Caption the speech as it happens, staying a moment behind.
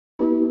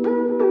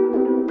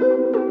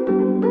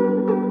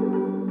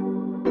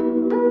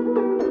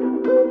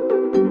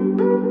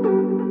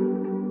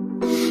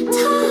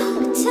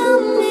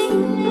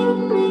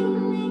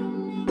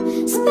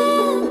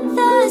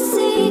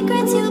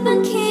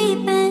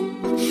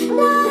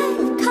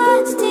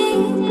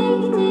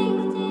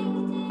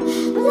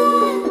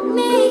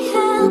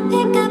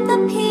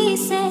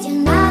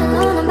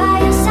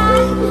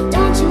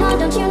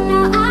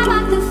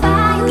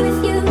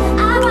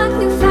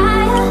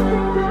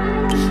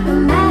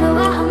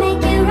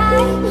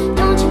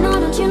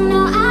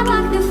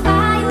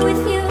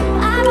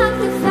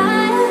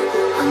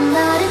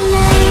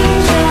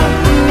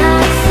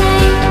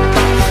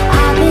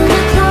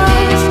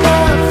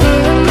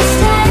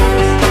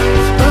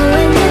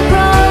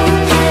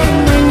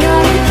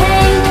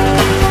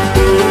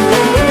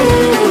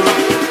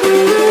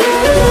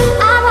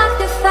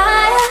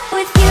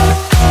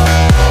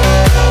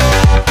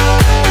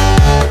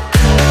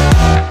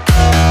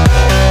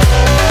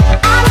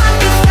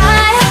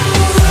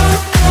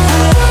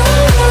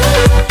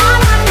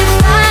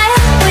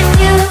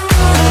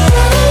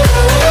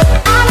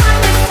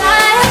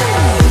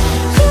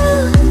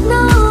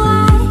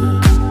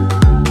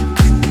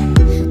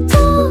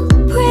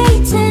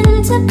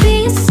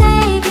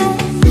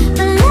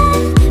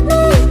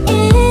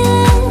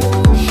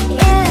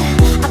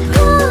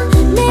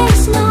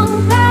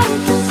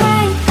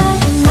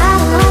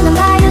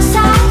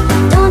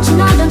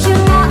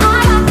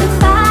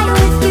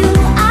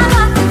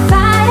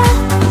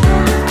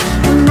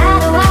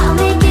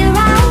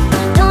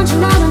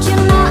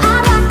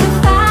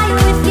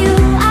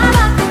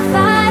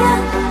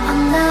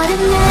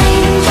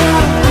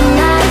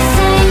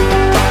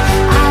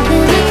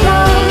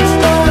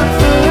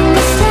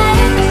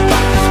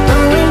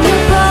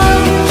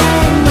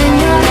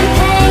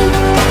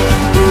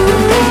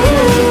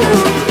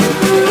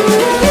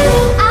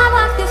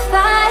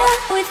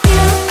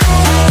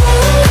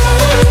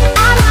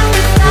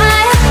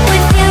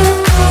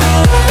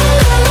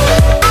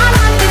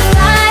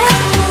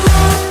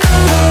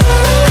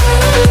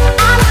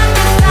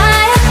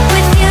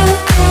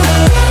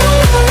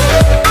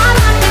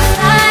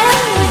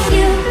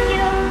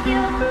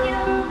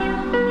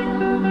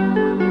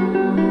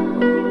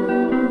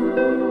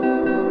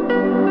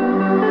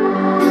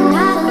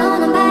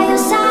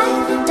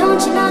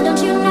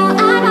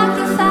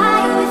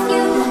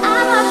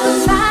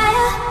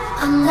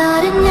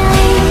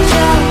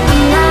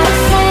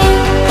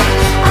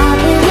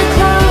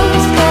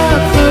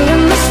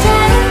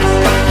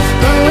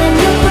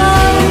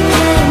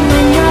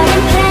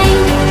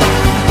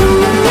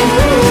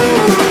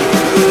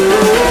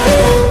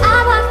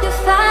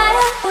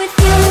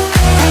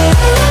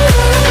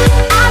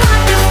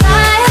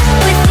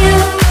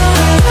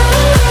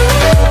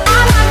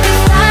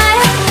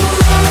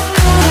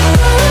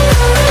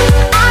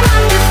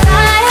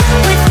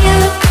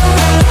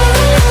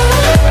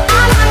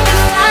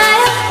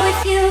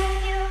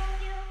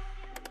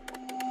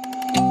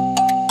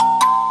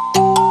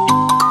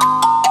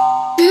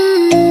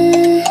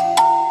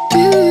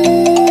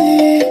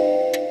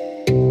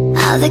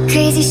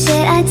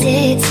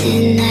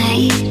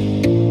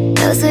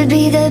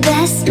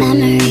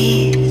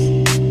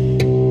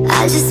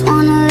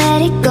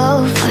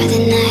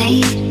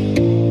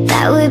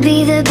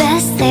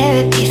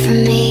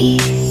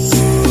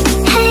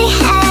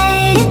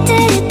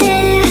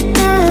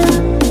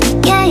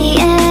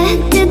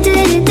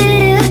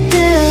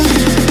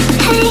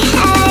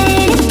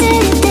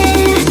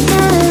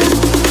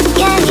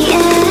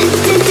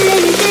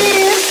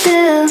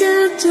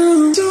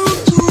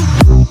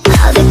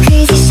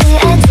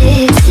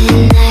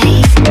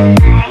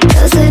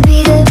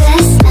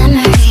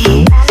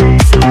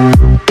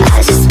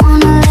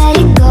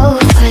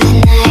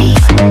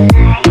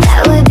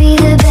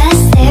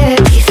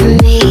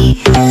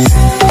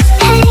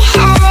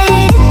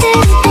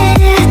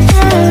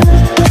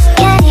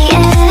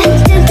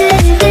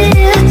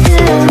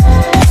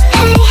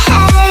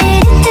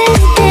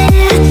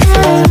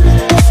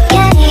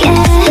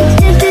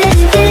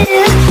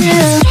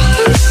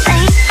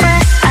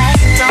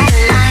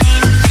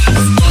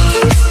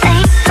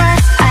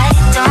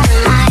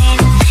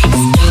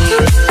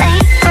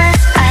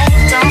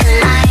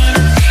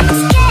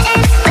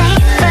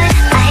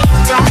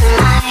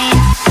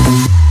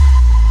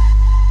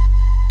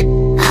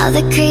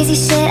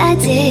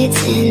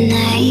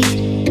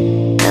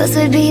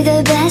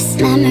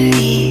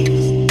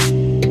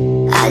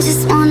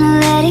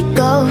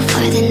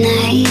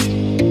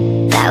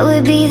That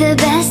would be the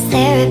best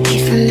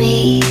therapy for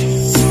me.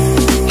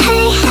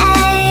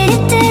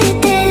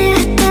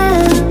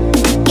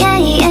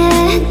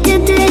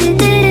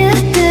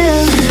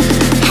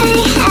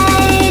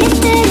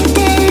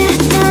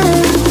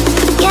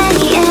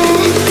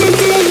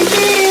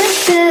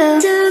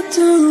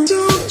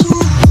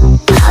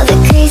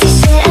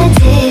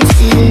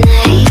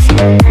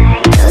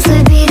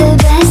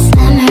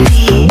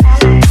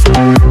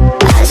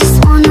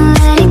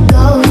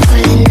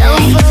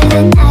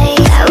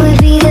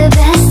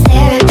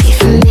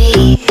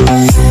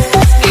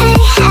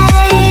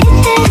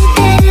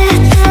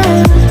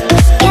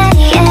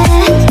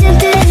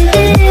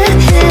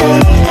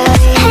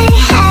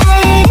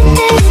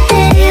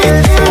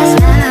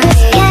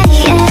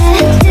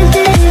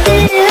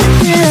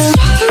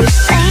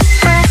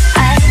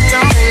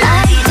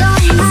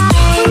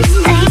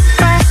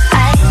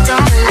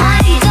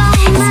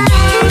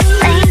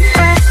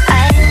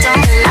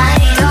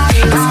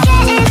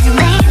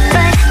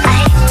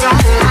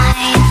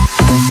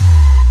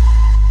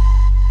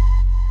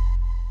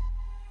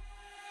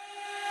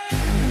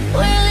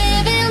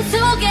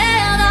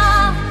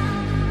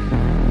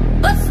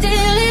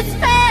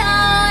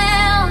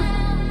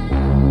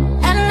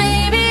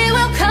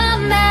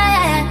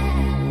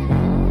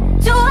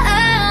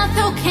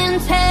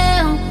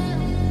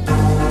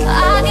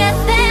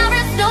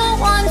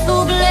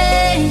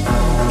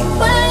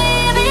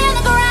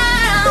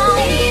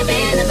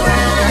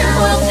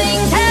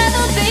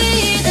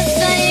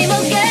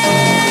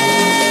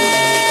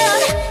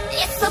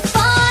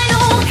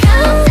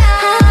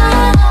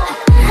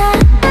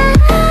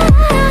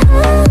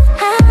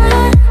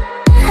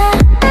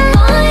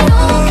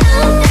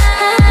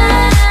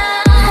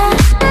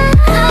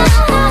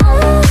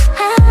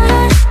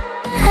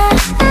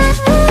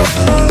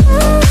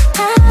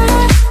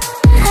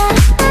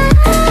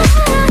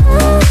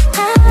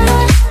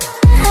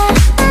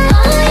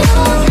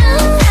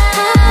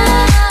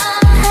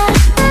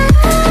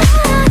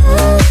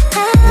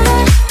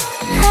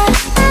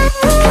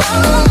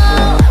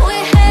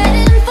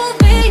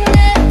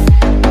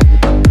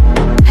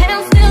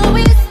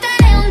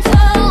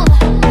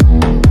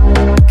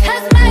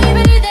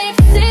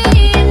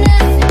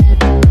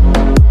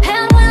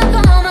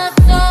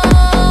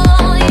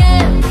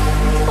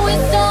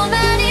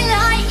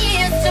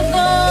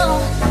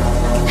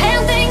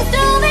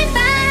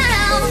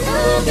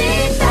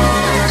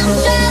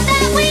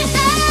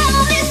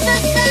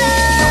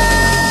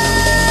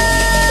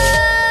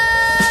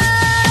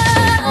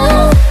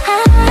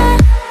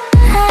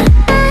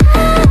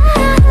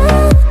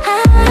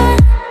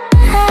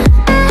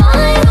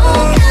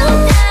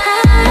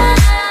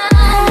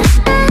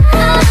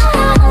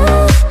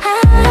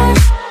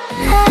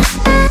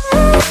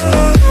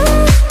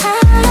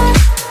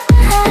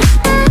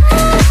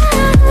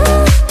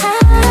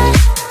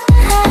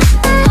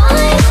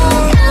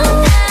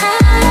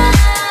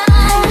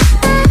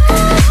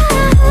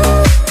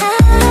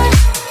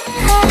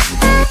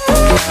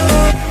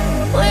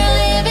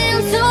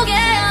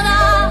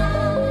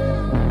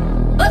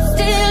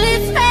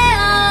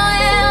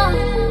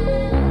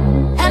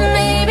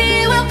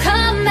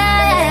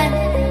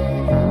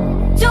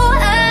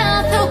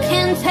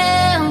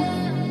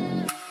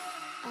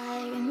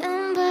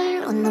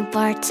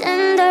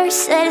 bartender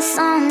said it's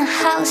on the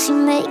house. You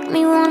make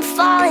me wanna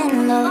fall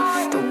in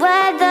love. The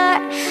weather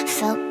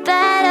felt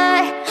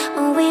better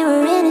when we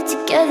were in it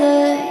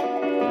together.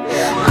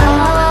 I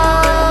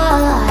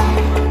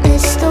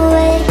miss the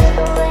way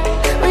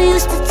we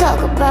used to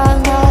talk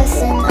about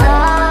nothing.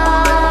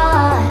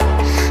 I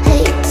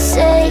hate to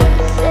say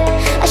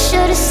I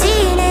should have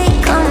seen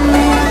it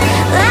coming.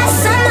 Last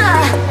summer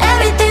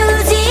everything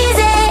was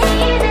easy.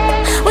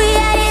 We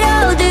had it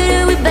all,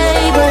 didn't we,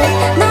 babe? But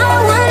no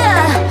wonder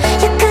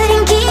you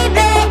couldn't keep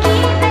it.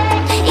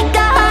 It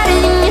got harder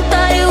than you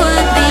thought it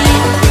would be.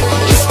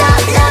 You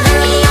stopped loving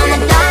me on the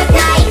dark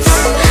nights.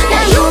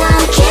 Now you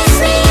won't kiss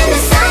me in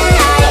the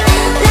sunlight.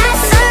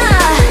 Last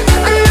summer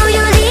I know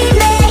you'll leave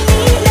me,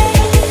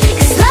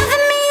 'cause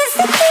loving me is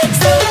the key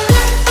to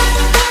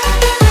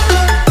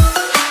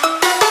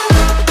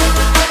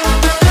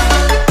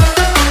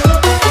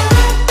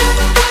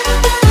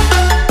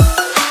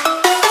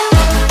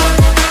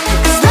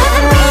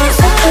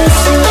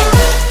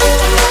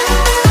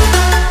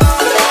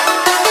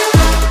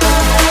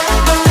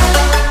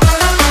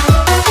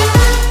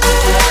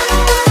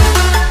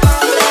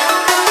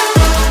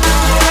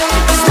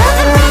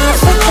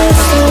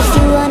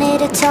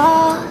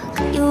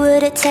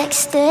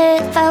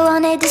texted. If I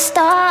wanted to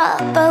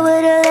stop, I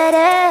would've let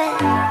it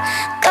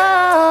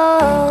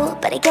go.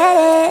 But I get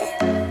it,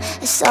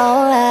 it's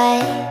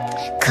alright,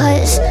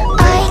 'cause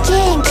I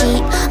can't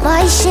keep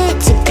my shit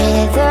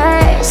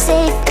together.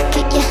 Safe,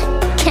 you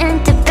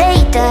can't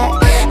debate that.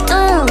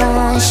 Don't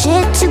want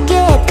shit to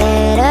get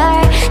better,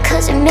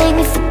 'cause it made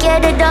me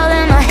forget it all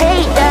and I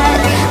hate that.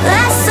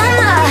 Last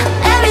summer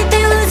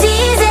everything was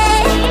easy.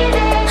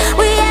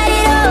 We had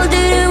it all,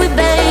 didn't we,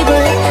 babe?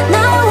 But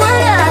no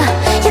wonder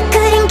you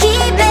couldn't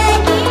keep it.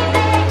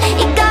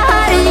 It got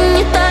harder than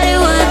you thought it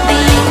would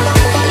be.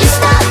 You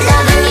stopped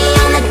loving me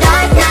on the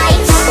dark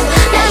nights.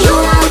 Now you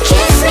won't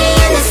kiss me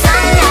in the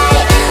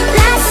sunlight.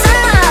 Last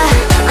summer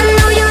I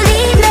know you'll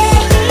leave me,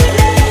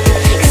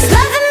 'cause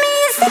loving me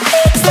is the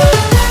key to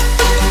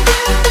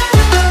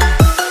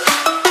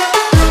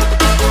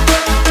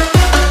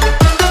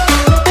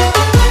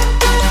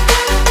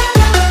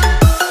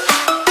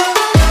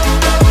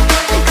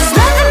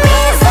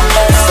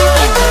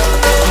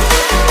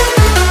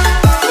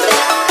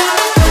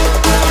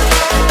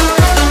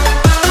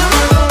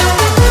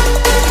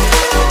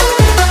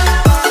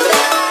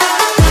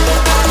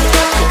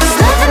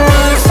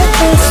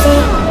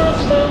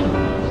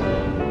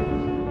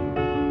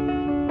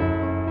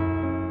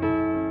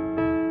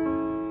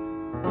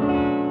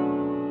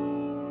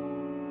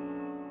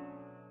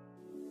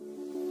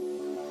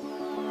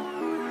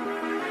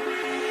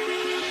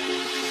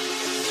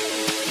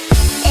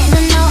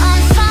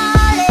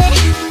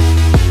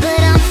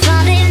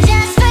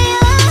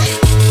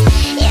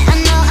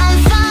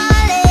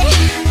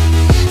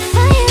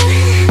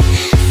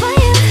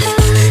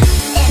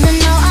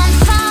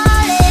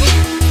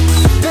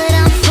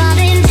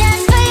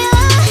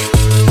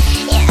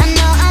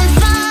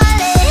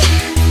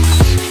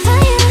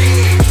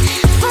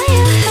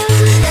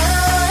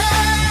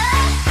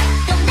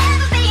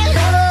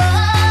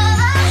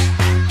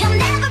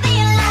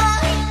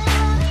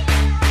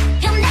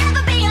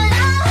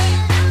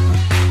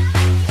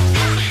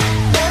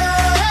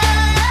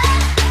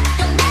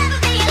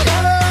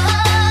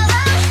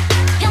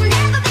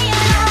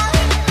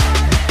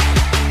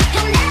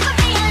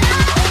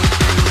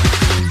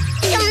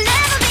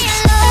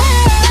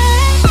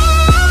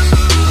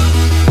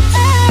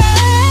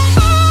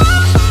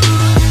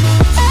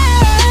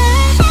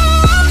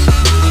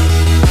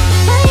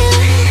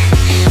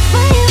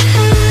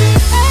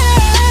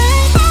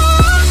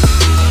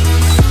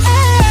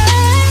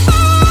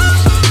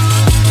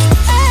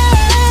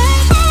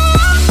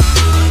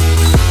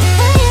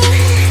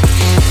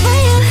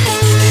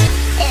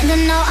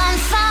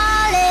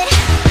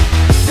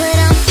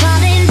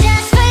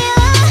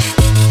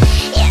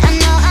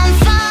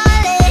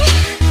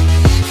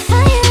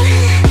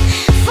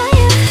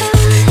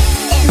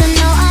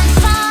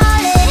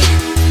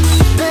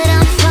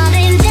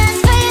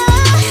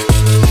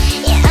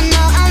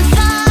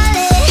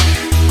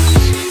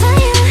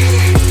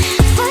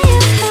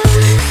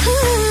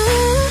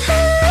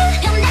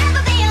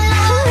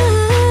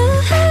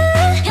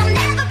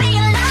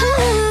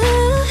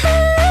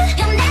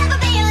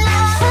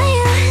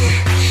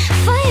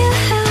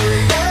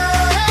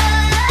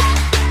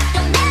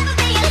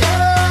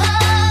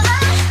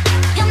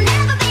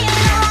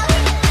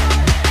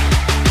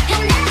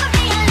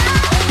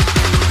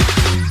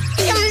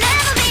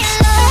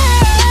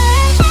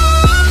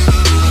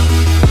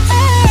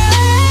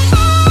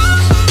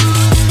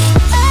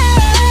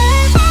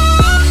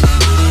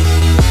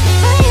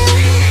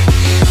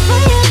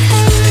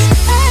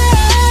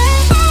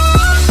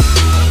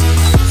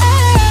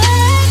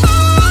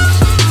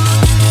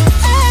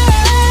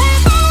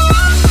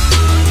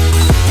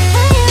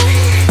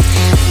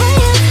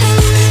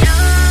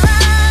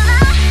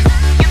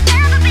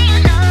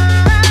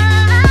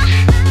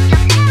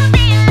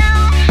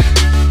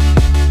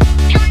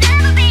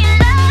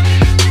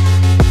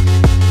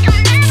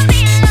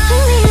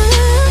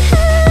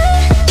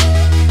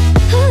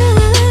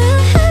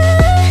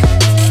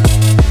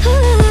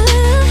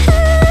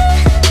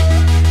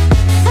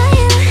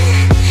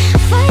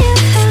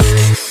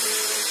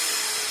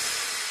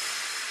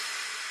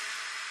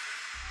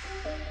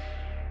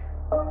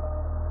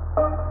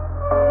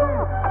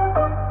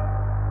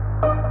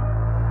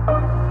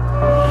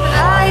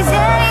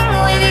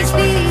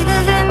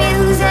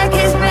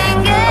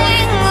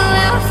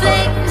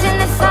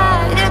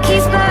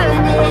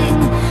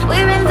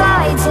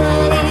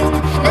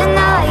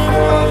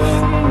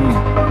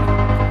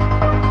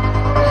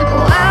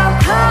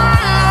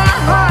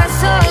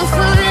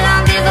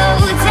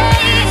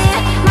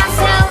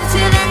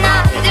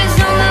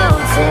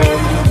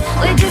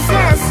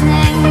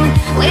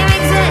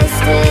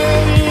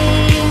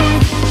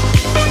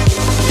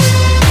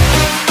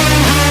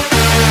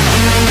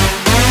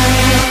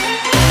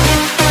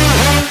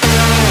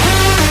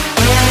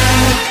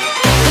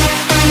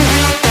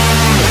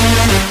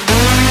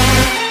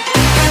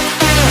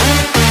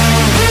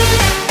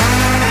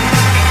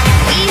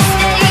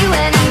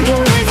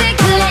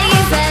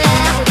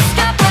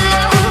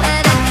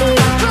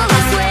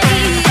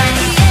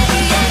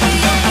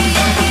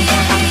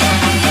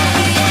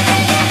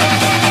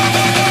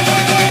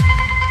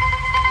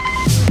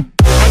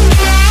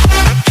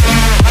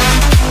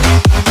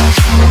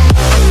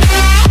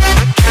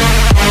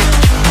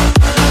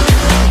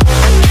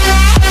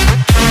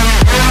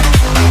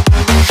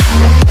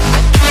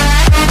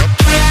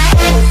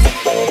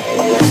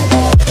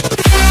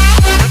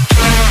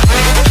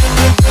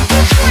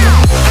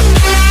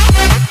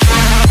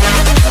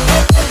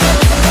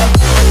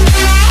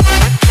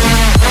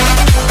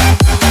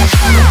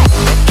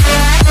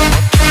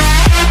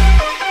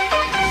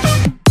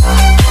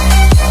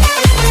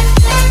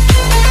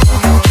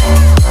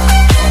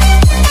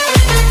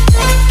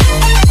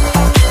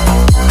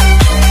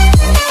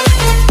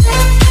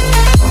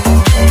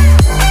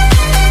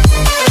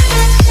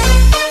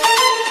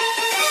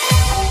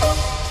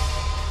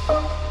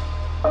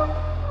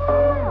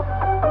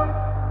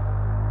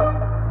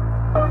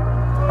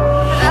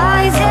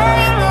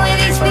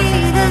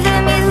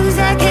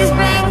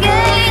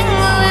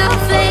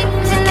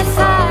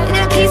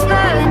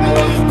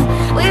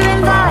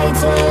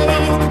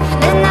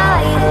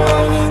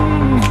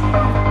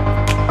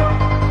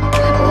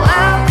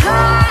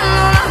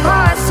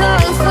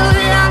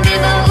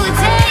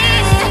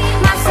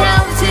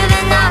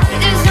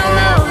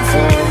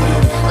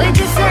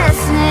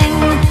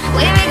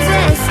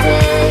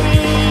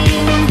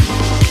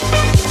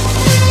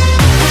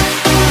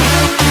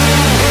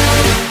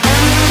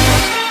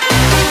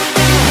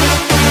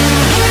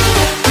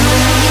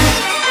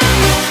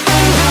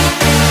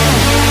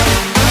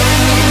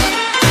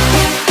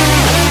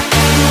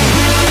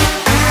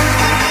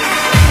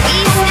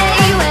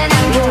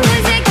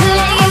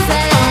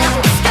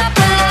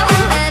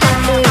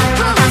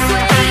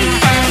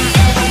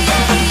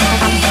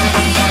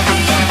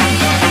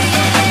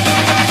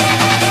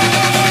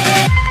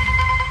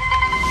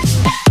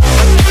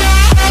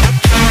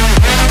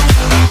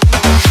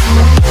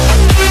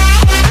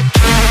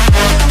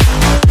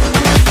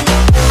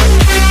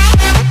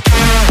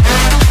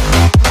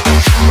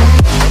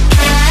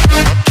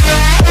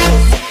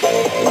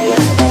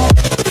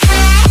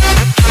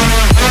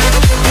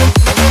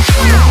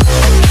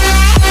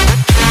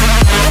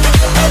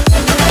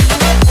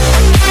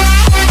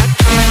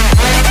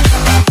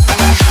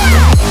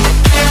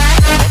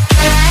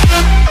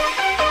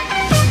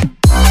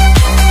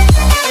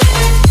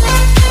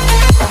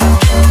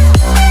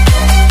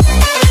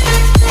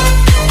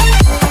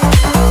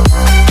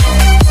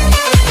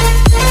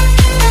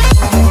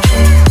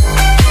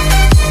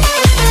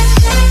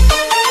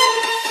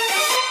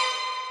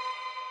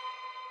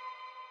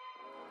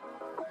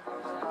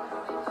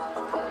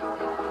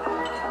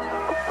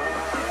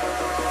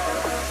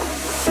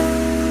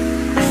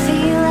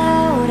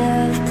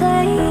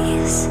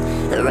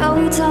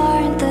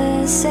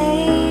the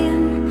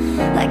same,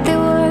 like they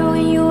were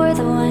when you were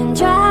the one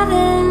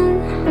driving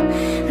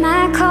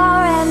my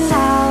car. And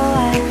now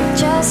I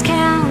just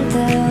count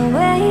the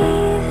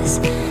ways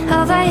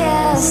of our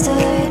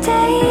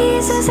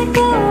yesterdays as I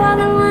go on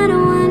the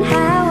 101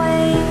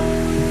 highway,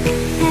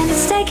 and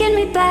it's taking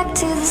me back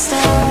to the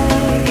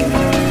start.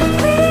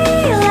 We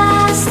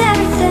lost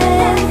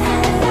everything.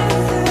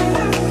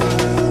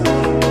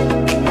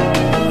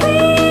 We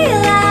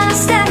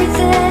lost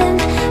everything,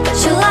 but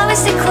you'll always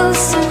stay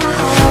close to my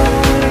heart.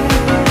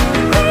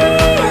 We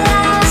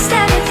lost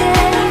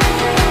everything.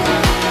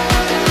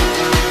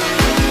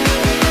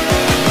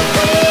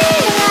 We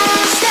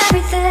lost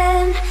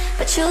everything,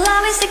 but you'll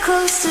always stay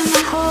close to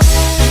my heart.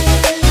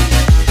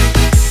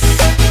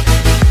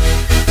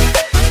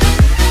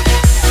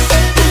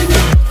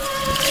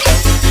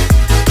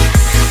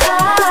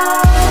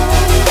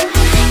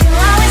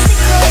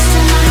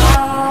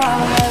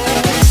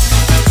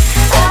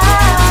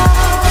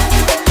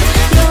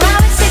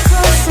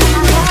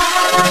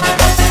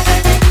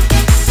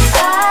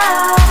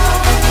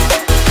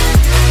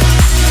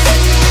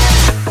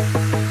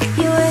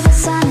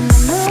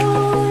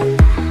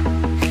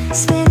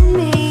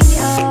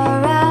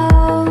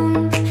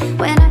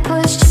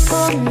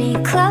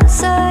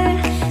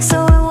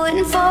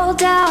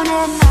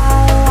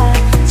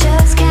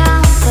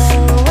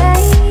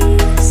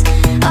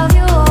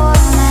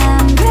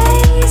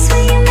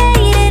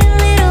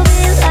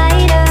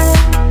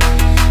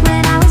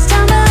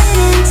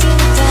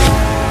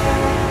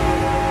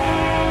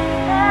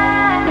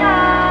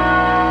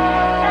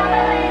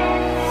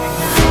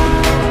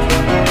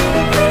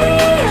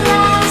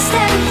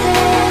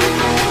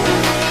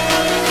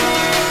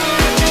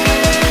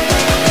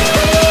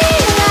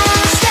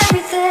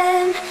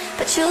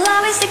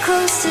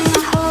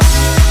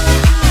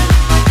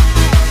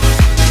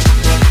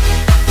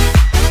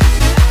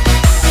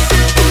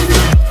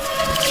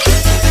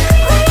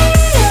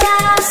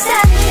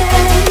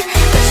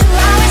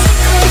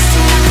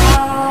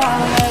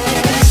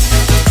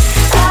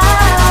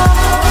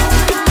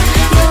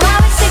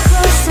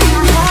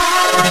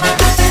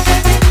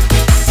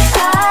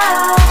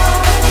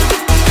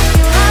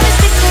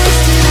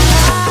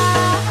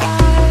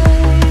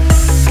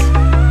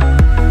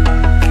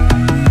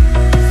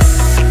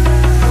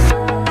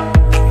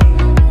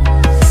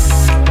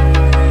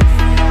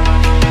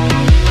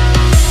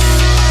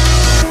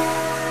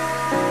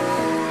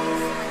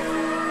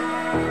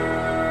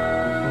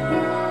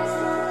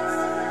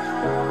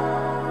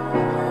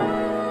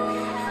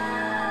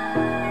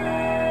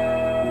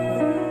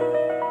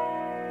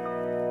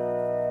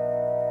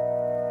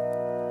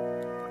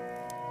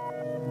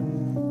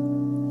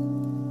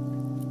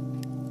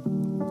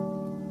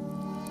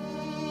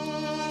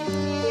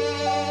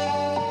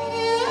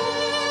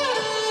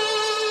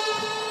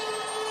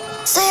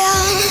 Say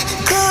I'm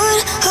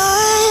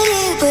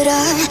good-hearted, but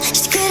I'm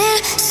just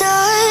getting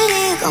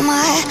started. Got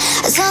my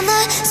eyes on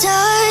the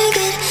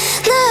target.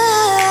 No,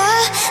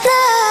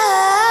 no.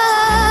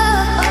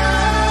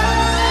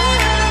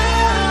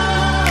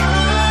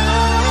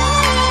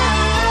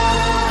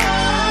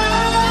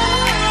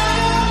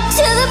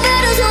 Till the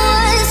battle's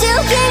won,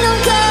 till kingdom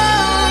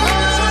come.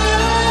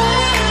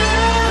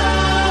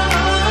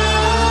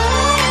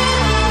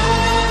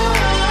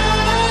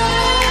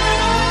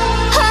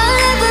 I'll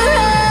never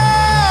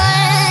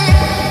run.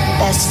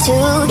 Best to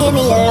give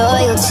me your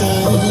loyalty,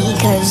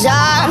 'cause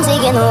I'm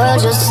taking the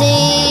world, you'll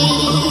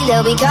see.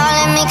 They'll be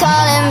calling me,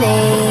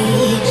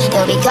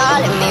 they'll be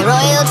calling me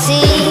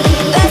royalty.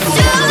 Best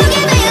to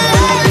give me your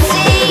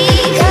loyalty,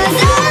 'cause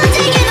I'm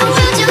taking the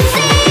world, you'll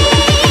see.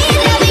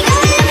 They'll be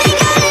calling me,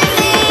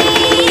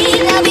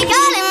 they'll be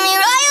calling me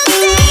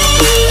royalty.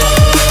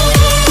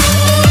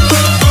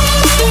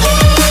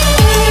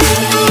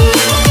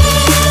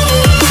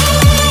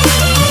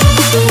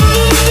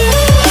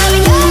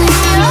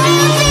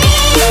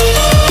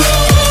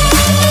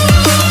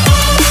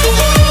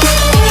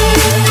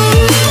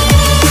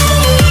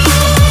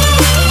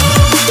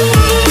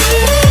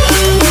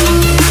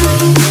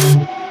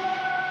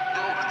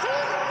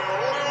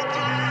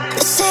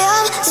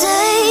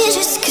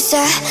 I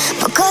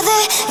broke all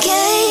the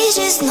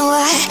cages, no, I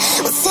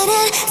won't sit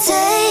and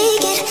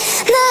take it.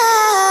 No,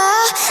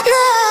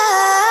 no.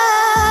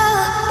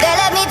 They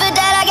left me for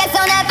dead, I guess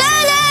I'll never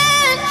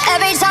learn.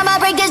 Every time I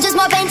break, there's just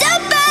more pain to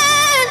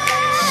burn.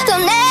 They'll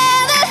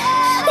never,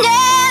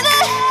 never,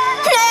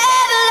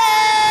 never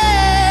learn.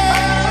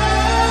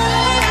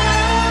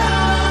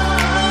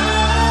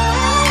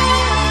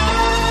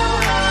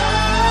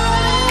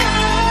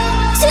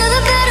 Till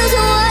the battle's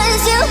won,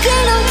 till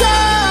kingdom come.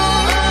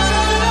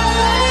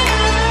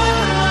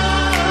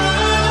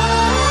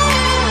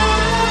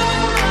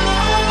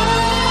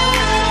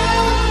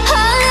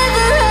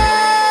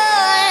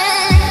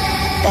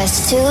 Best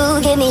to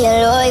give me your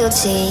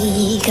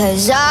loyalty,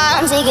 'cause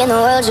I'm taking the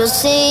world, you'll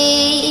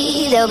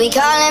see. They'll be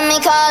calling me,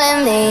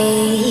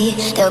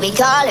 they'll be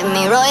calling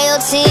me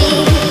royalty.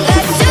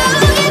 Best to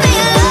give me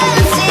your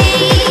loyalty,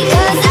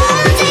 'cause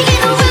I'm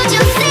taking the world,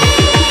 you'll see.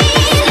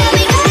 They'll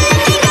be calling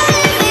me,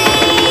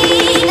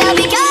 they'll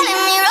be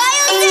calling me royalty.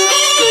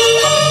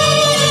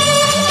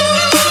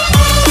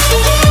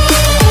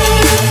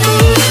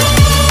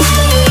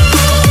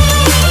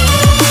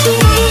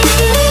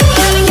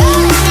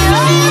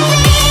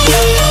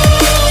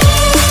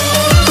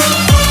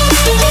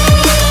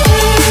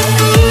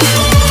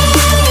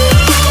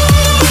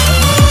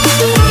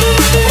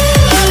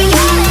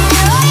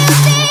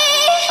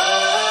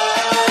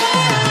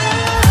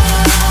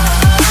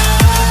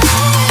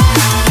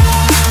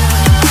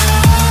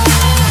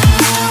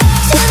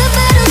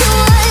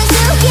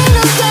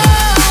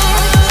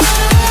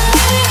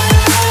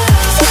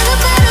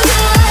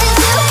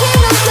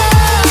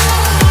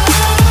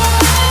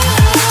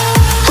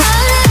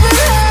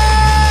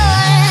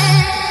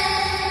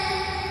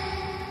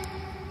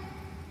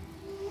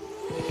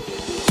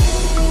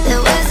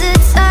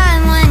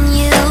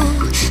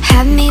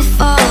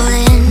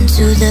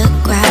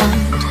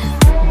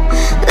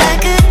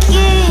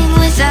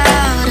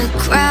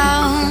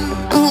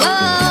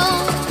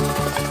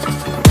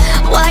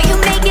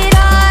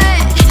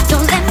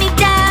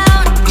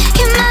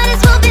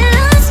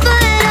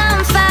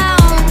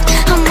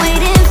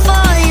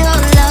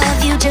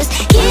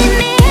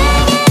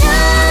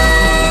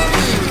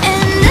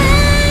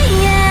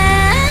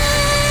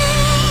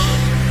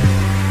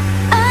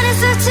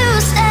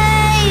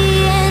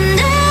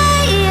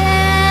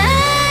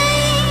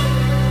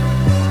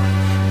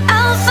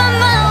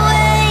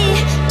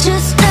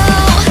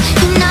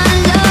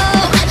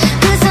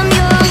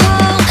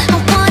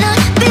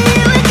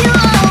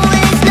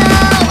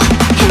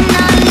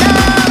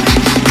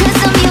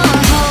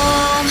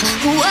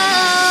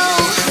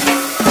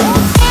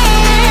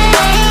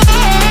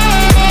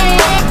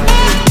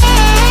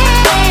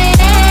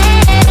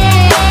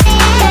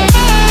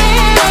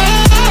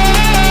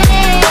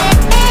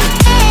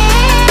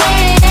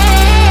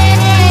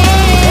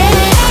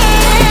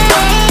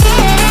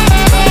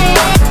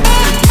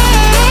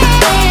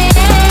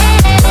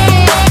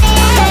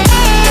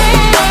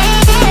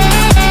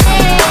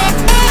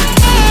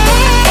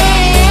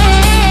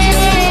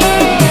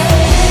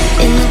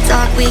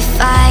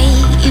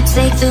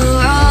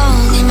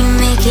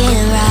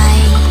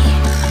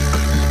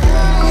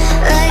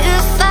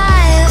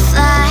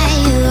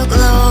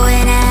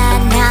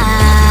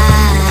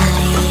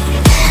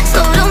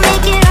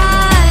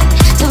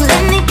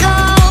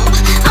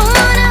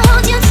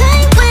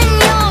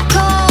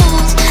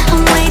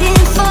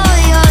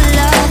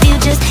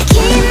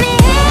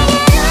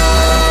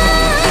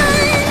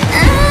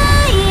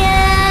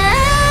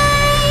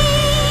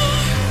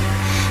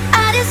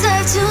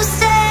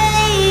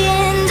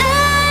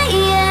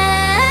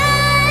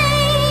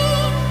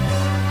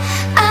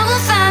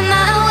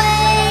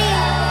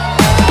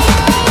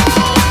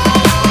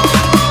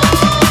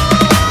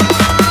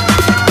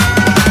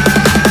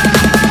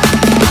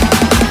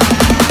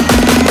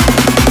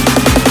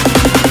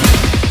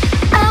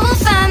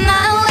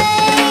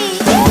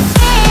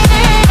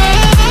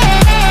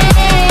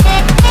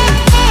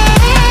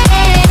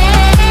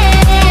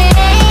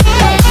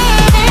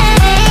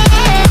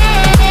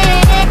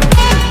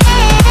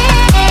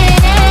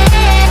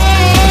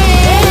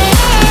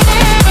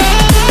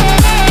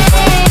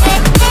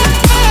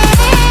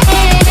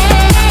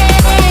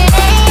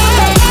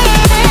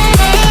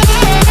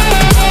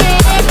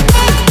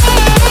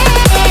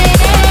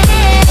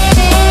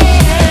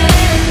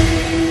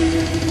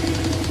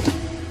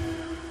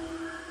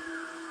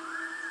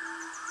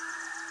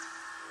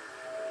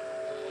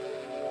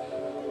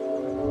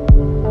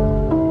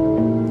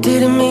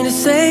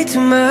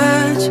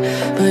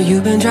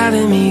 you've been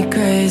driving me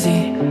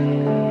crazy.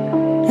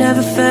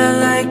 Never felt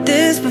like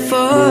this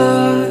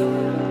before.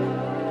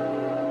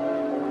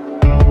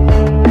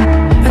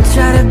 I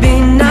try to be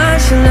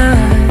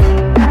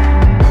nonchalant,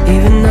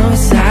 even though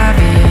it's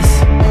obvious.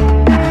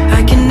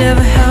 I can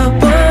never help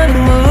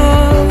wanting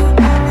more.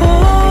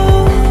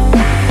 Oh,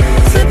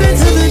 slip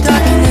into the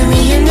dark and then we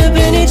end up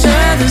in each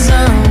other's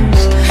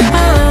arms.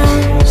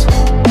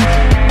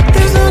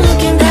 There's no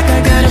looking back, I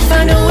gotta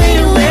find a way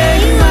to where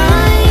you are.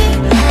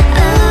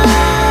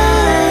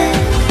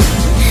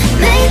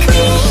 Make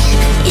me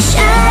your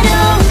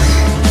shadow.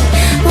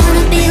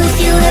 Wanna be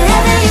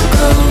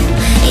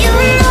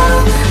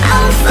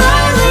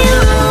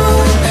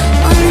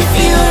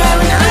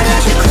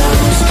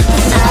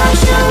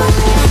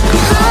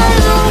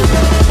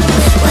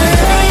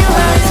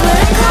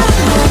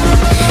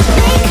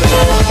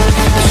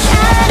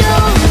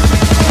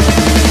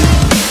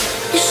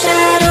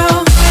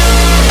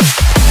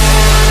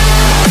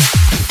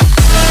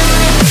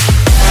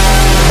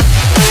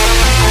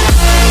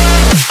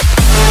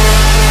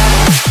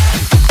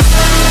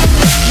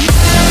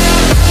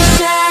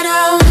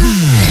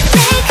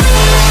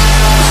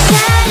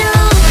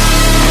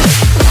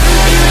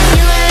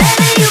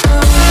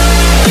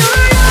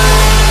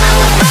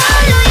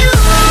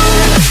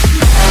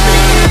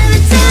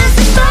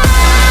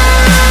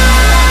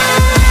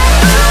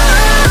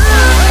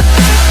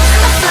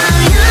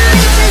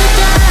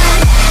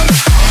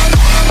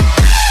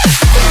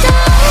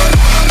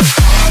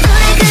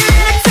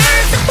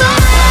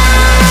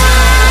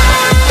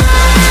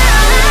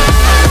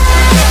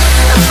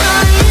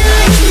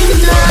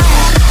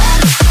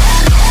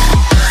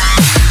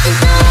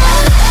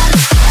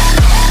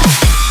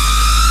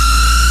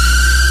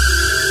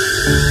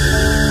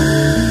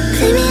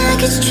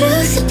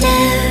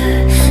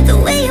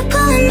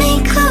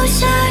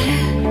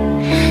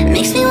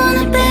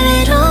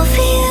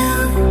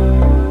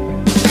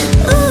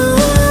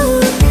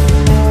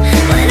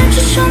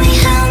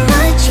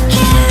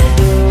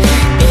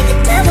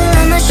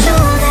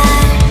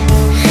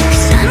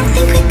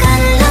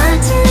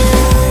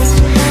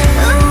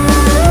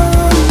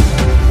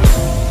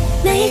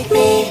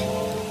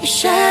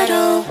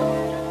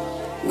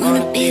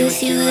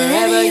with you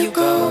wherever you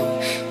go.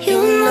 You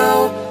know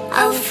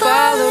I'll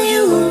follow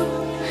you.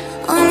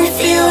 Only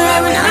feel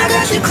right when I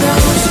got you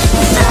close.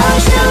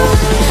 Without you,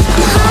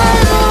 I'm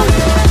hollow.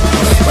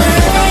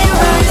 Wherever you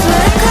are is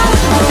where I call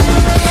home.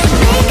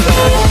 Make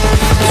me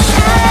your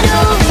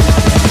shadow.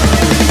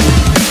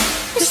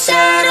 Your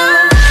shadow.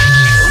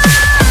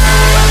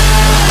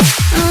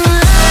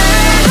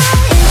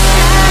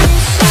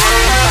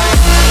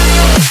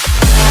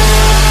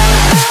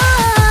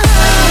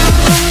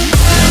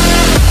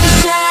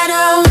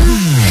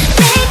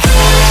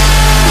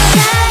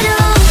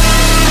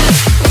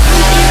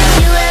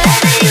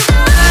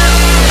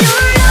 You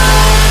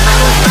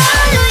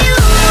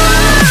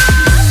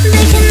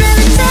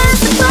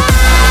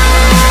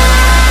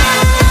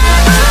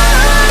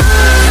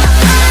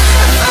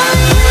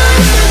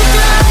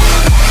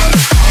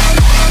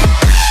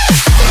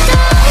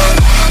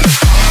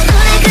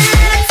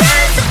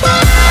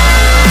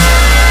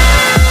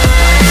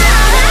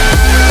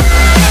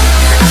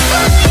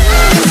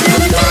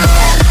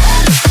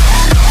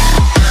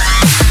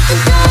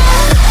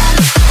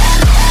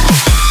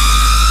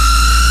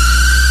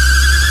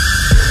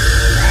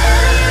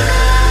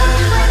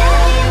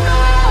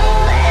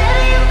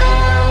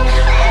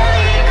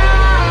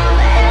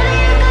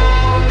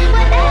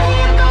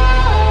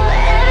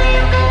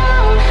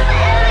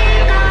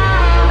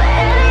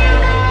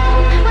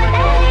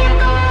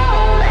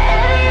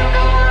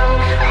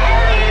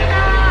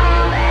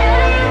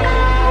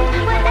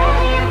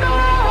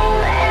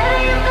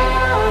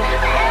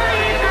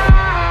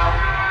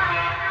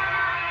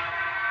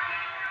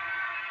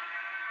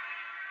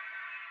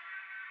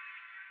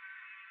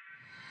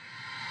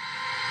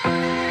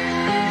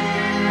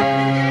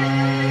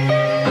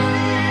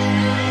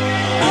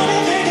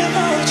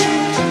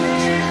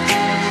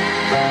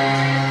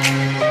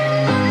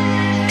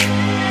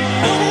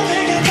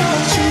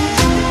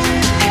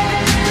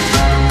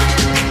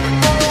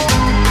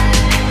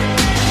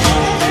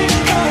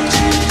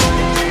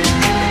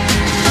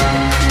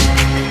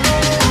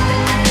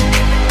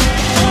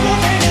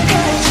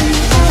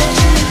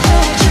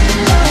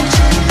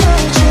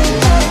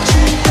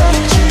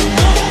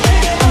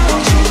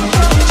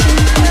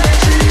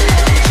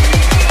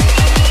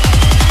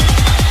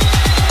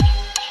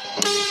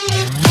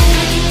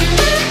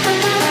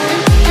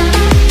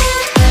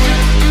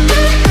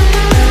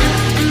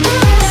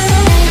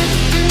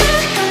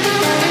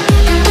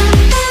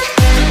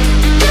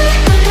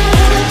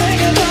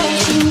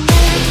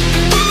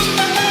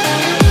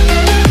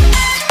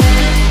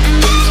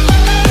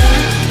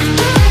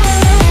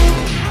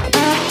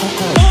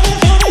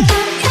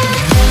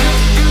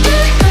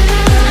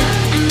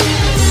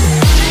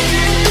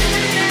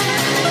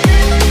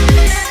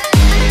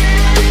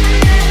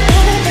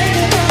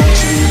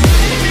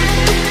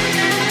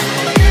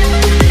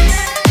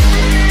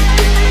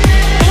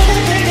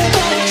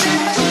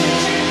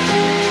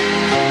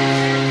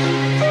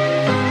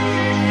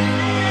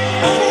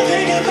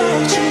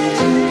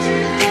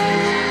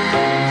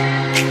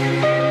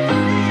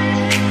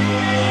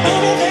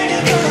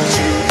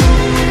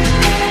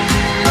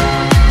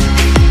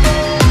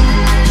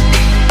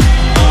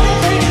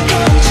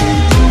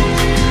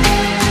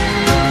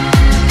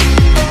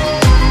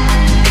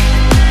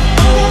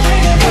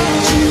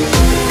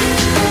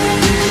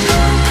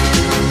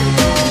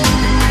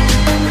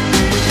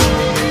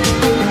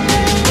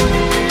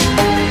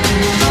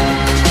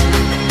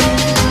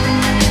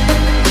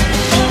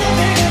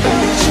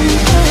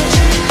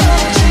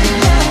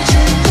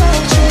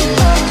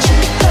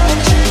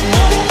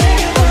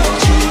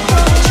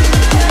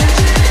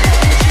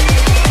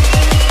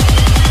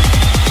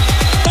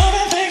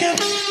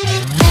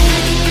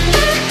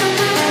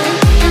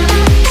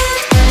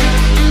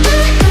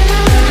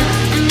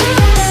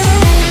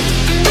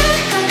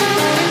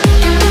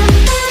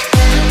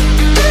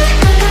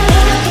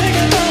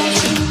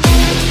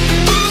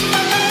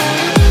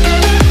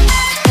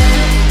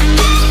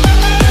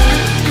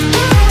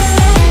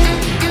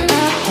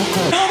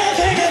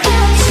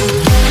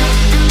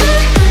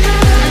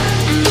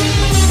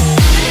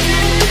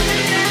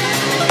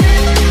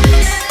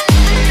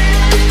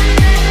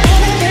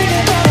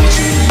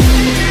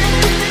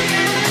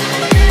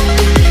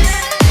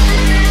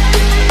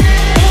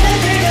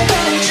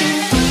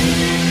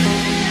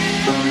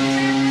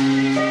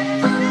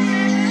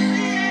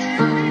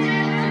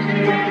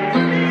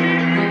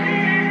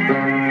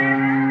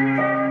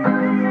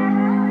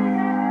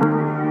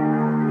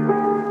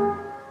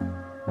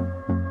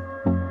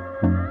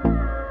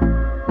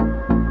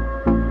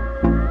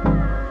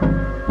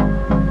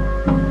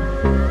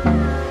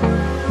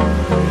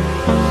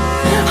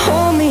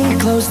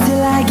close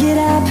till I get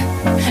up.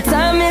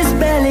 Time is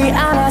barely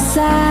on our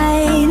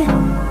side.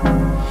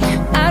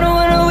 I don't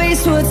wanna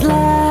waste what's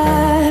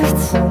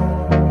left.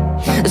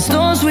 The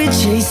storms we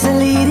chase are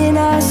leading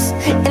us,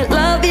 and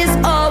love is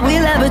all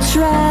we'll ever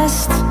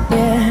trust.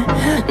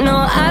 Yeah, no,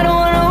 I don't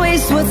wanna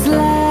waste what's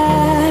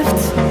left.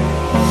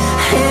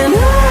 And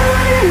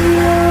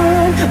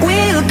on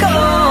we'll go,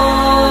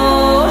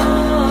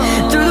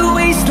 through the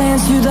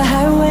wastelands, through the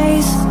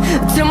highways,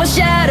 till my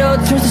shadow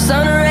turns to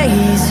sun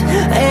rays.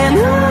 And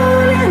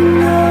on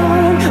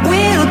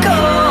we'll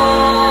go,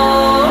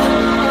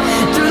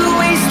 through the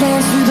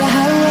wastelands, through the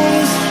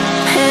highways,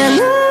 and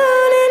on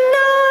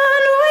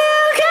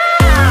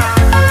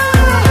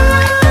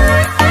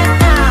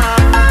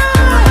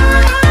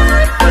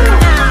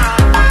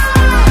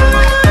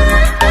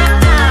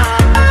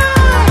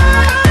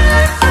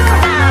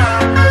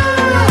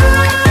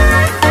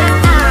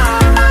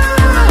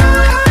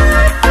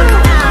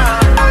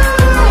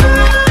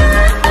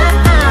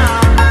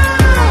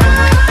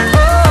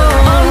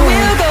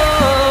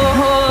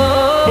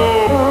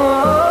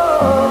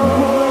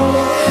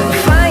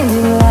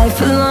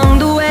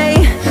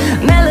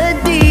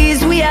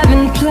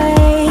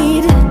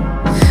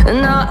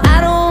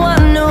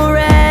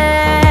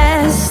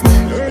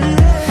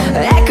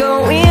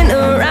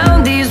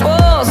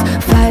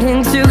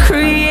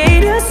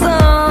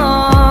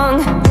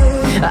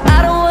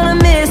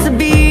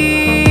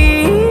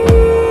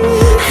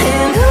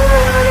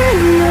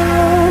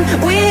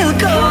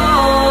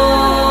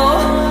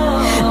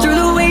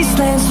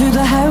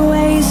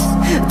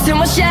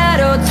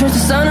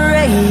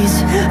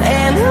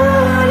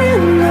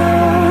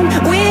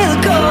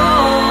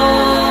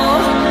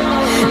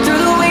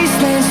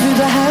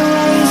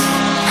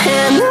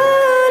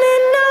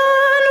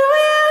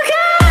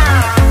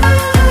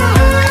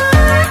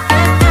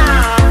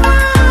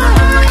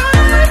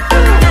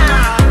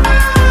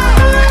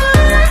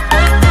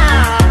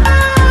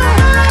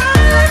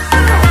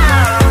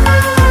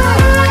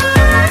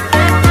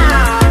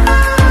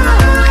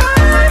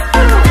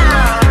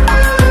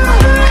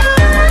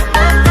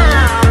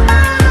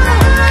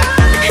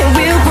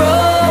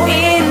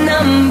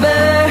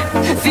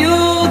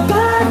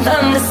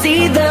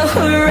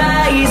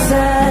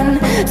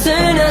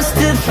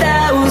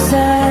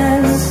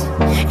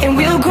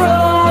we'll go.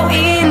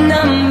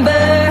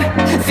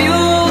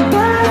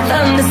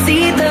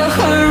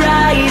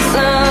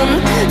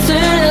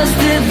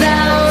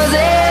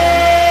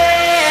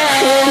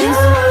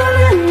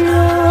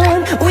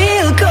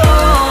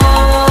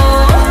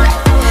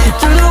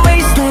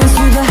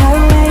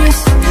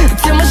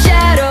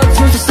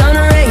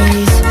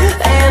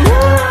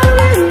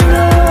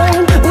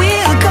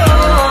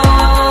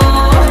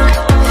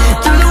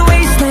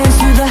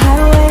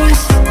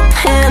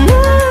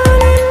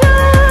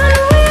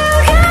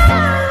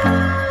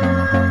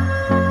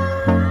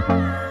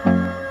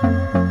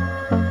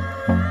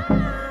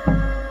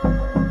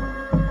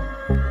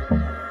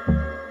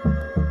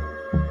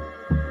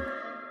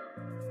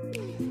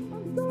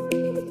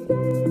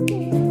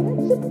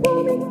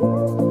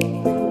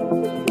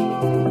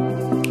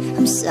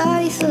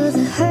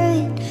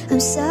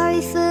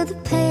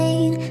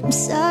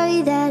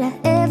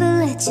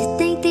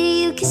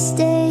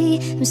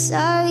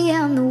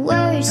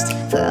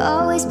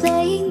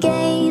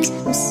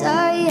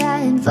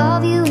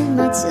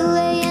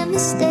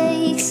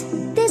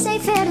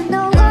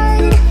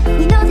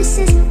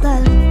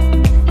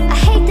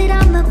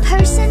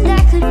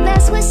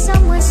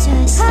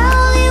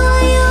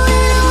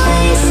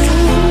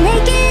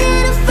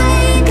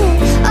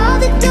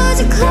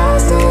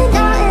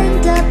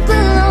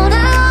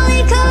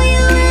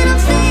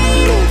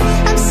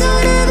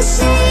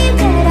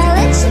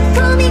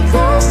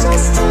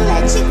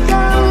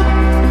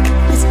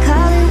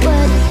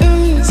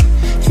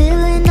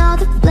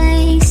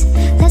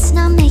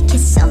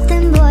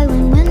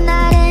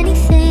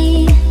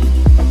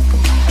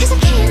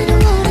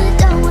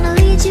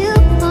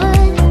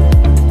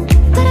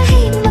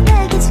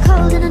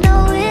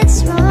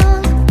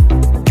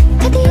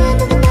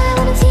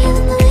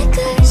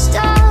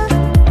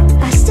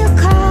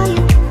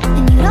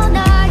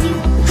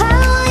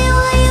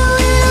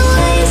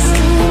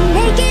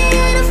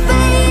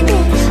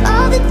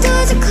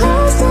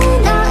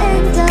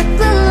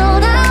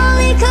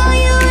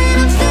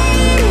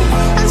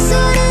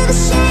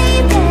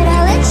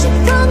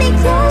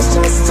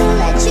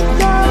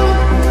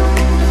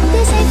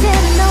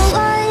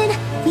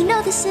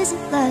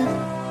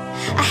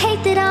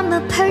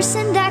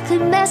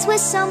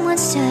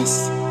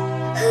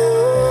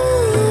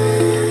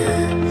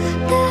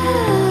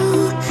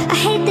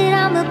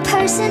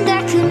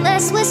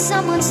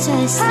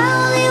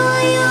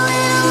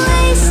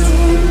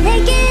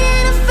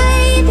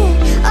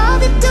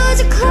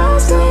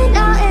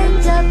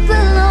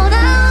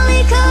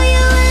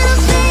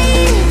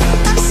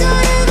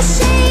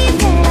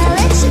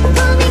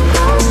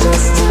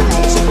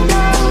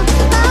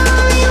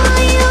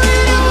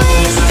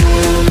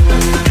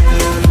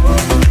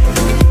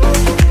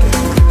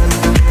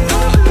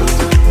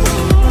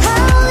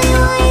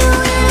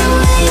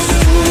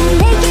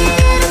 Make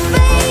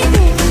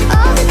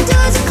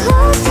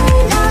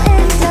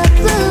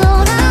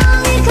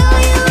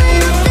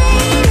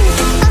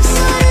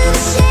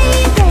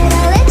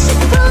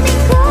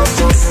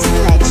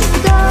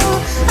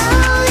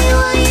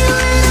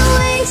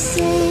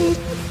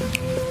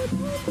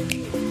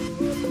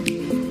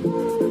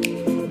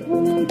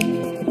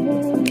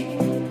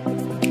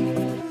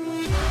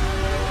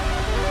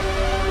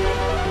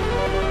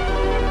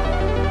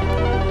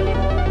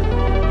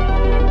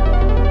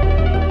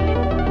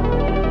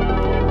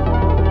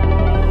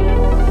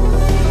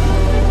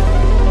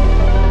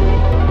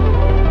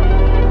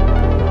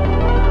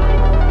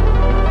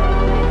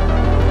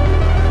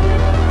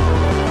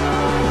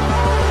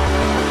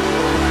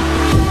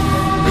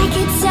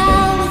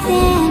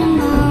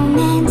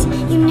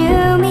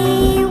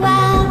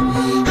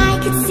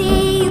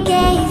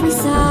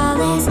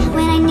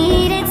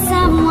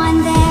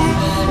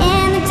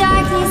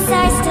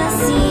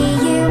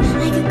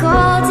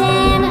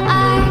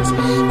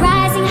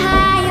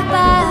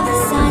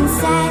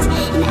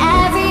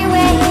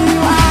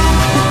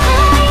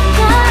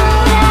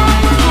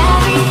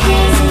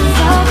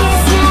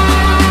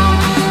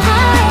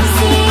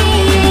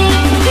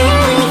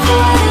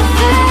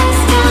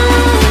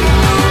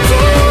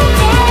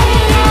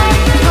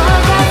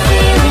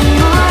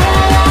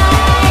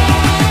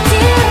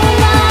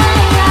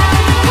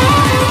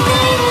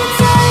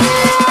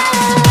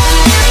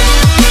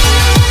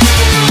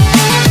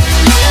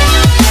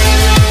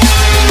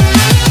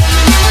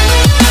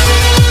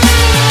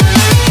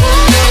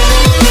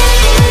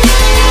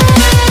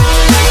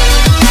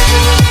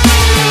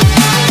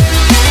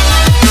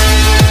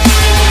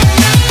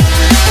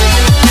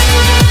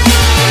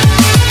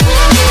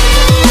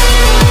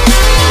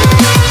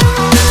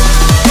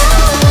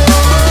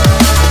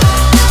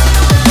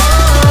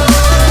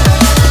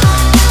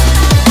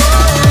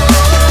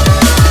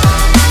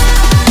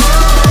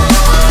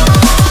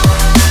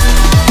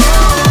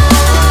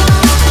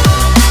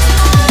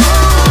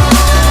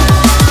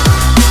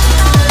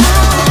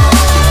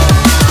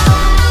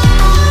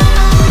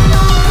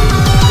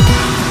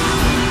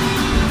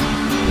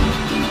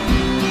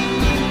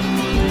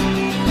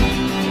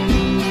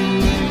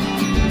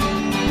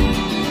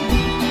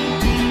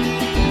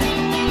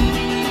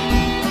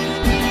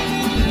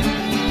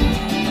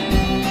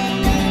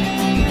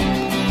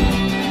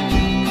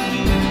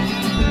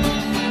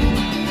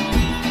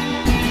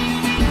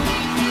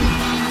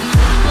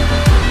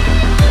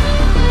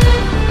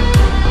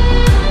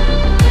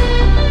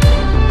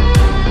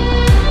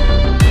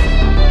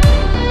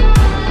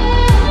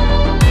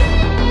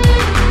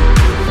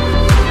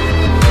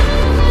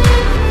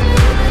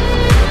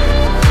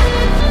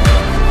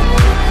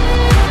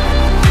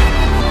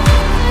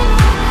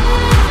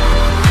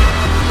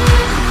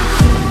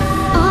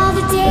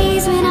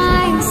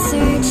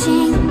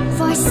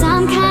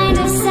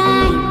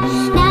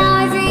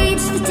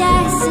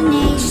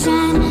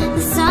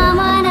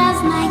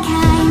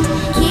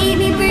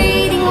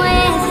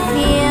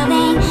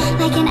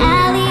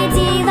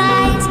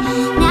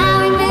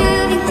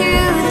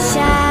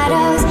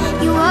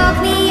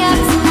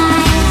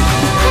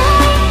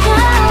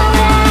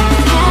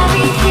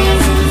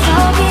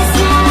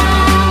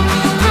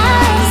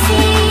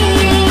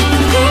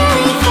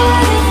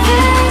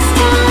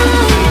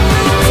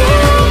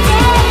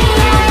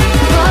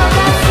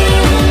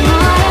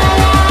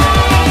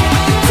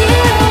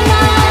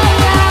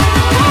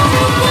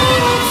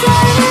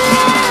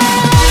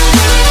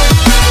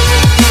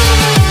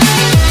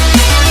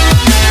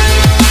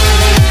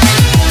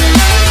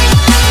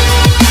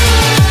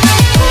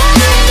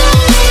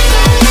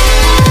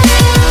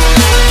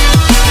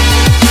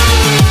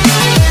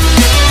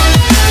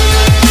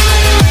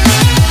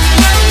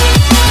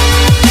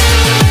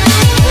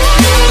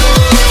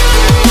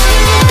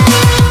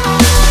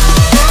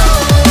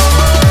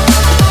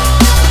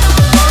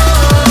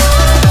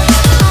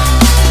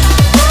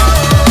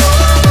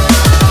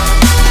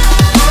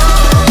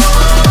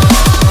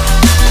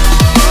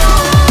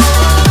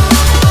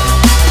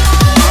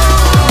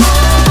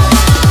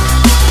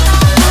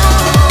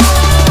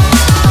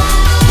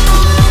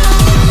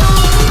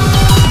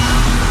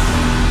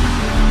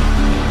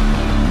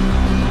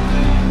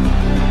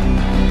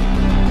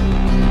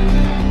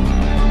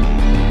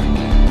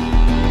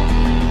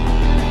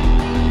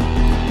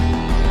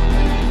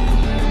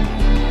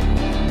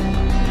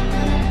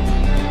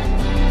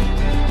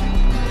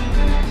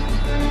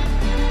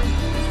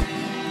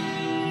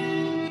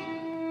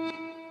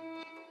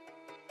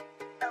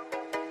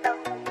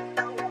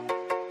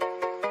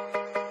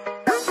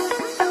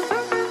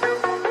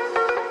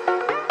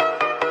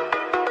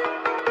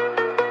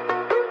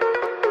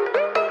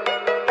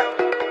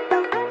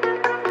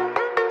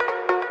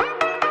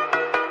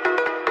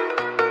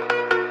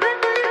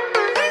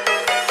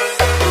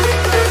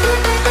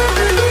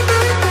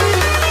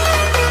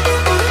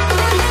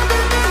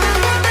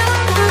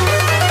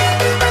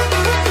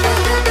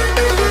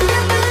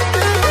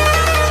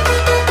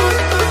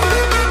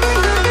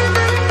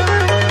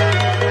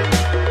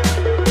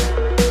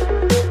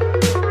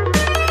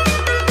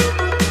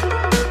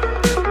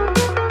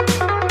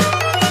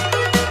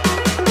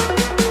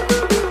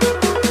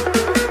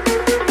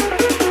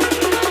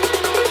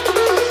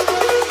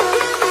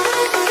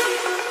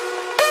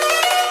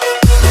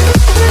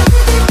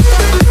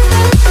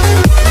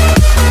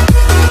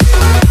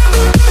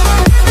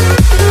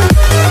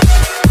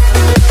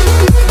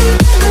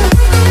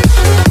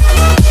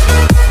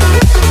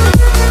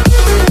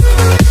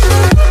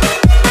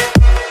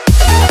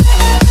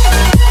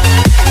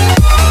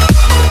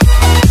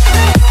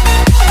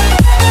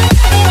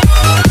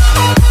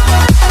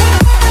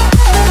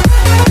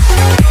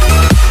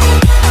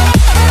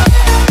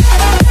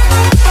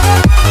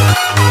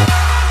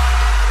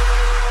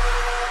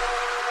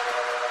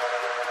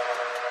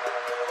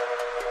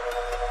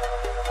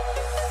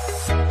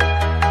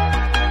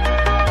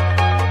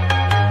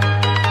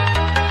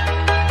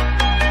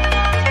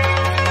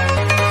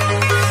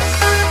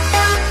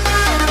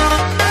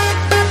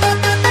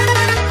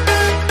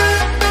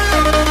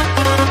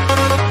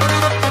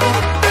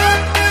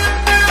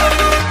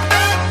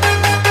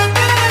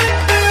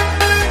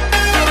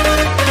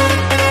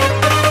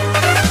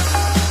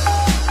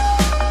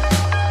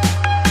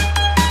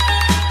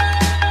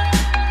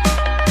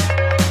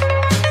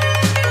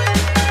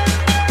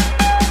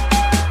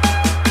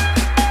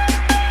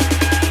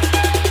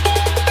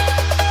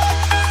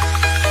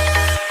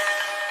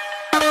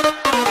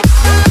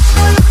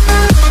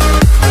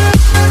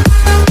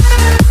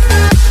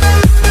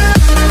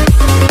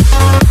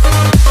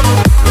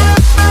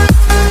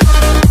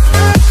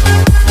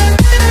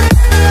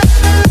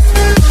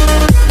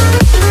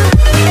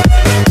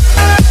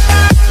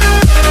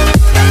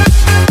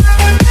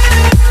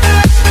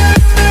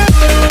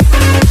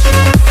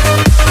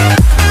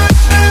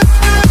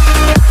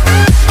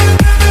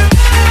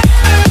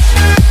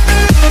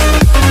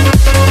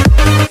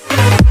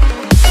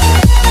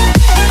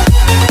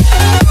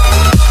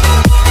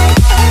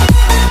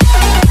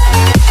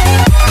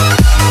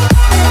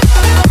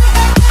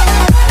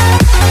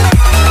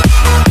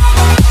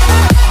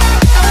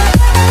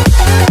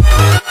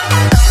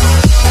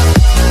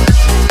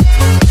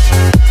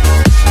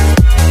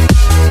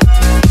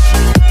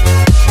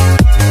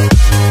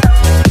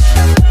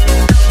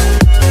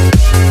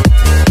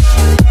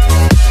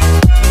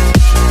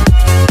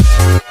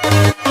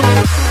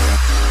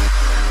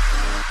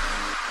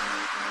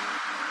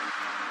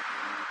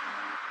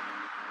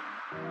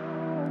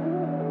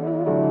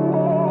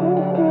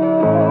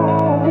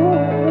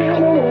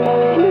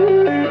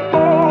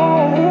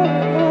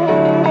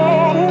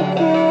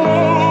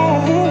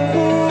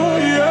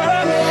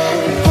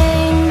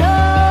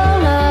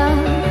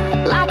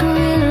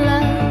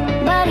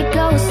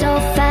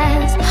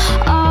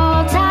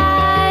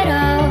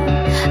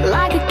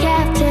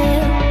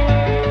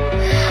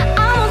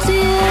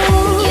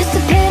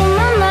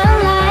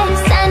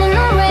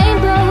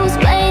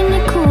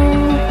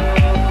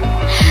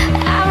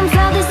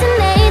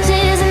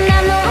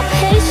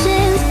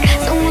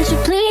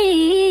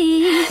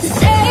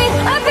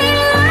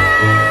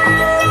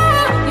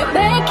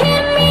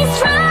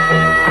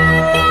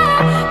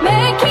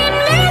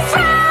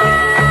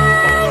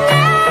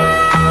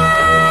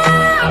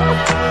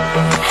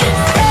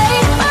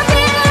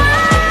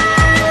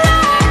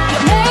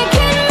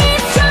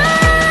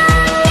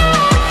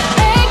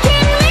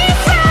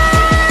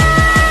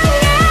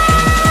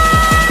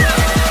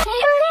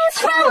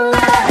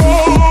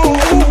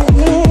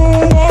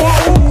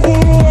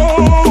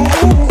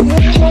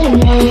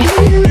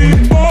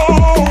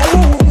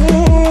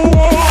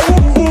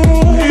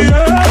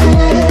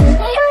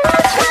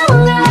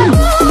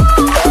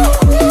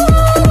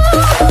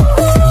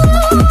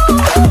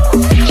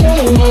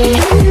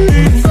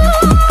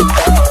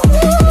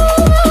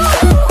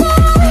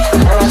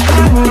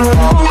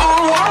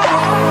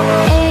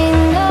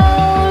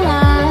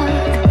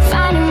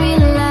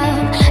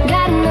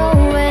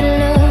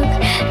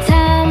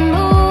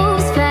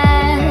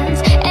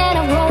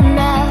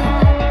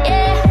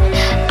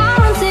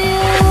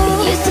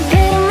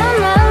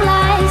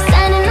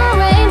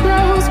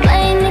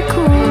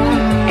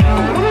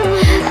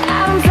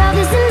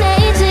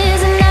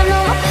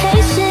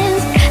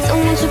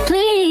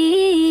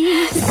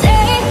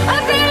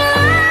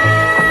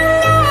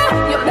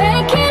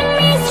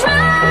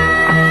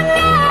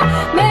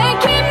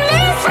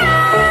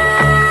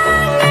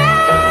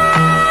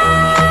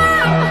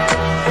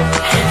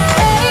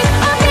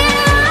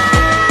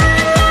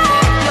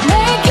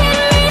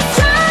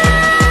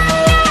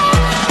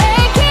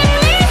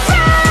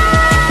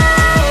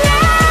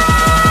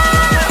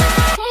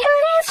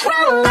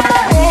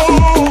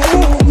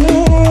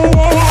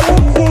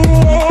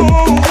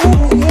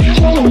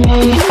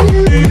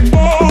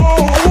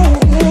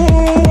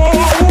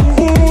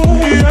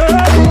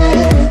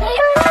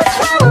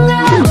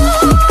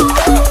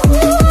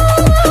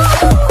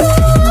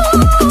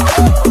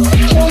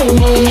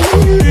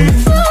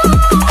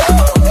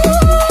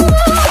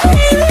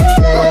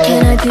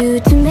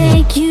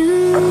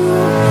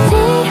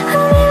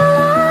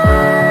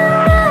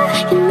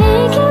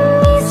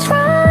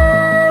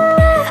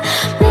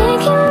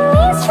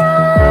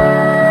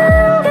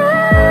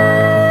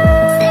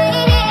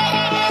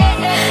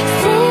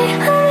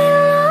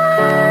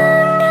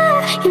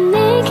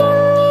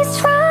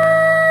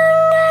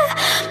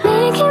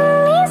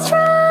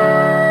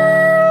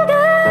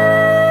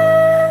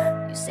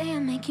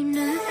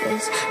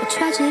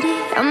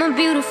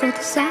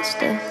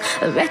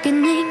a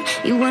reckoning.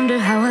 You wonder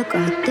how I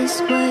got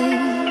this way.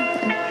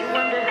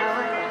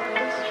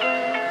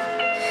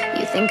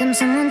 You think I'm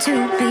someone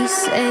to be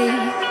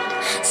saved,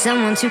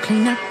 someone to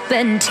clean up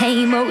and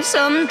tame. Oh,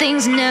 some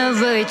things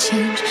never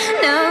change,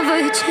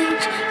 never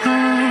change. Oh,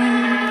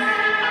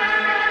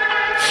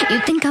 you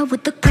think I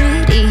would look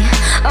pretty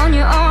on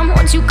your arm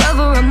once you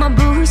cover up my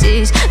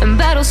bruises and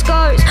battle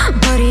scars,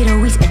 but it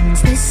always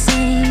ends the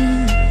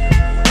same.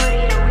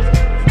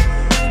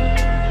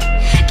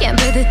 Can't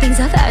bear the things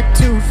I've had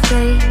to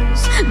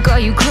face.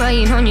 Got you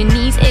crying on your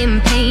knees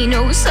in pain.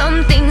 Oh,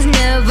 some things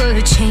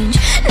never change,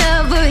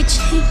 never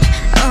change.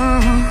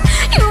 Oh,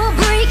 you'll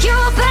break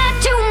your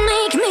back to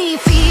make me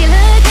feel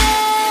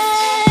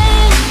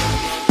again,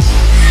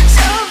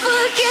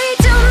 suffocate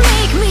to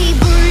make me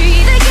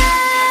breathe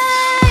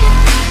again,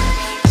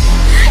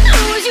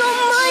 lose your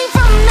mind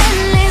from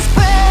endless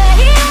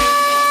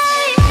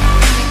pain.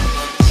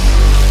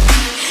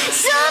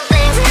 Some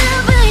things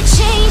never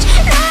change,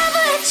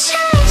 never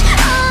change.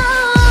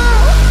 Oh,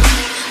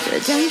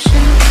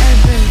 redemption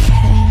never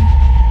came.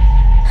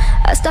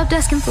 I stopped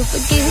asking for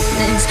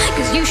forgiveness,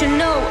 cause you should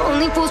know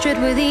only fools tread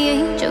where the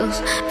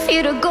angels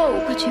fear to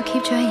go, but you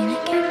keep trying to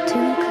get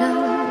too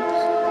close.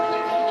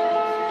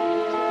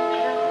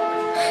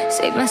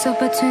 Save myself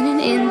by turning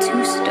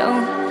into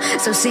stone.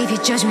 So save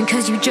your judgment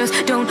cause you just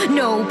don't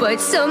know. But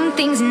some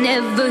things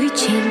never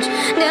change,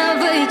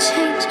 never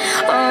change.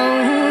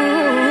 Oh,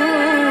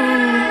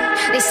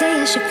 they say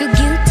I should feel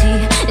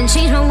guilty and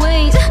change my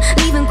ways,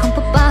 leaving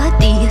crumpled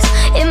bodies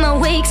in my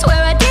wake.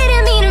 Swear I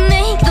didn't mean to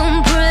make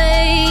them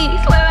break,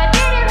 swear I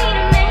didn't mean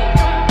to make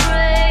them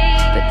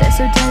break. But they're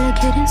so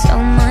delicate and so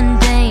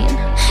mundane,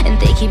 and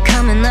they keep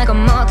coming like a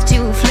moth to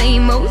a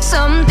flame. Oh,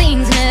 some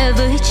things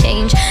never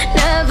change,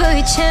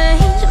 never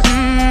change.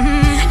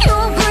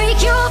 You'll break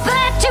your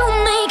back to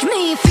make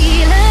me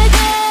feel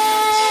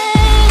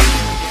again,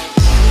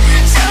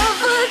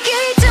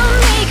 suffocate to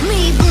make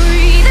me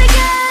breathe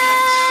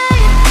again,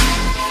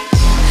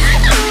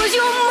 lose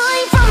your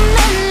mind from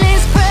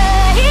endless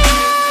pain.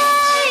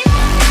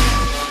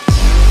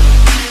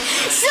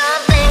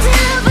 Some things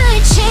never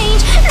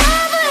change,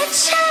 never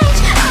change.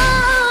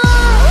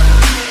 Oh,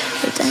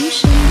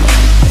 redemption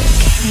never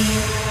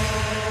came.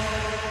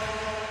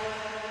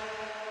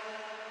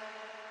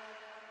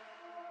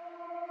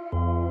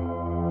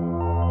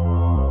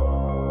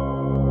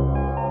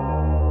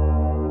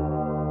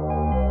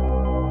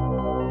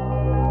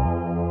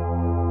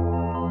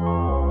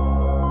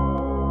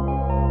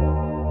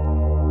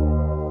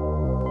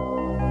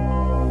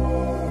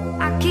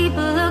 I keep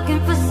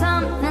looking for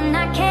something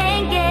I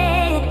can't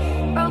get.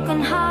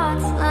 Broken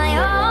hearts lie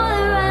all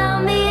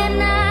around me,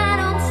 and I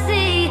don't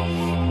see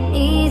an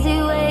easy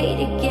way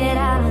to get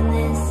out of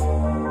this.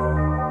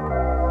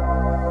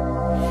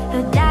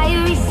 Her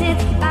diary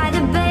sits by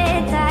the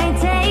bedside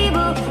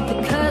table. The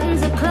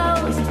curtains are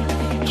closed,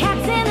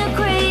 cats in the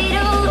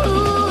cradle. Who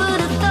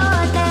would have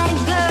thought that a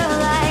girl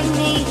like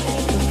me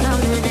would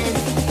come to this?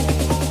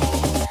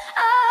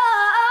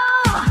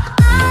 Oh,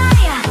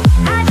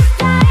 I just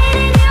died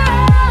in your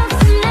arms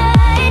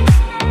tonight.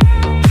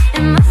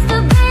 It must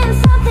have been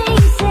something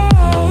you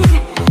said.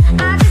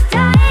 I just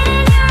died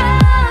in your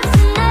arms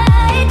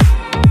tonight.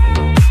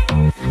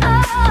 Oh,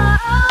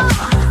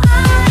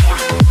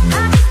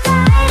 I just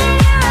died in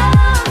your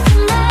arms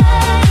tonight.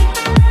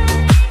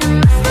 It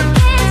must have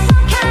been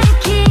some kind of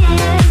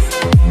kiss.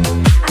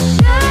 I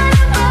should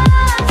have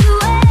walked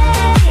away.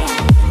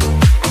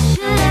 I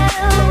should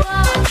have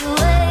walked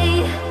away.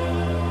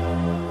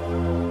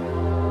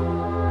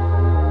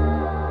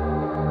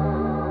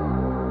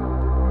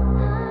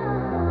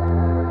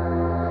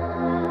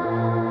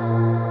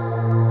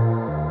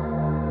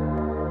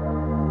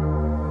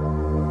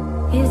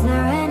 Is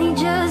there any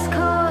just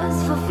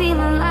cause for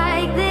feeling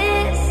like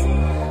this?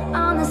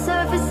 On the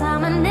surface,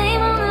 I'm a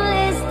name on the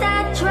list.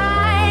 I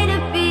try to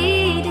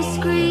be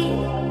discreet,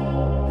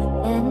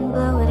 but then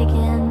blow it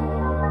again.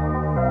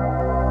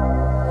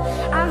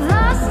 I've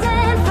lost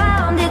and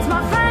found, it's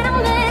my final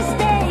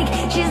mistake.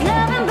 She's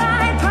loving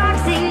by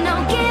proxy, no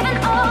give and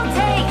all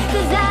take.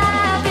 Cause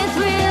I've been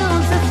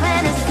thrilled to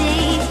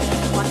fantasies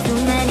one too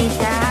many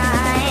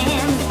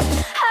times.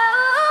 Oh,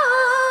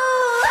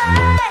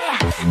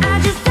 I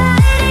just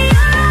died in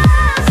your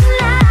arms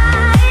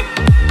tonight.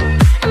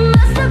 It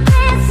must have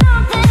been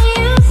something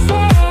you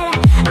said.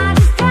 I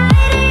just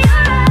died in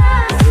your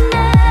arms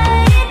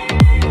tonight.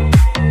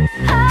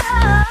 Oh,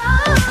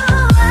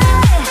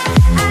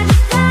 I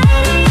just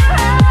died in your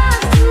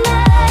arms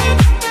tonight.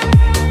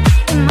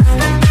 It must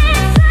have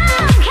been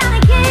some kind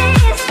of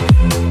kiss.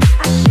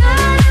 I should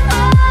have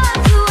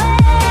walked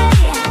away.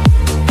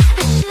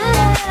 I should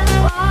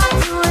have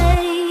walked away.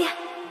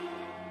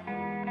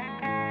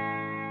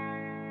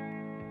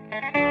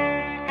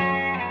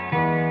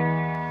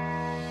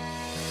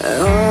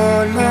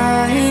 On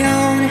my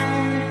own,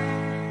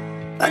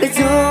 but I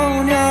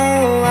don't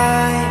know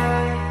why.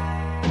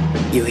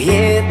 You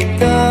hit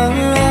the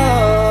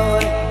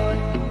road,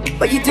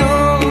 but you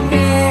don't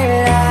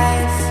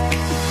realize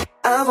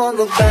I won't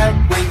look back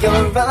when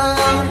you're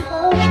around.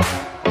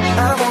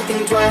 I won't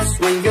think twice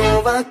when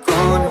you're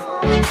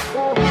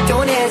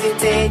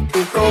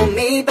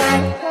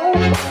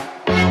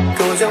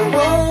 'cause I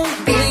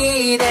won't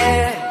be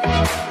there.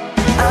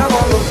 I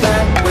won't look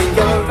back when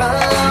you're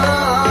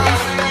around.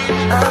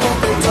 I won't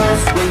think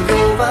twice when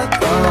you're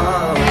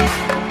gone.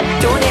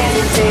 Don't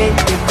hesitate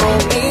to call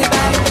me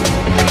back,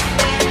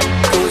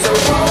 'cause I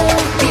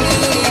won't be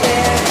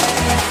there.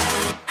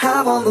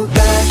 I won't look back.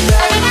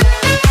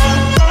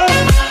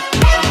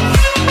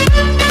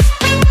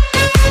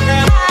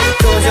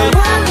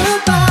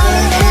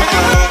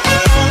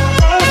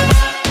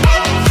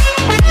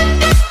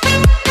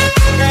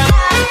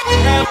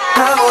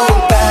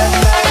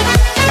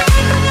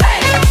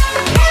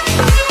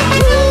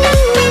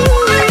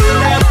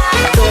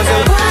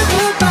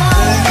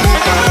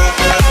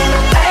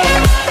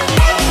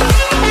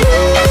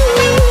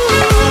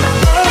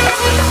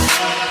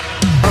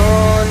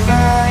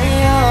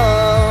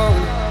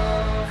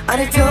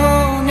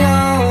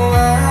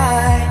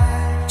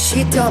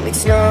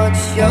 It's not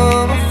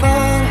your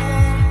fault,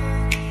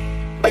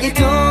 but you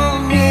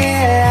don't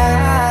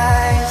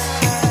realize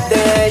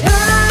that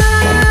I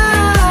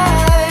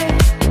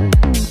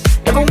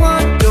never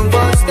wonder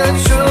what's the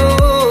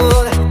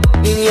truth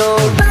in your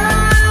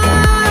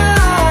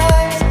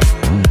eyes.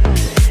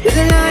 There's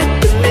a light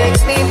that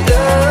makes me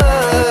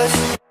blush.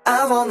 I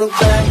won't look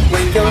back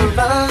when you're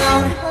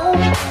around.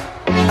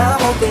 I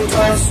won't think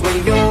twice when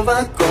you're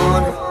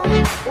gone.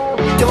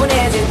 Don't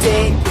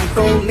hesitate to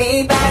call me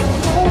back,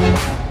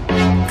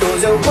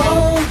 'cause I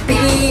won't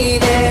be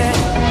there.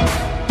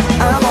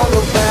 I won't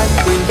look back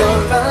when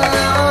you're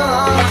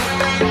around.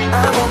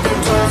 I won't think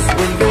twice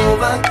when you're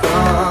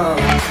gone.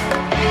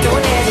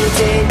 Don't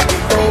hesitate to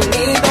call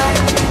me back,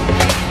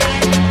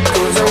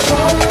 'cause I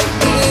won't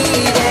be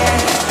there.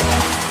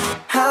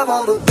 I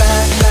won't look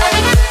back.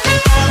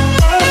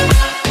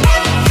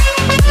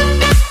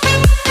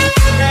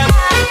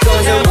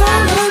 'Cause I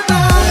won't look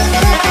back.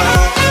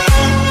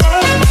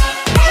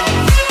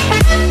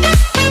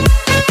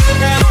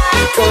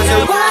 'Cause I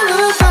won't look back.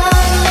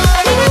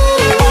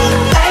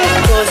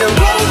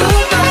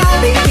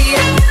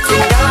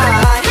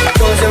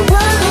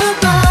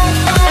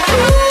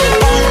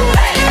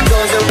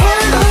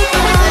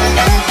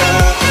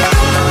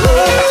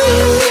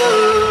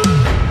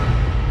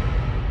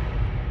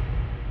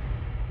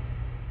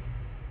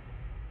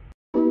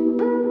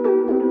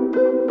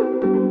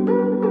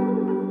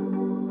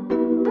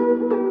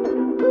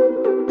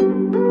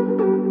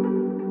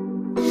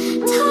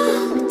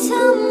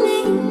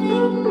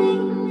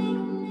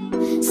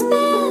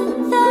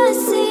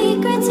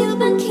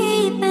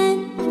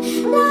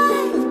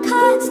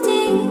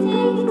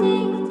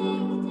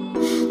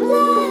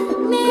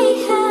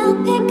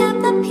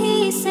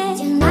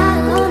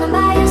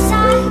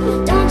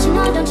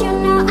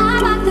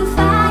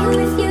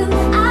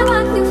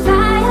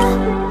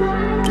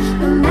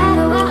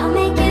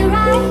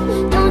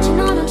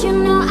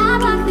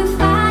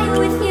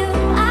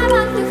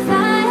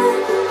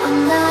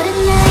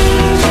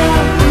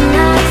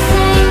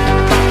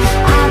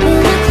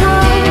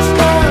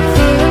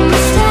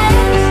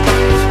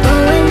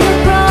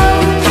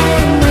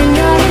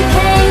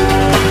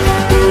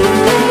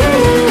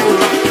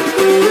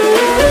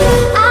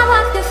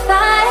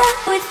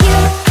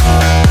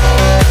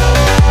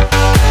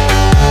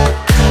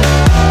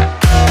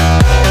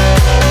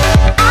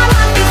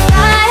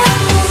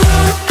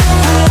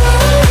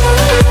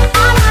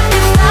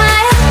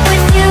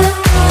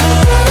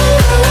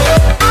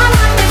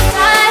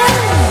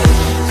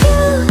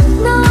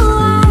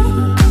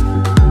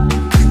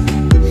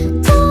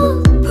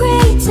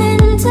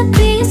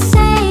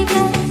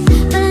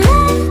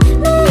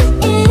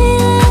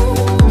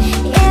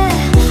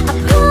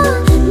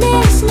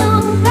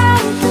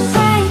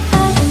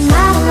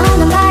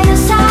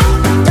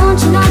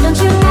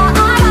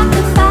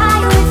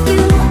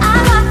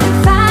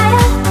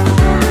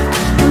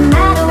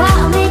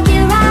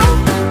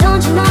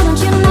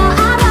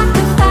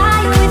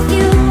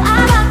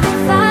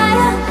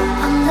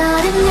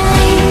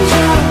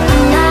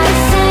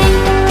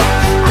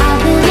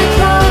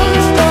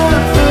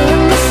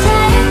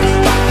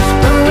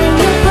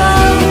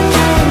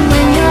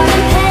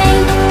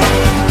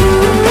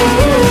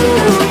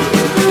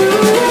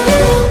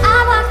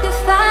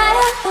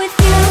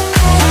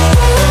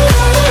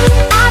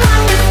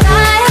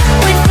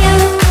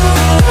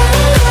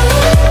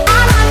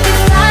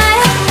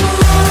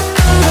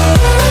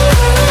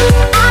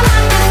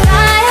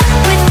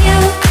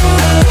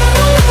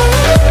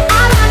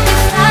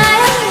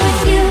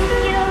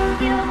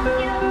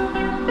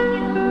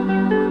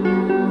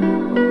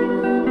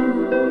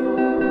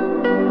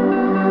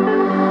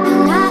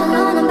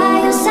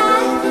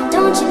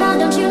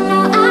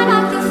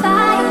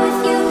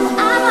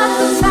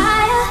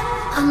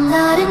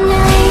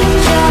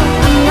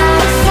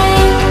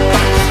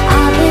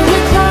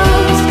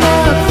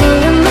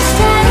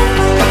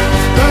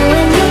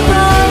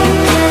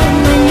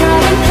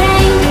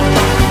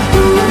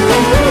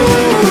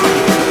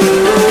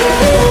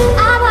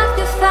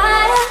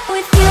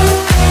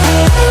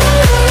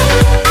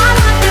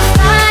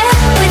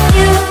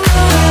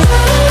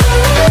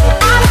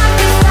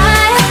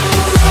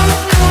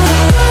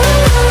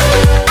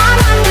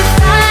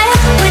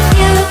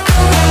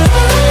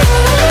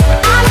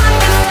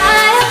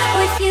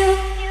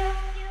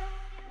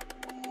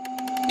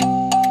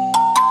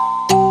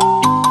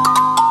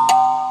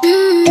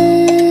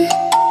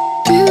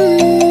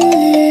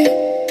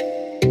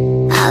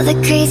 All the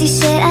crazy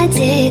shit I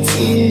did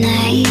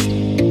tonight,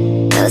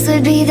 those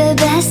would be the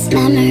best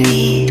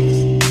memories.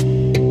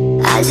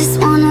 I just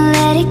wanna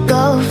let it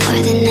go for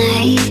the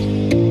night.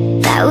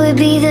 That would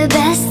be the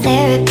best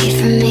therapy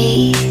for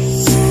me.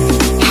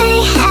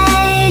 Hey,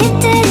 hey,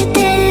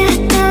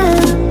 do-do-do-do-do.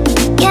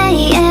 Yeah,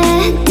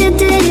 yeah,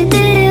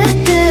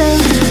 do-do-do-do-do.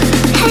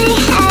 Hey,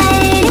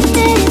 hey,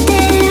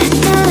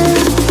 do-do-do-do-do.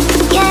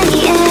 Yeah,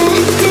 yeah,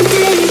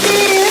 do-do-do-do-do.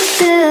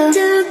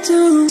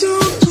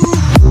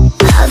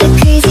 All the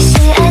crazy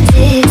shit I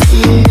did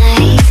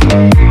tonight,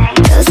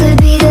 those would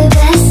be the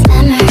best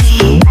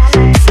memories.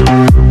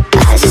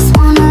 I just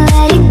wanna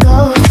let it go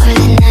for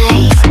the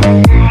night.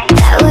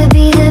 That would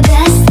be the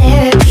best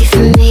therapy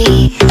for me.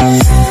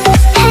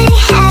 Hey,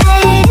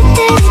 hey,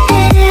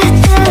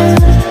 do-do-do-do-do.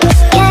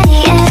 Yeah,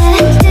 yeah,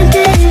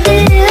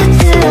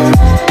 do-do-do-do-do.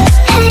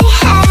 Hey,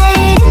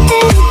 hey,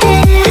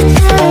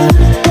 do-do-do-do-do.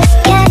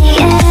 Yeah,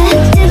 yeah,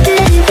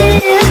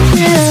 do-do-do-do-do.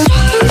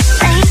 It's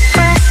getting late,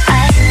 but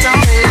I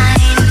don't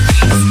mind.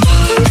 It's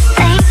getting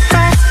late,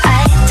 but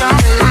I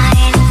don't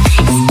mind.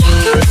 It's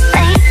getting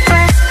late,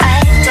 but I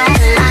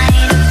don't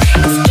mind.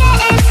 It's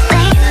getting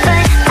late,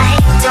 but I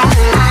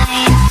don't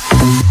mind.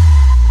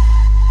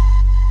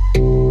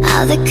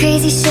 All the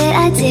crazy shit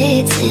I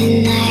did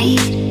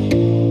tonight,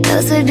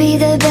 those would be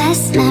the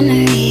best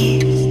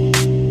memories.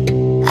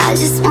 I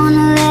just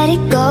wanna let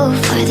it go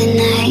for the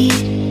night.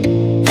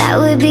 That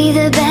would be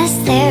the best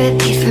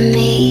therapy for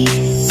me.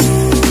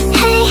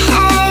 Hey,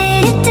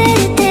 hey,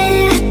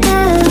 do-do-do-do-do.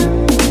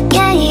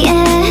 Yeah,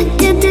 yeah,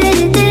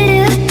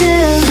 do-do-do-do-do.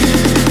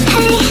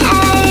 Hey,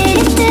 hey,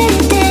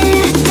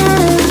 do-do-do-do-do.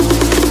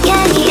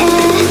 Yeah,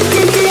 yeah,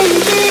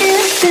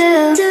 do-do-do-do-do.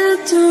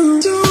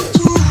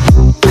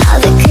 All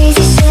the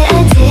crazy shit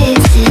I did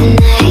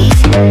tonight,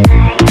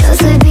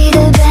 those would be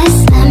the best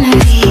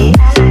memories.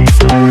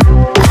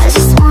 I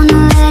just wanna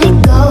let it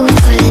go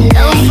for the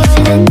night.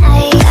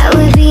 That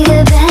would be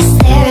the best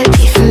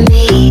therapy for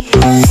me.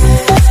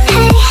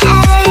 Hey,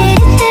 hey,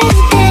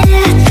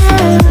 do-do-do-do-do.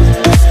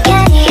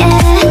 Yeah,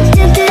 yeah,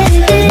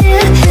 do-do-do-do-do. Hey,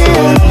 hey,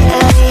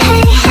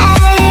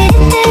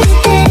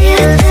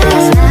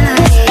 do-do-do-do-do.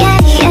 Yeah,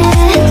 yeah,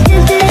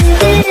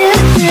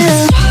 do-do-do-do-do.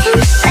 It's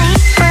getting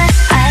late, but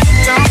I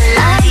don't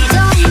mind. It's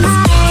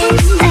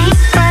getting late,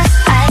 but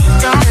I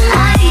don't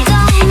mind.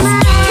 It's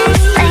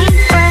getting late,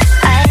 but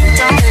I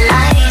don't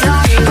mind.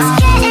 It's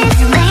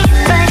getting late,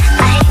 but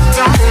I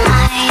don't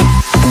mind.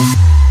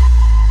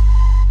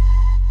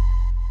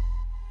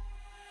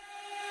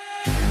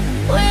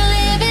 We're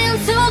living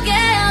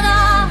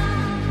together,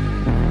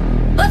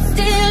 but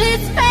still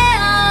it's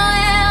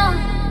farewell.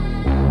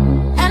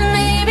 And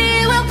maybe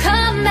we'll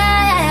come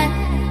back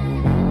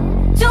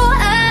to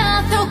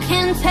earth, who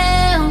can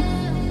tell?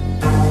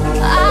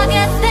 I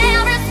guess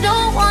there is no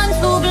one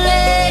to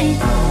blame.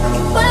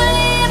 We'll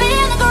live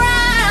in the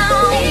ground,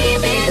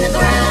 live in the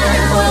ground.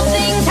 Will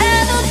things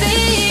ever be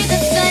the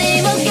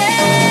same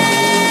again?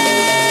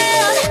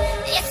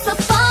 It's the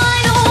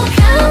final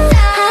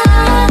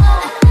countdown.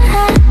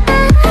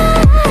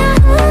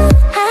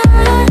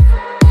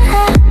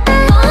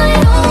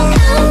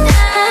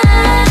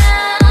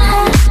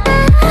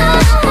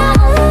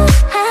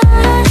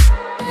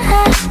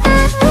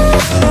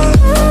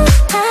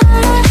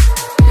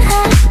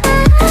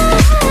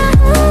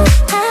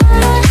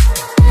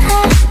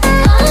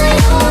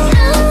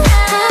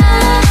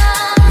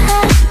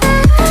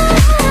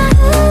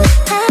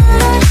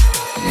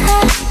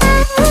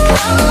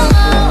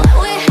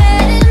 We're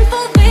heading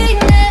for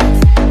Venus,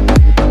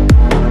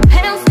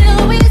 and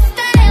still we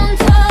stand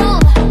tall.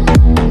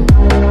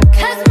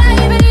 'Cause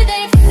maybe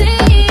they've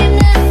seen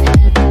us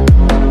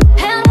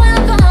and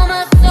welcome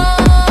us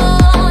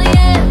all,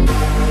 yeah.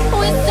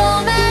 With so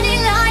many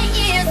light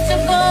years to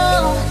go,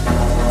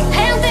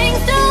 and things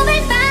to be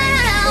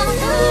found,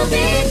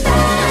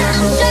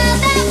 sure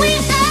that we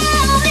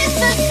all miss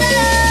the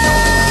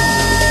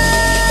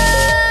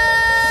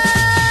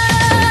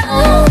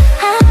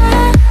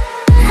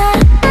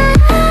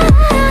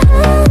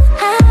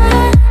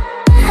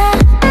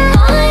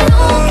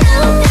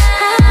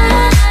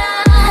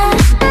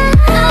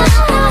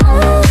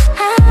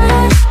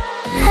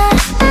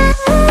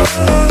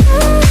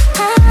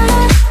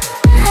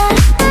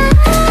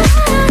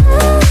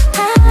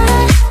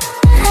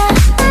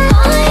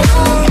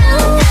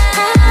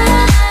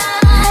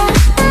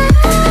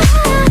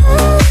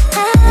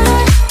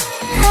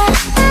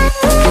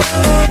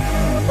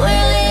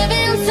We're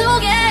living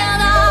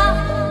together,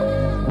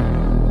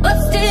 but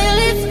still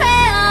it's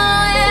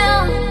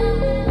farewell.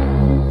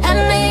 And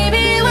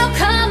maybe we'll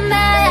come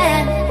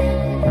back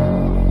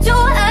to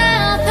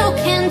earth, who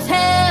can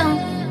tell?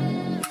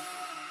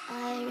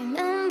 I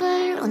remember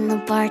when the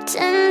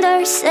bartender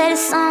said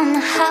it's on the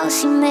house,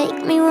 you make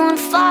me wanna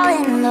fall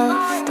in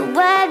love. The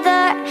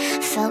weather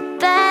felt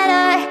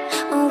better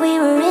when we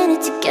were in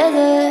it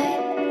together.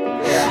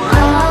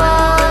 I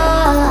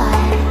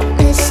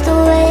miss the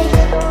way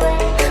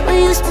we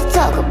used to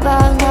talk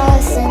about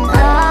nothing. I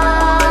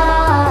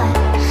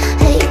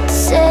hate to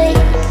say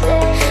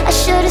I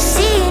should have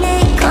seen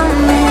it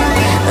coming.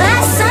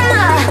 Last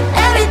summer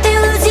everything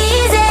was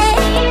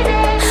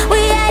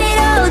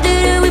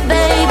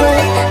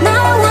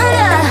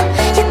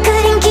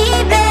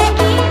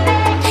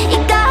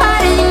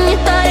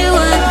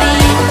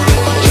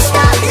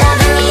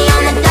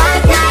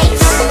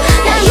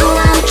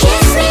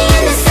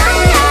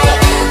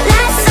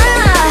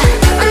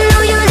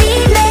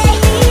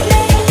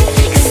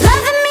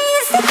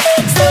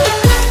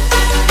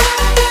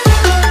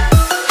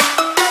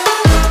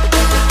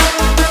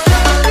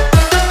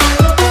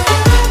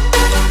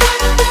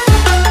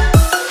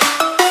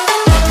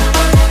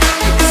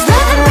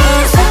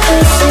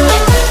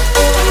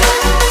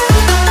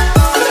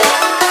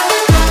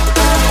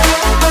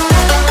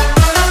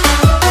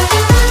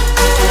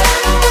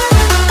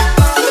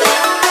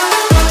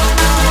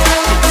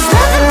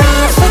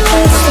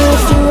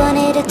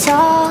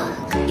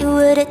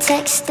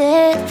text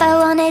it if I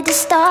wanted to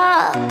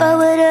stop, I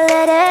would've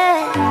let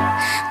it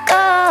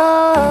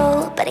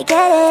go. But I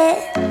get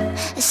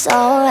it, it's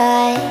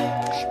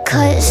alright,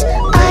 cause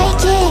I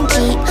can't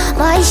keep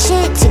my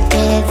shit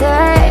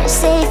together.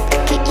 Safe,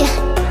 you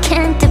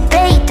can't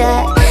debate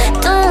that.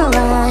 Don't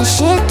want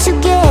shit to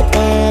get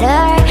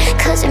better,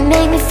 cause it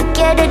made me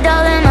forget it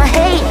all and I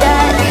hate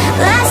that.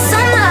 Last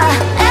summer,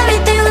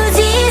 everything was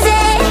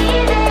easy.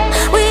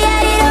 We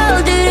had it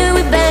all, didn't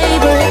we,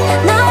 baby?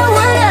 No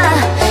wonder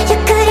you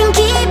couldn't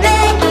keep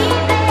it.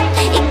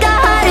 It got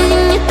harder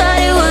than you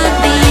thought it would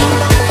be.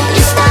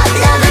 You stopped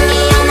loving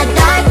me on the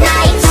dark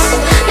nights.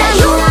 Now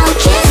you won't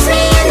kiss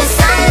me in the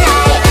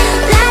sunlight.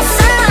 Last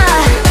summer,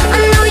 I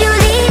know you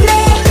leave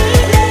me,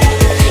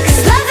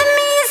 cause loving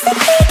me is the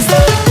key to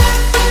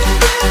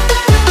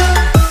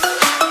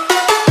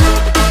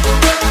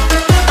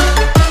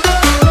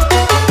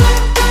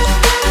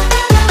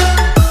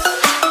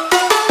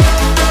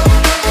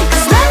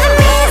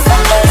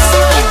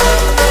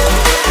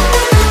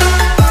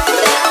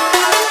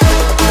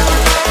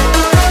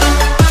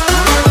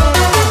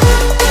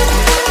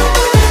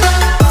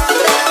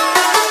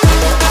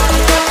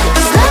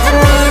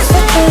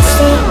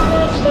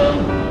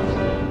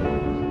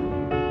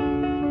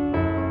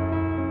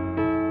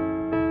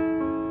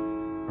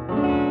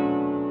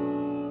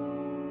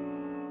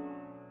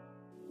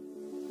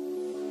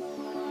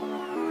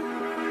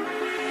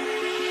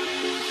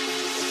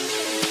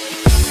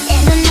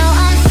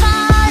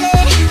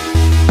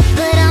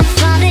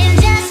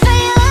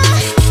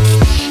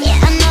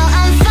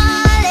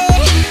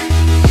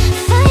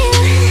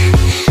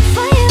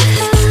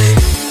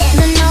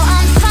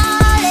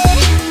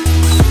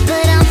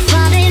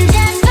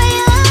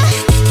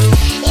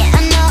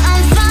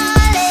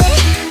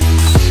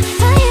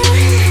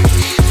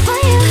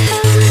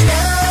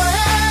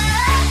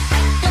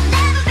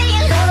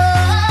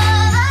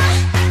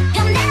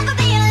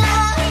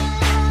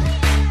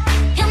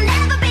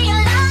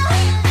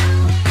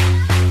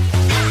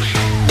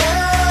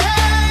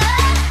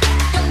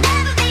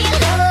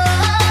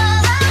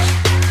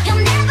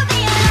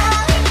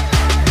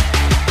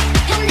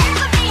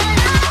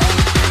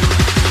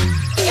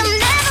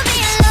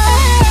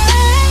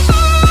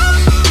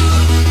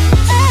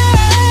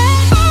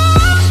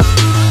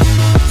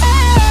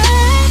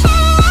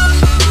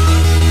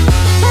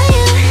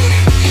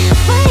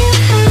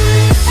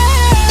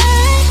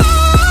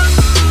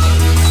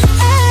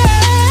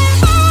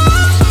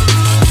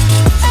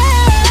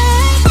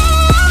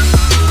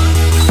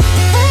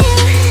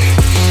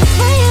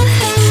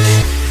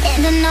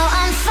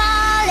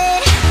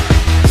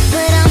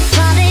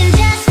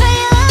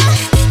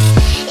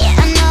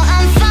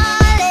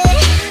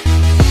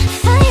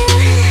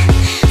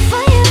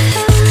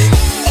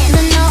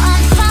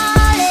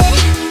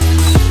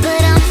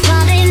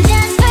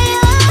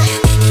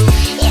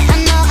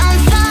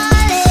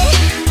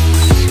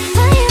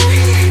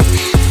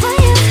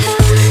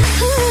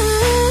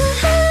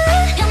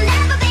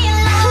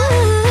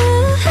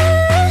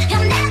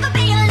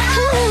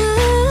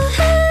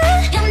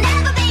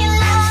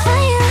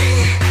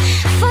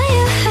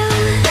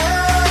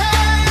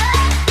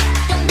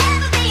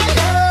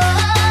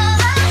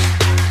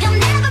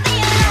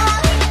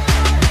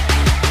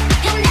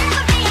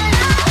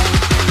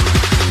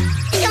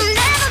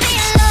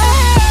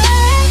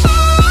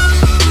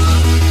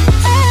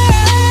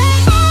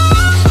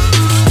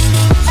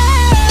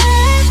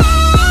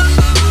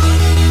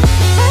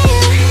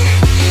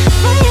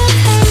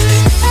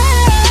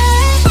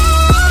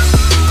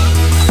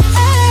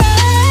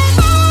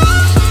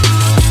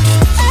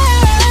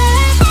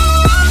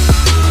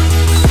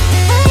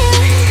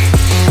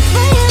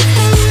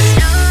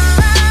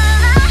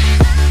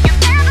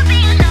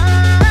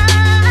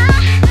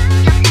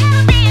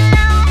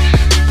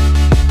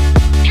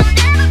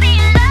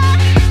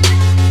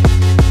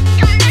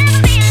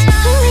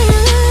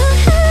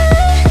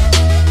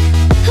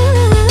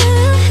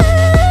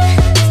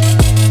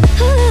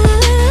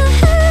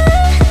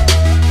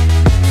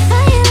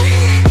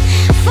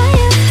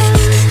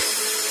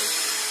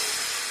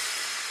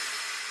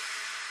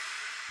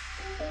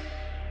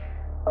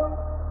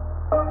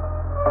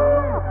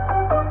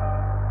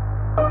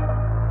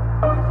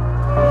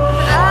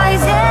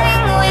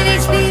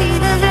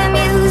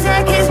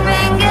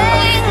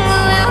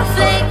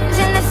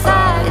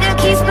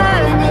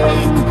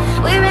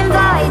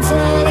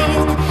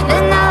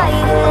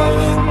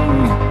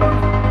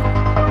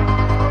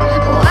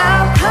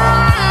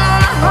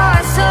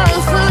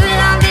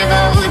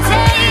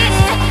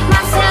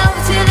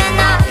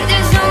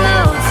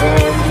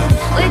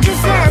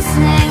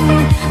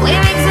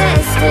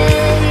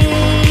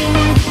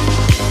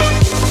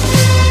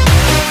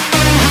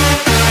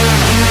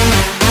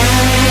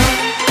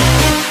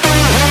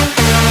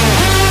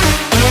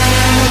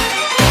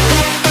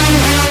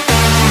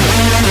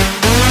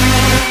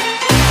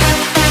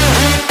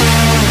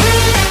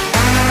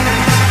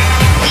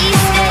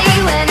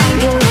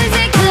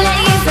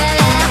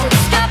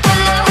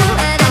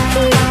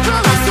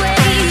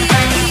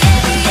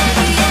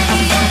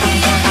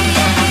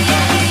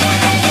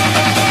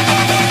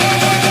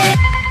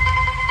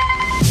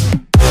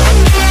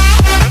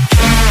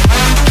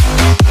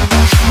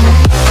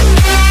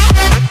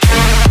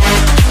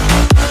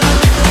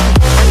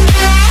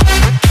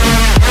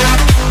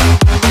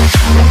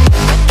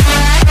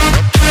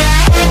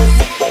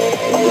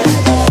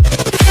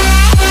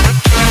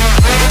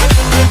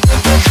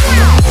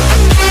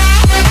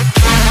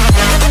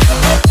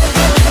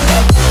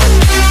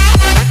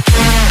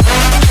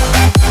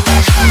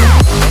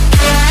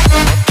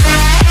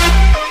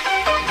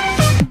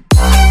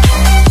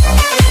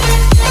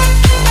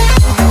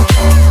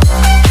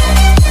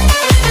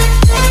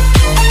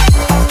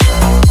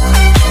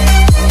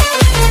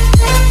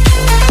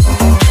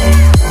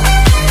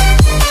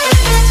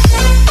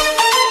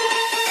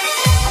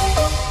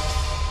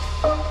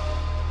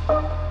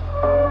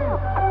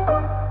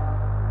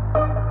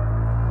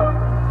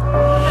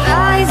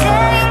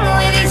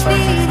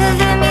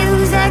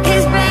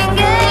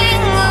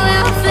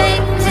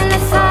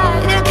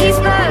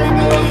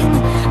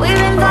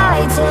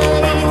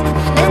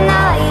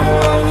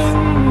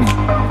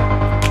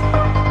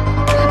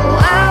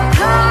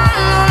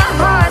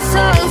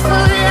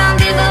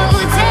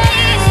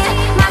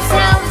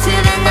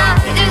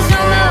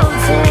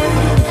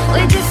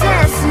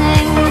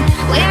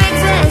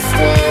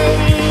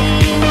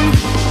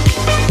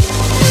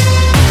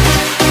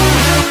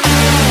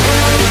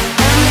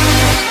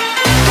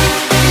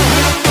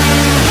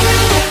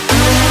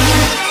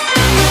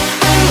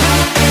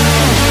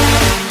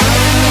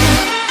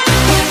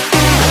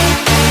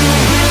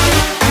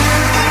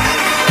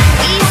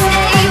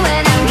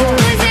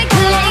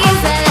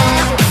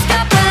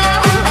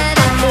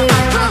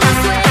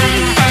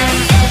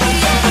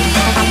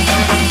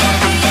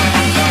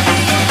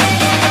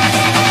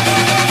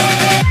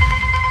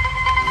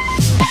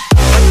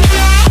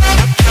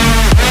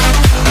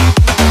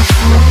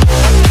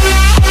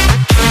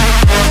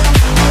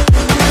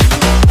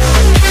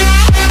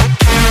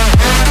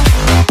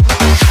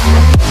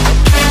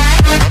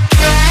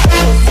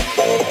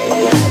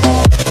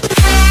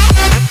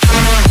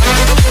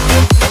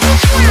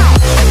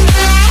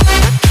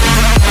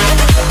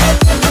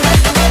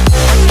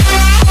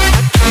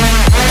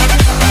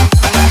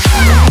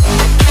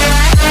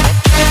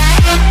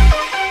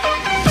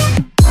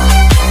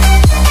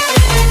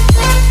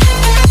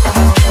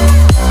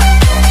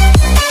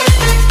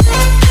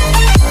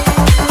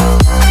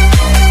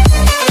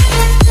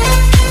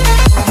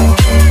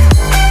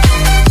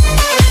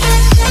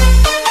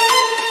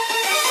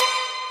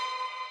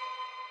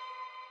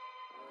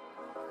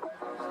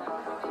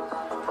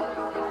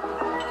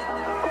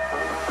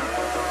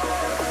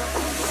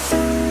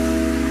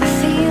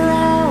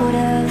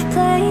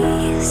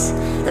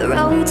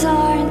roads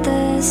aren't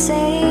the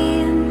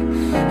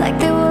same like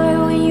they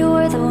were when you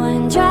were the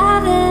one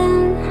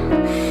driving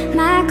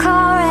my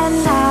car,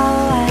 and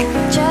now I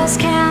just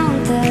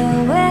count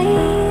the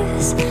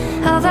waves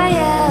of our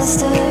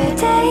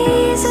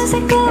yesterdays as I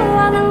go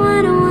on the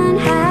 101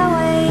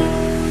 highway,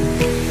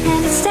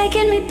 and it's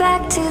taking me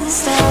back to the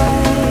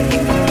start.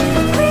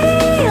 We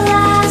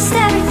lost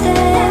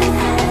everything.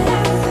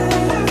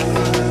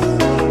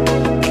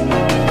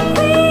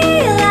 We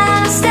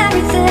lost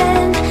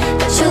everything,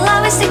 but you'll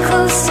always stay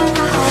close to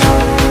my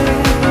heart.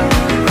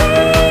 We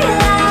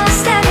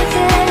lost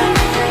everything.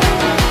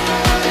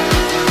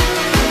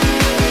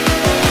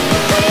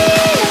 We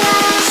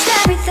lost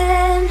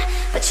everything,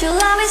 but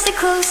you'll always stay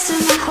close to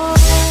my heart.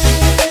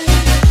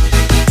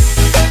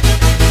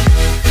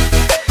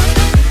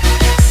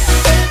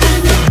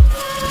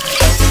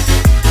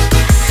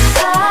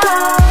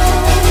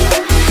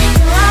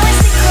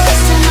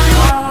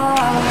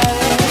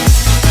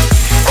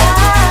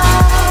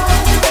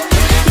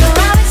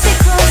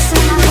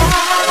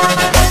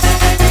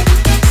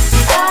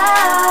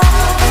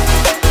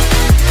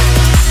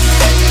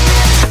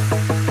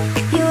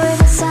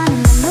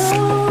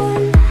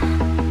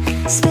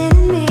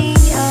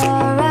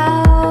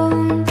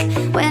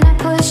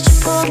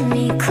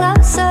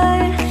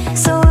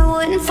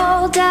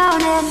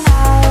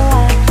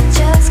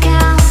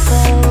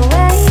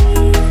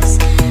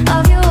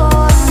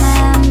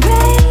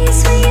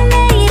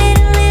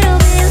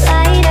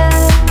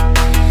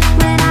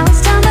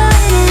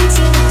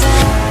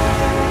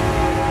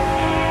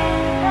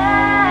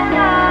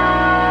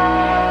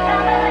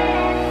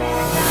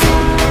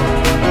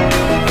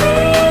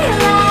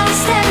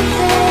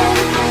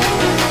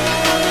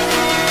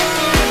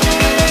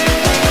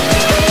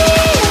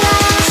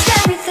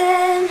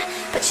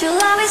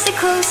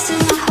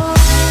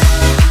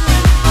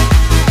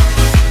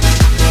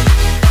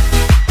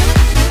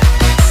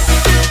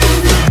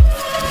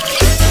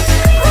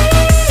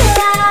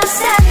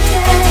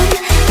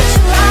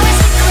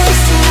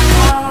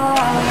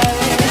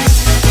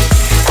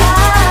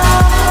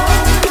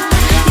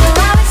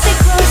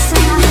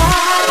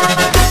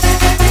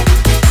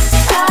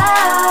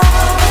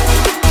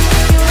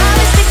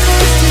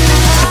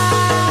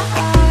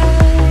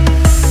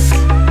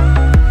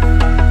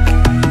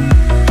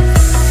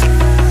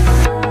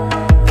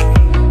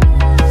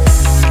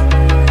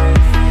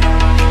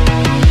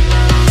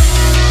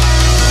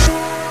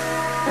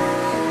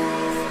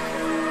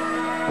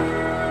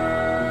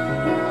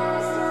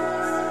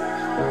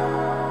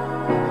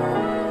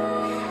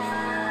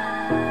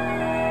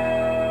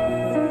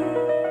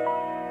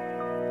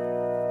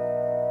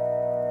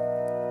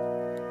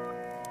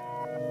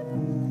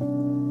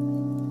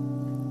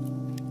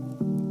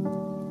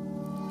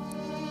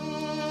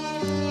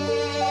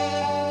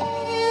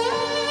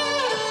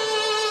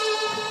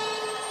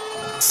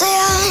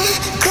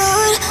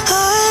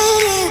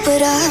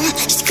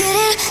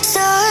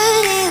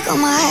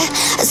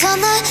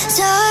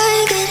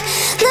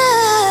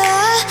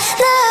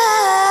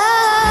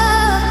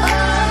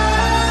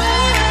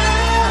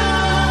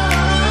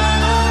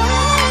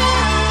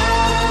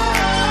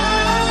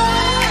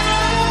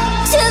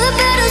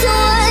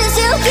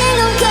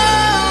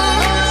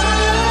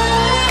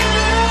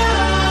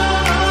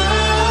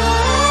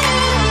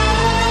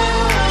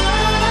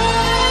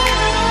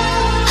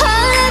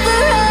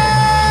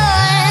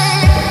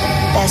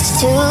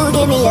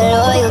 Give me your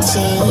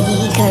loyalty,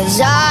 'cause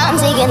I'm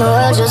taking the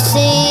world, you'll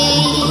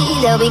see.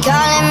 They'll be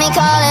calling me,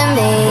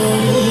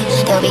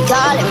 they'll be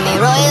calling me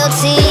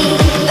royalty.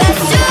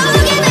 Best to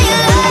give me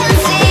your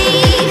loyalty,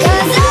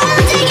 'cause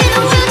I'm taking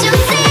the world,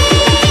 you'll see.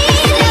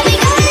 They'll be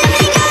calling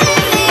me,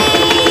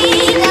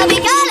 they'll be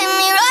calling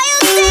me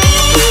royalty.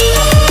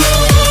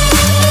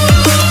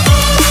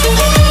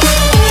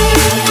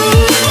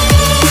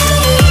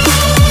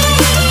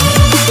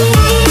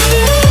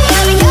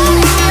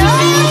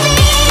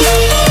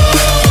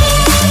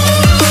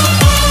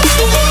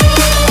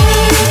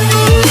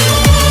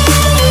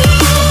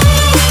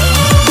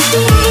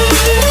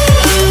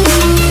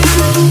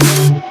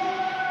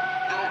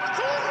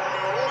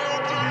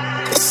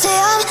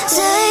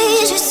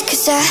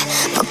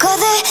 Broke all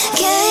the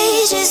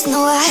cages, no,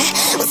 I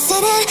won't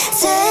sit and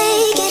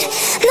take it.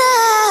 No,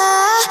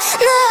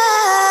 no.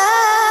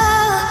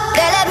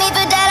 They left me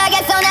for dead, I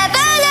guess I'll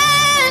never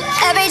learn.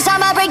 Every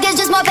time I break, there's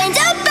just more pain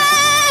to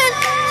burn.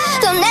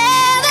 They'll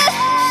never,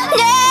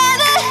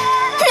 never,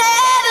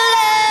 never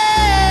learn.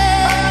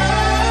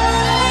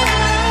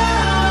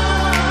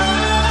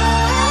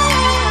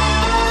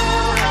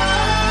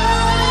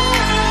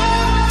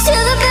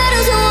 Till the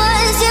battle's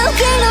won, till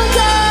kingdom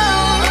come.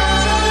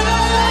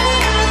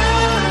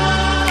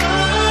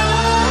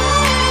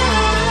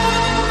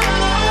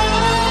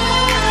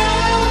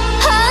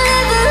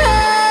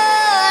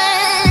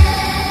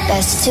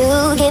 Best to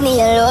give me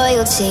your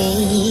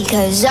loyalty,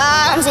 'cause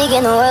I'm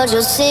taking the world,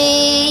 you'll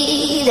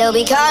see. They'll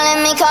be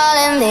calling me,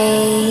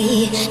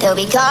 they'll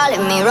be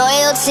calling me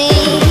royalty.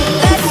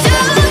 Best to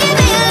give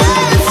me your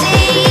loyalty,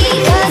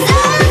 'cause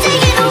I'm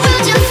taking the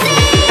world, you'll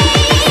see.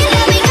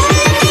 They'll be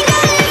calling me,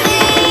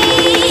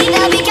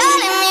 they'll be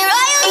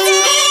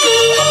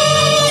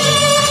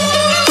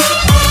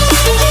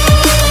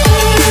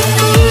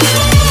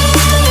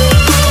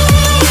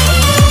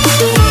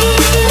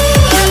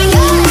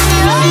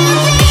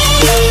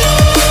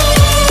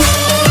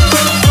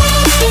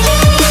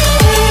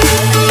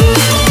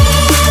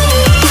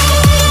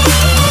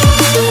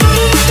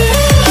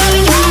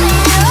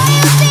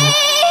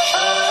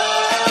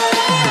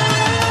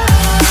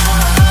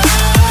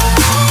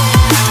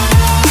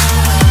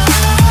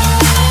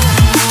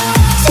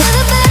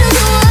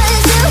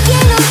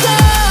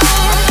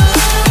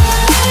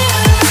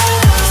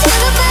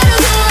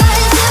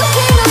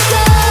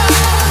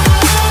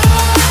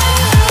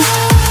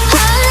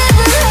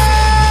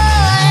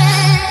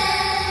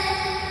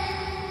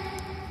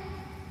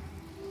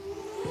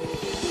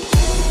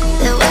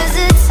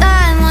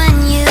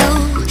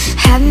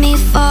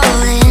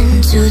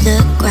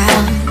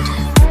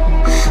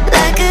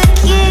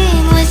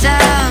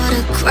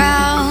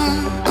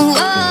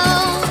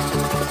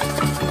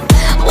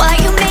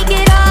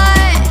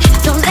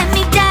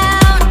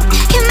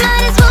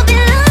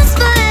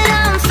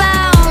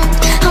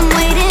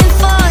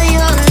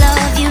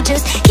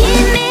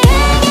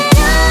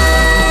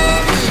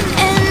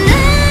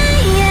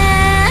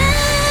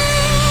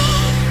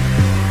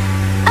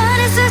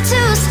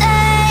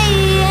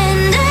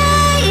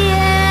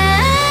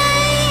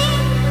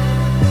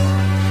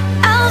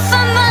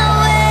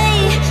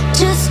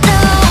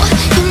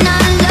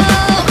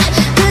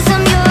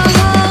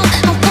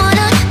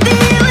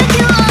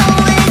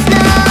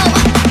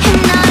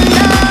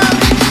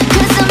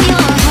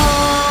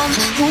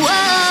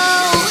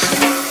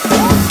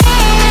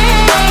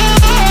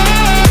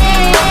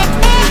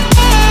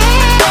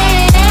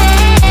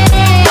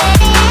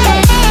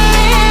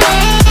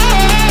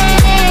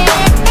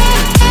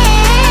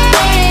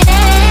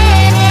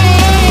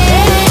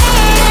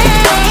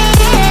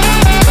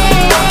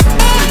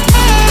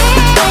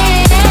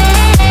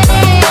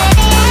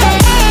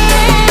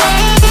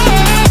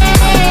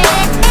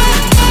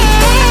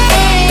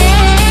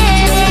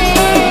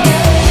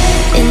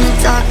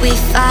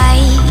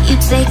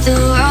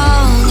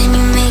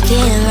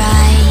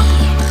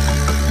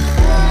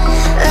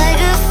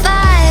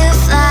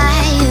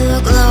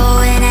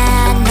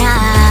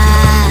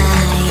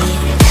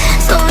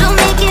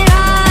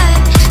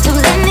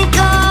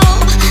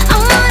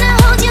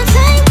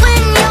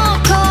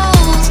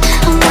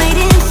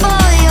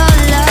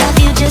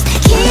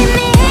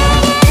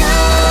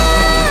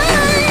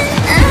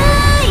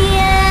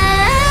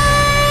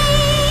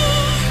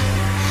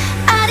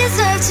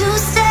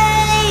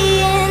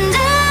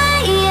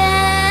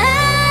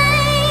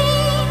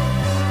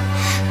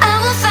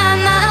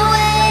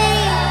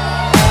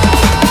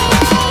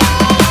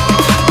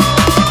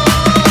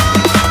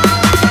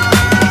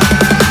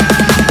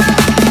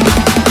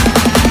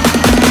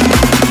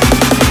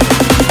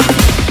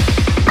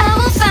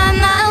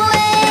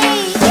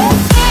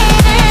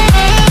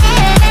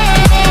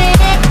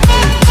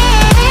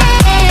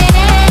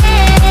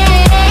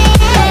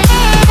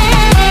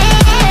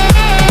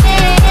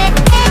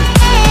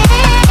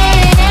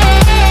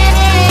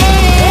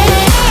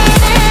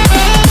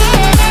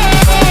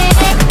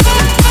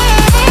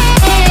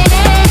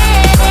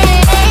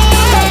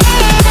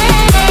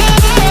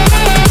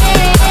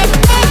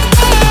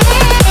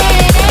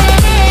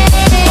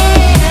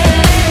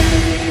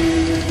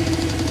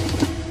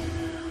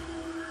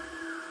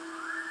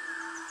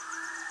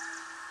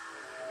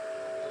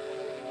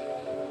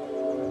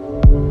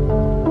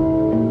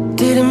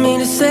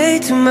say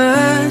too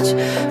much,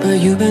 but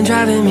you've been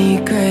driving me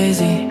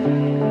crazy.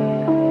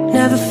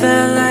 Never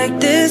felt like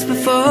this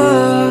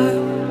before.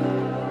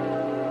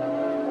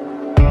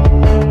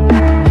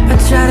 I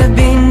try to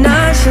be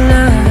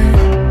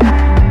nonchalant,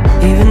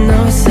 even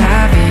though it's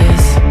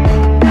obvious.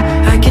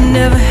 I can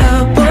never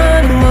help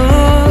wanting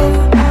more.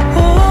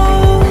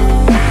 Oh,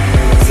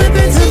 slip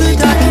into the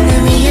dark and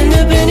then we end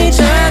up in each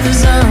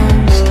other's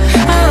arms.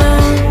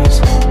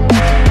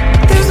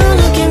 There's no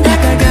looking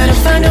back, I gotta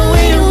find a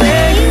way to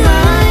where you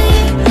are.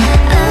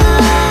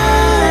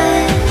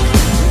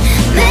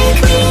 Make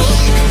me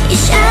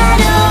your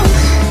shadow.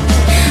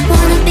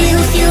 Wanna be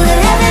with you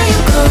wherever you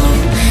go.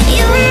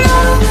 You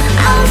know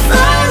I'll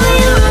follow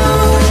you.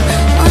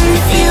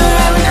 Only feel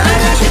right when I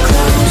got you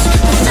close.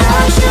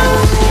 Without you,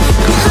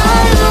 I'm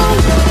hollow.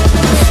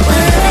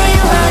 Wherever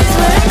you are is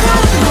where I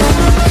call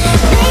home.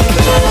 Make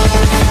me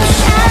your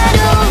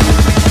shadow.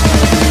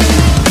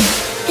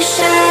 Your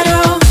shadow.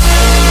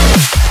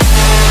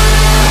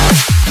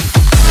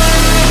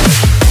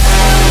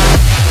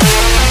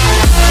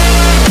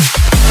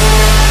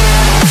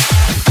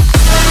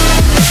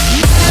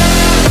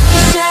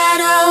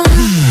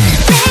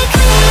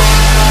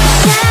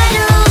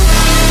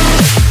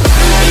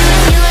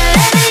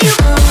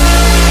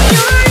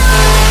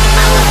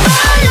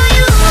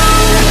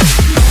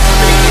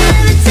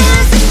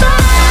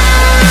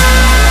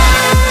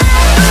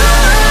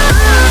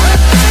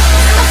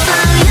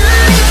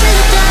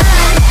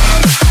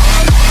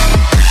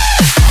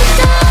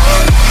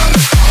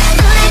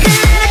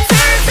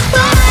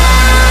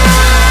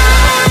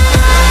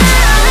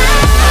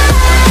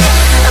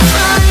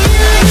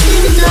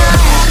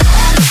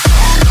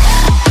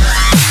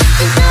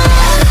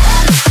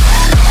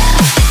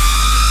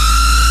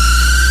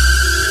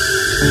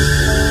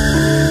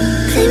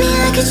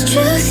 It's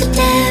truth or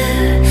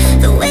dare.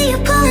 The way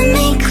you're pulling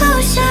me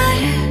closer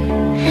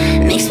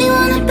makes me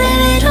wanna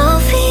bear it all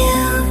for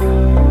you.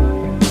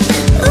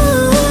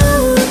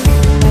 Ooh,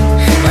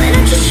 why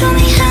don't you show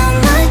me how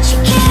much you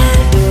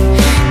care?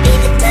 Be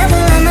the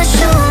devil on my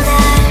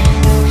shoulder,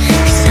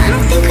 'cause I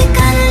don't think we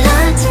got a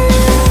lot to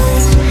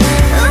lose.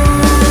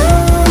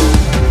 Ooh,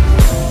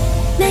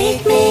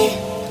 make me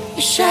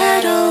your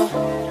shadow.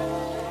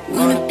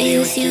 Wanna be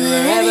with you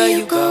wherever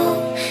you go.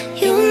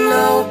 You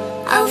know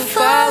I'll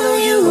follow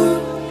you.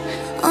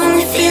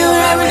 Only feel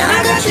right when I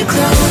got you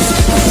close.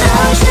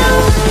 Without you,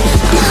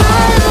 I'm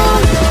hollow.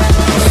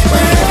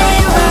 Wherever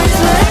you are is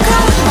where I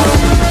call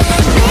home.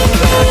 Make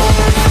me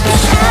your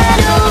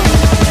shadow.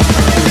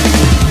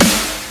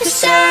 Your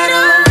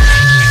shadow.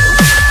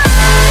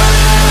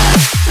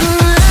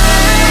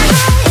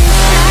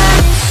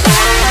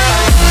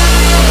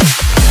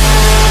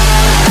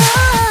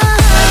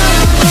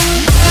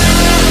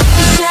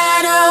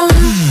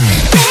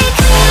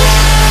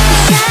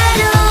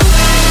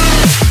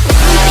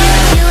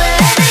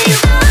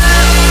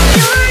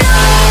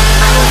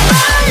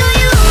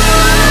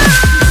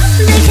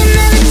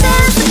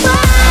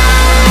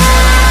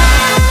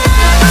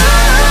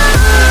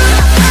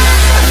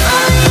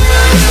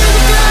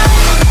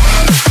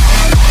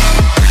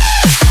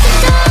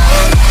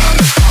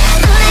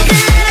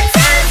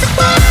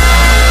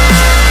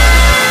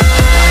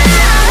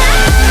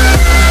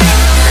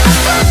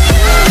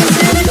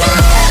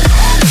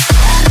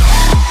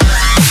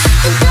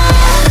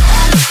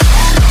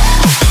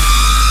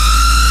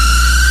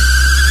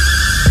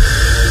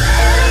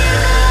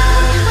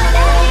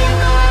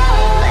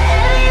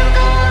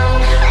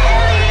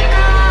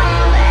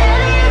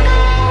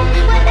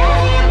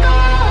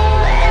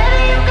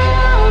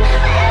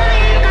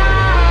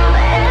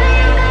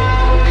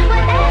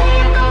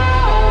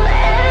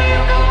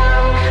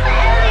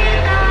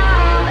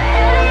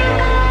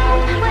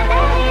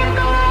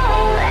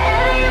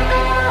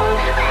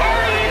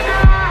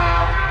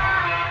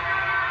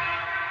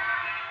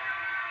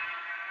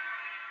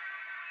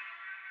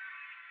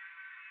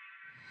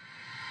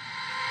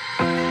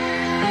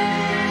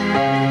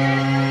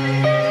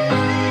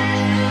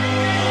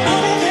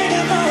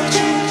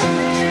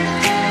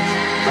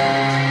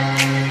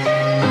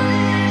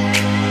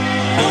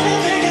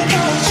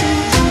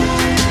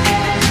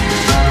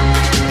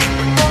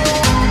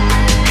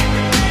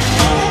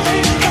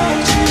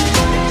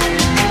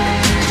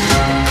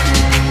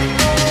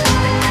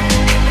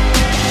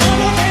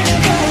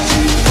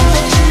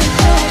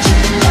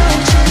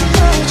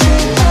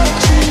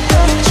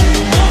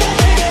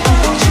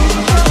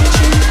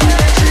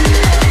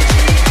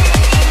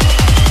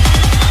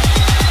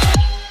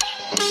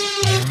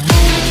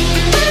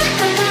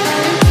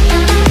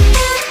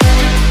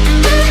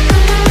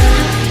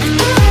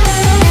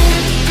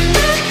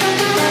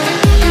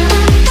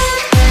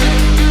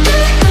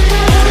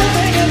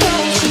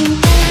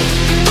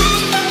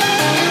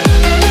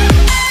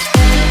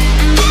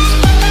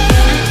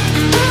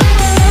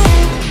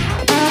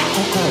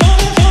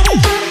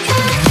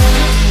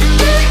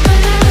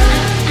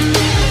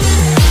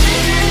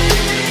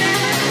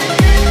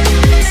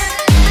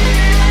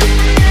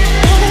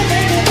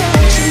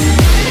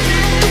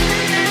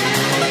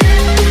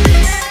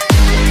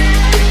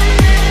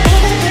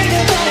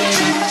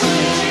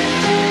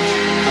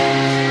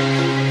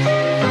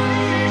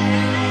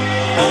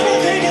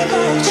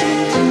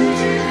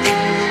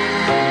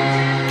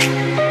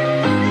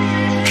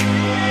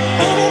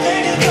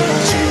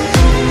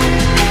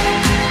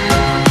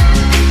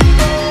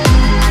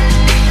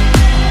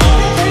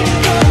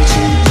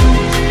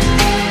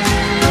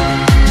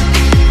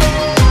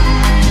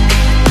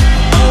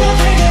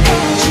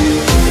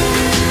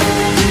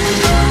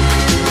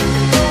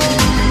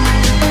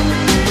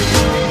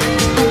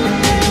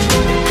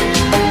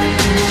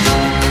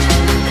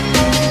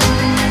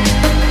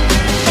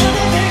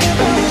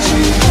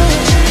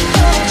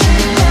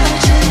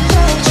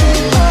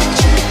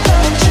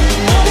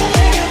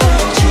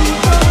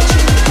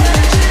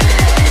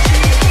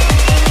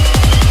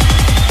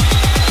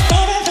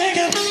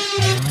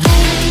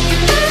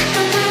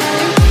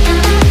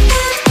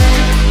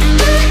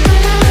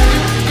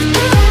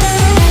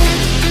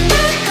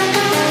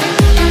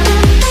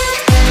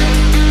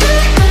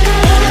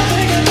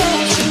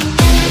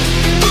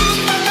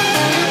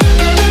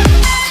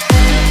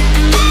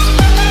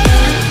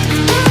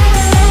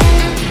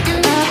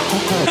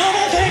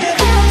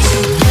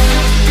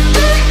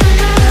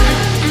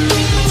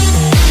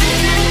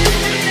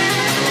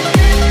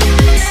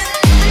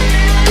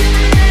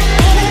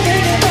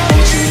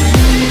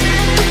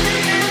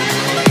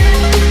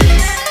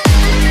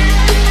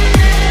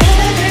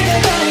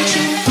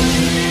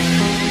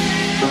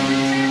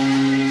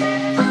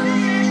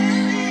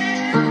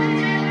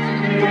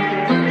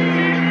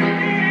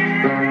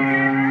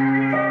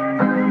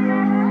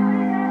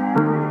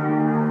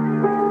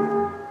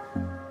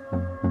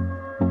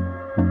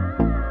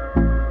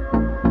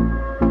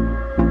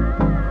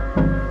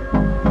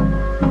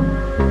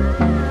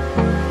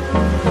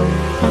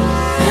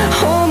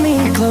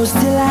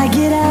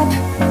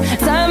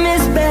 Time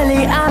is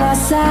barely on our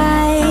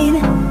side.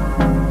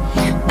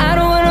 I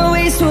don't wanna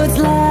waste what's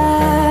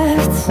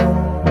left.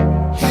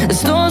 The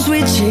storms we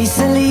chase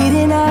are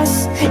leading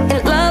us,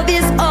 and love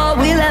is all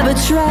we'll ever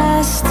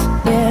trust.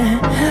 Yeah,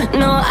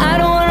 no, I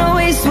don't wanna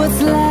waste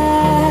what's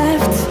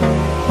left.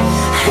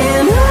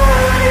 And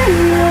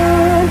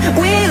on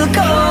we'll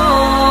go,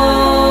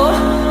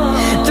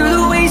 through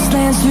the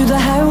wastelands, through the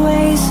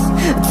highways,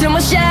 till my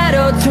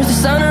shadow turns to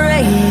sun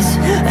rays.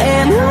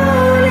 And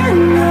on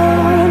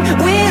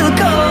we'll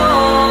go,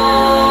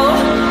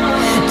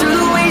 through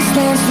the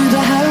wastelands, through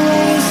the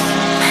highways,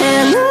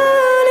 and on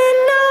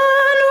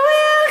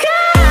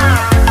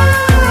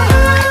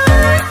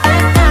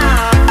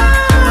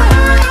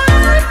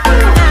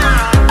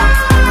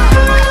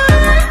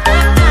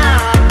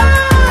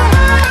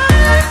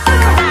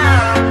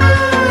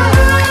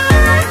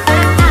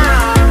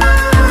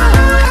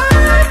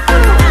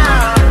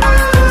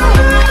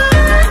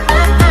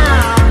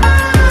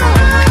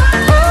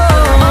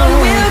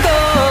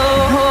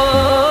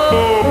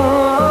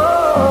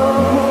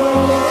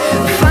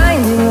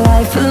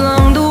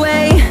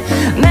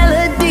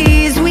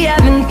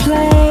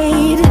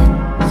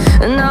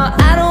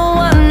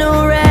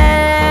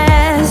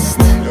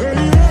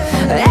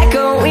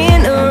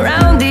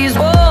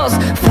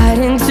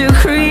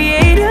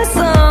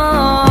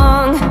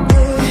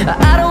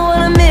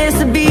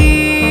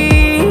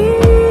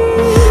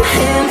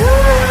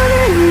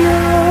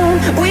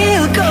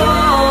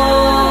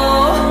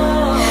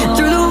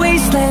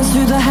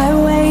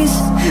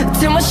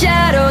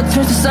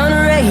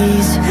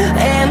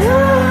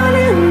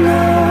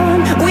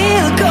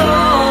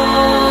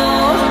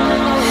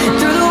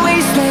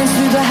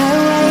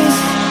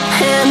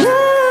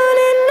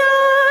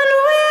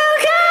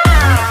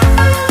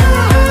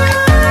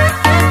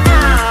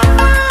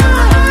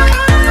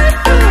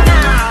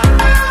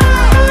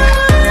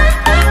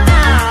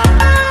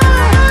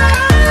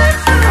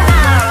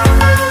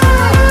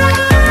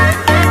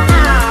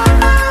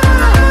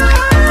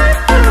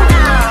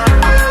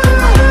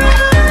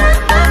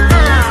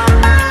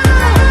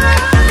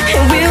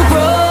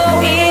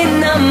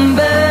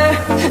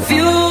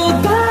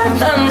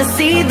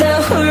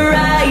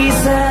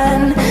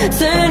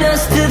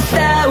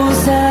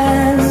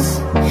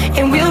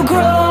we'll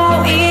go.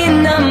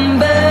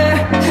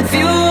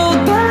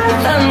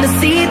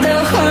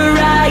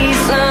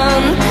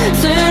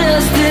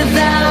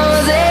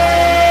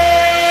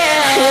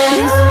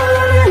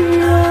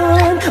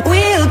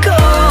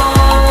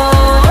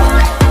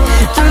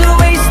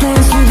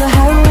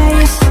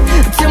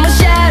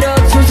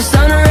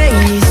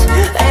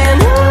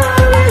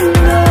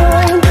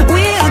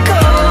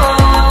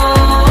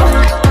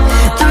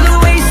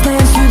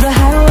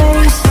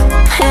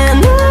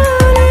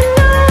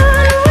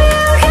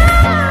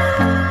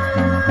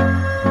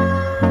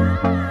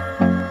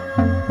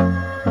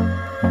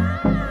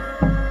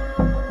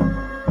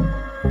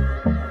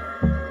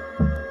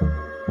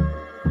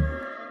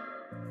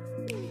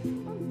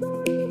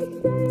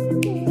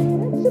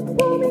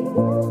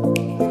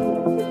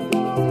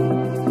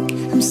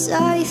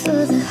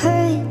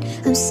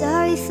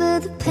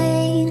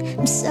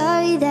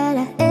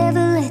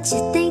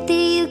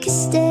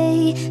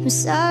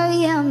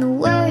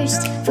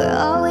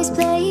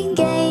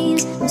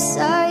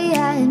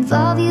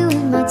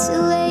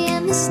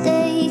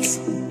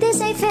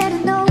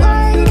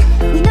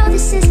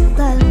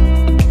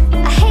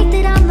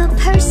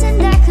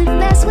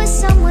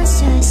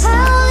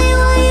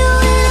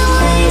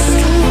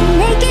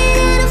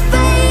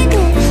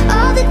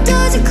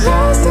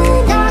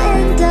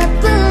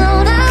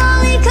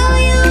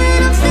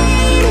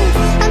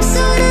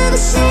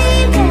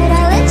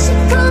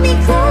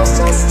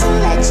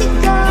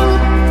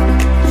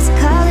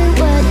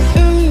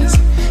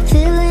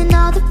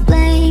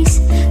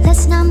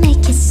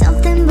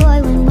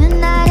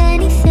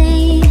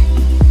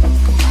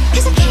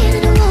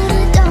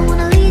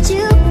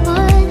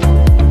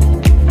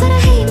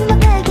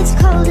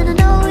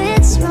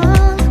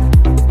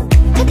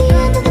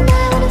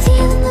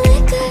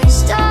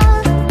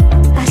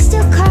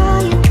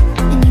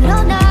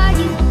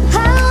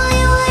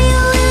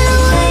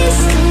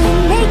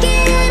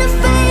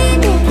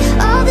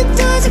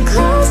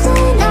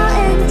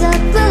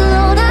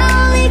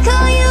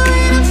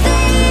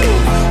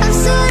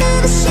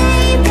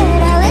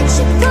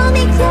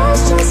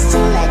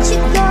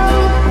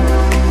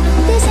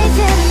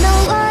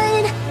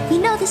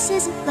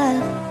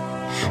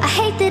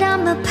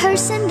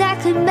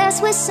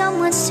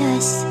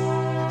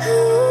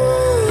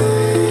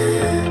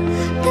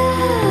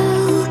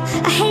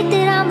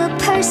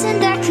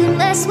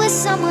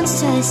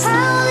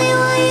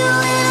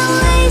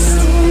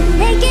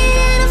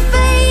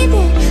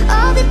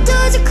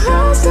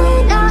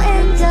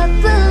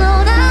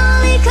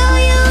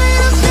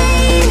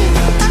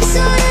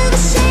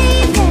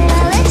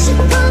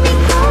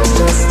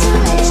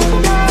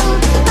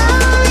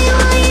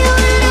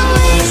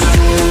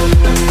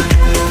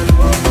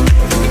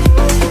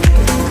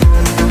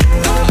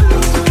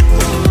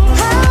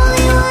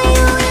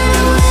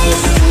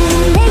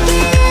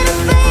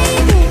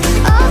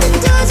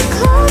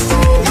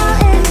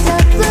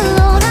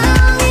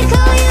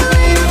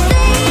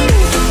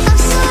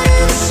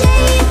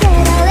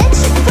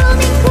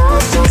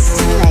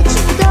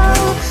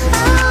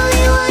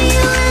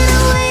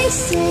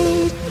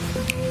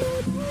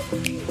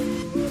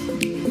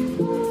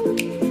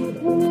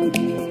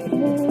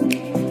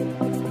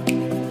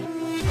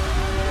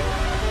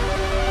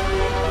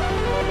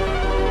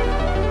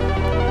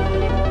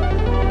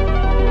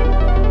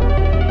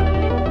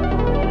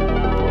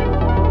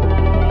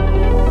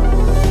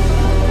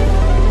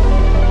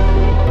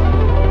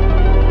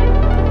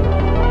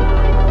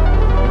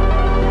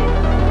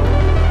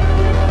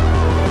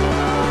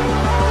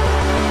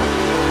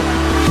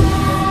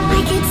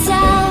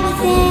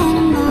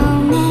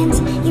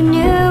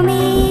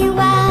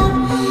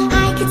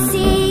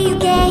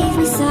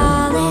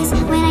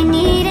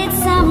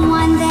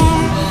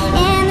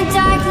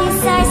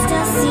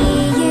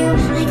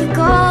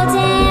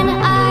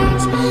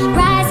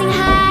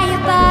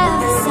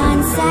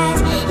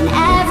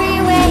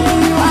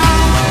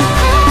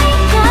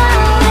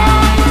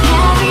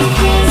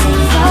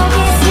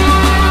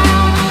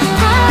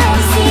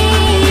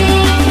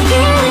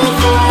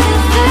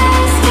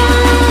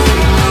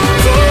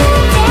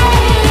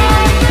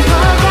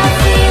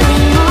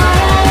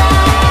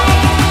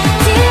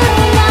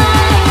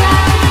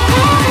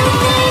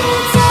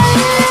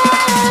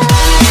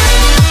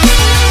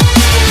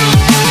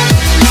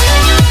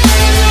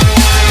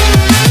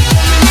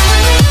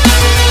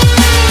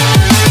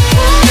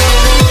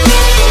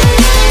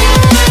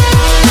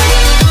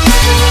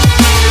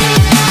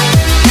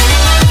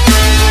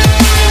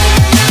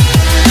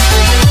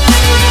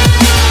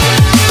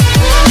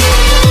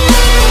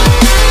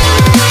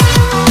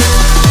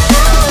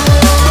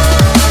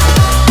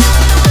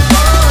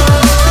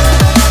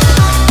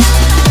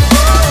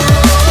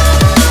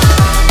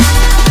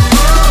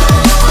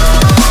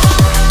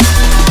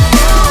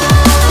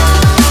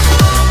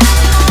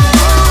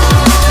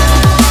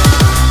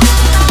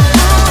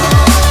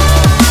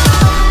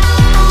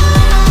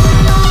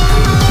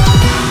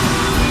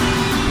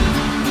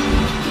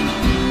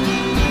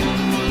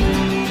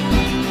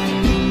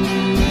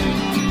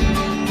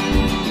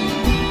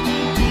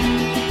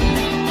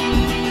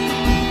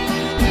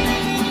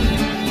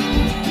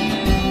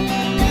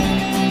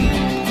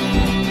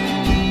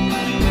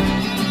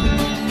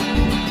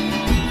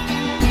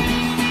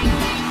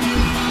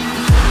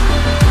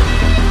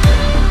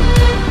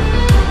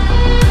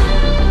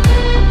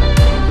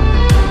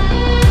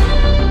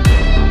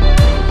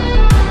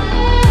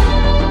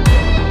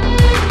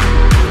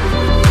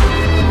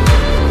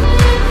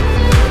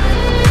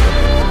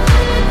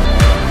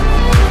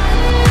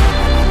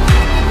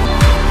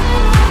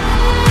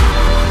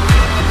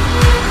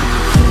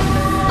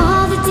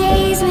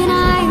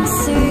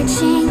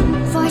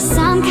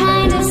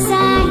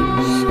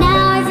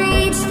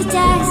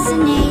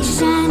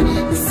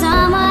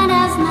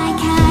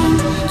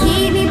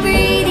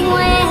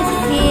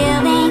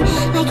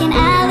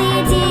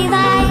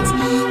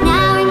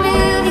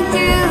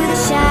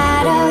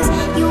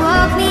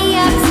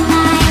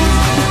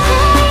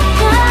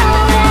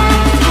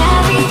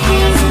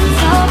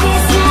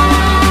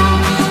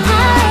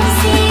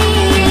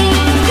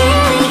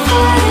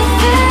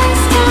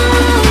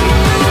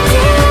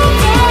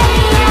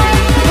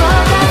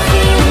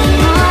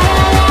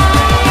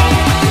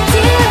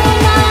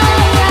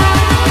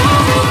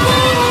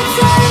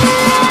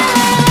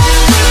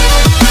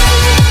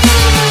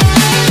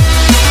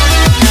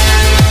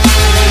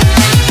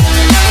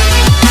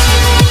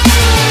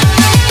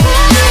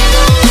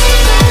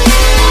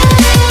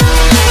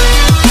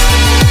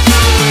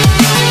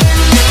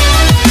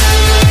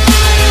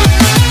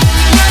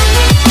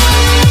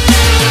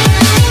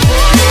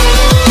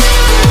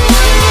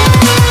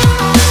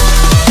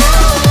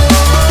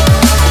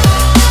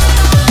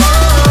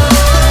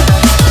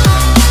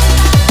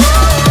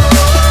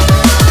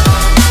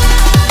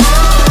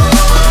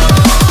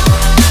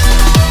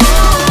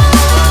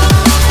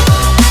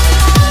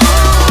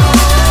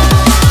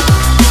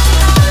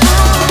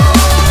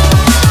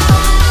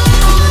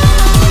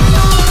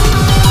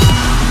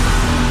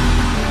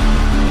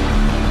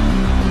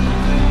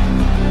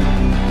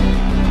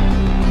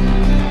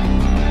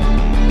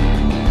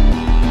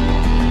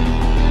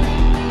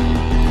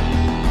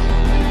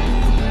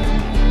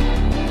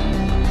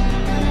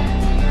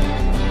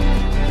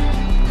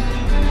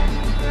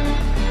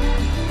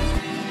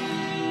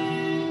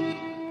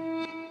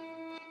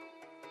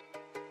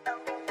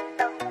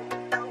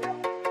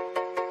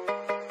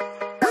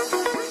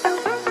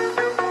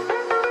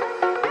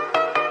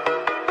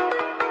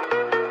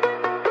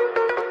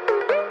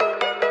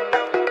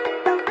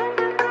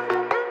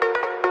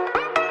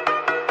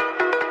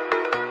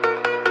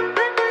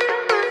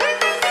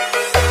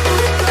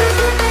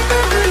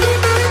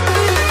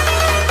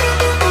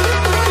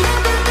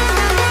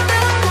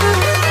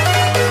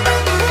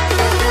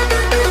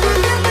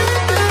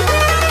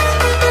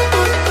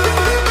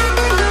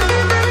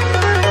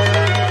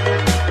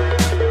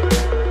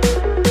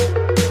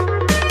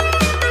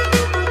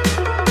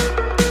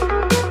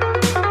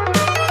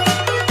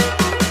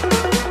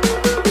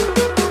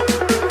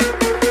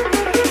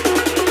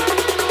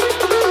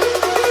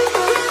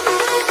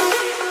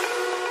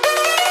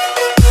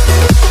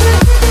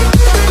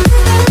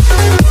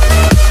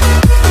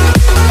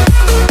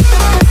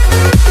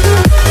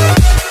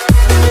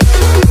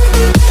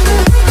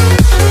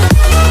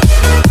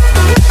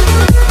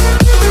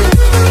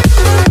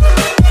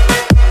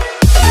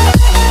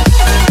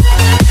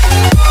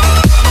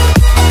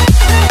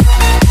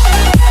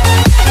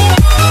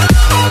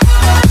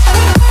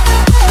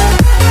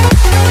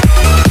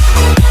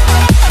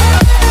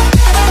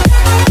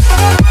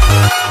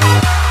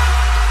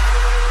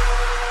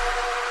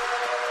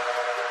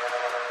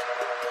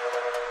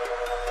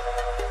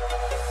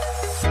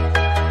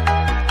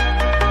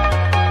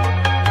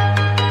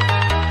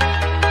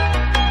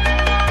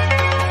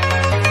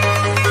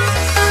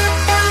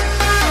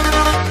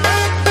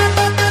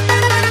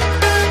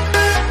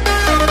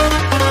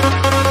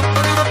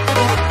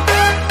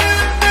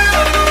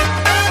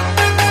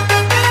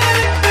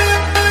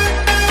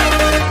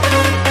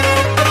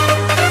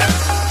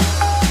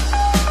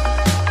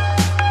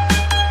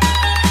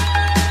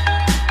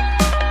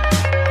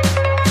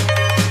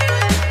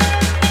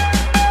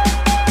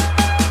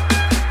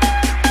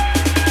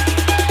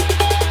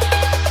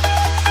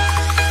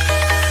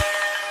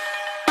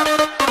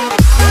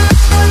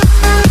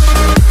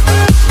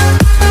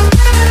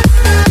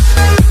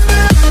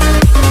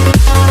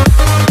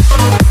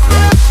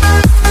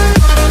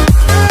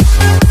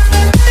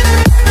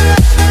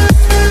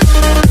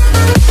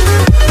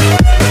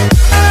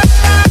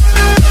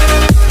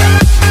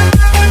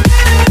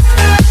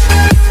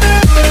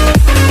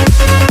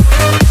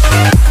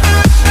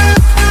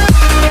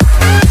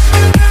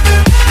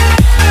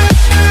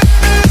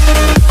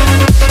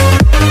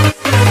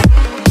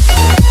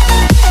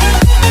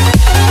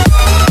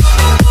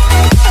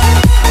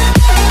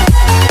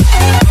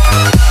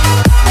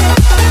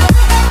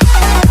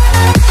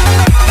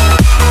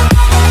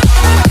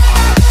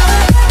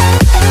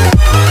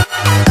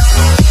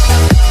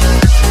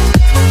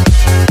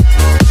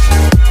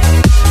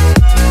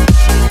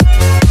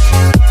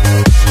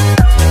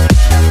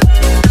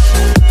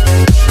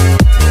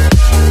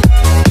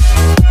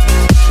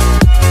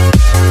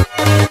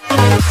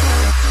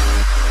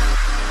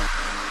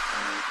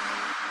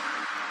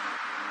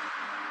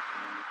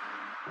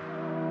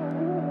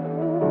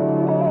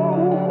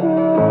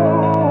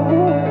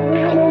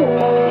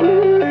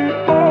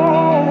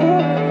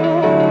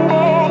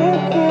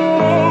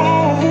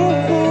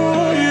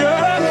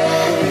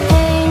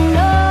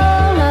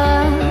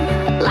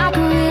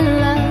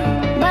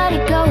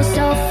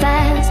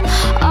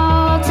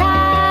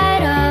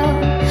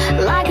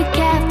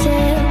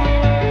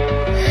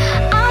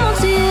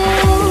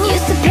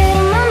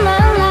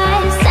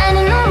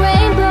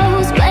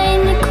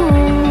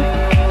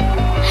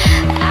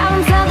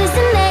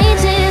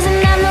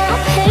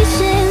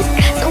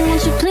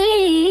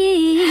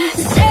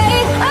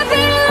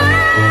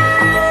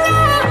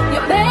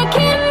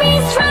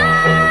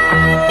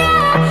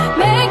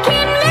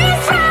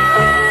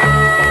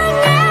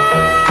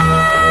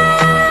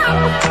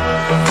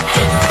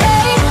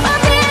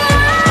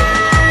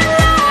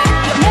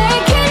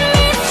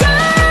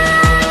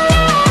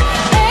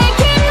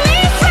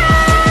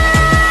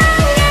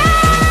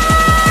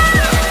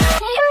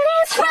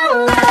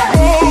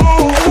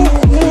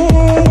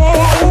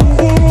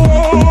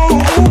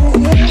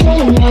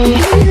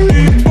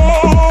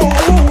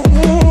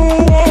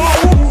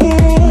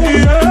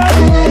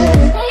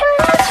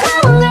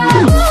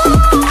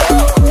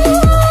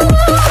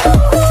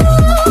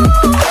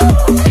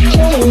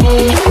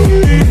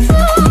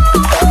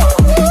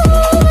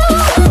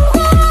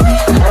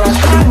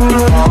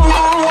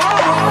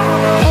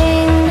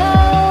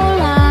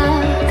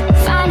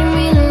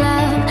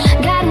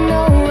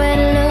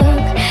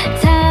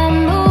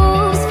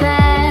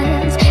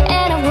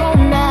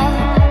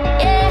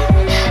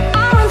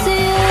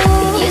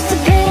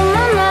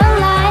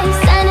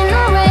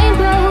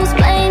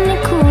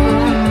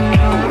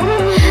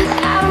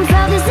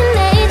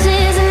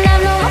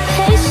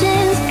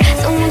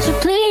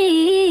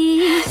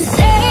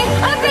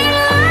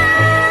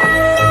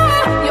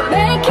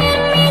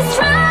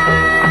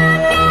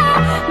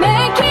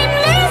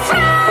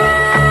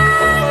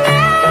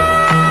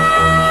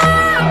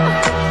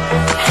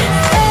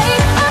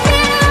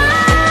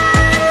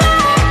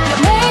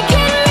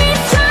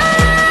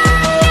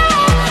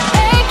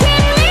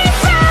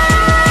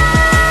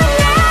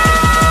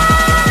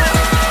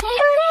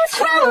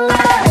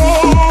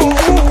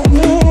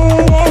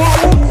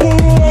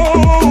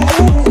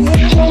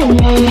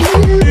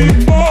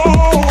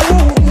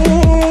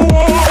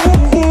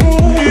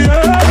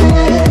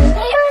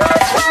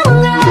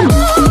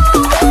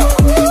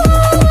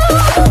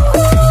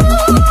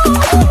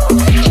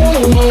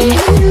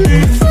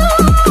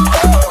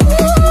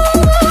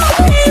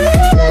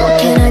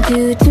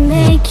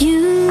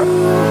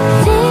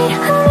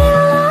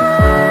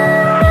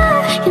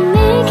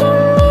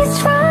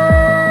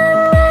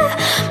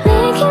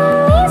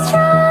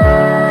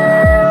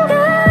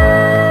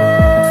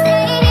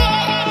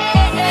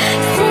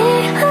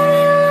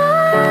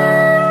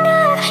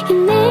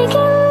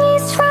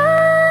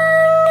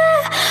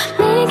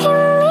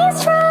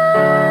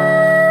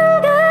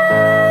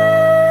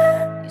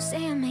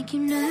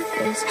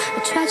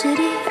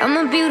 I'm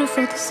a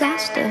beautiful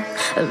disaster,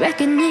 a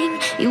reckoning.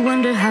 You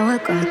wonder how I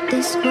got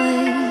this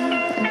way.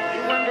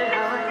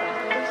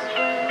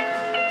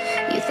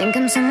 You think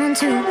I'm someone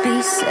to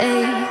be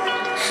saved,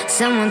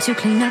 someone to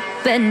clean up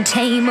and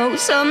tame. Oh,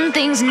 some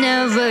things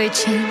never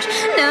change,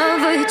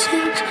 never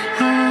change.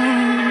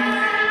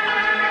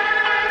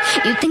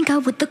 You think I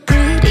would look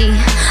pretty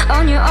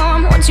on your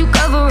arm once you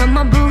cover up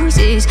my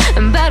bruises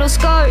and battle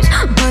scars,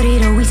 but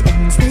it always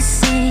ends the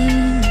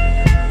same.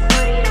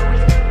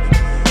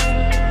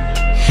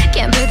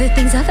 Can't bear the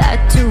things I've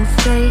had to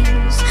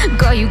face,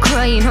 got you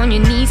crying on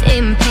your knees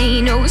in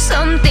pain. Oh,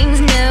 some things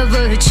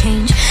never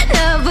change,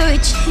 never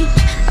change.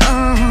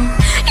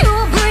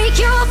 You'll break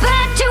your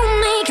back to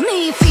make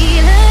me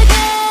feel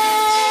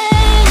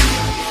again,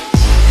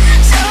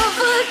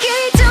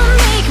 suffocate to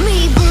make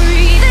me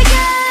breathe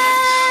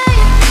again,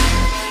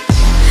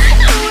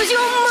 lose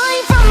your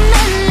mind from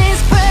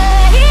endless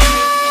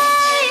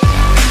pain.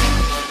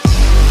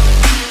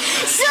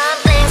 Some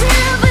things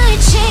never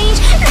change,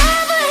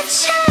 never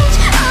change.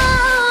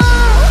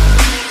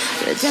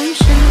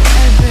 Redemption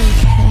never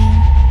came.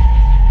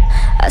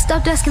 I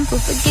stopped asking for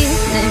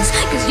forgiveness,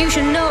 cause you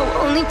should know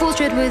only fools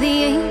tread with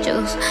the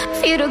angels.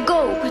 Fear to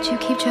go, but you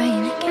keep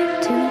trying to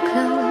get too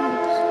close.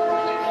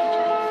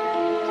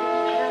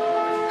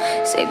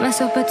 Save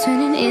myself by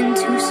turning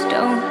into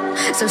stone.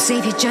 So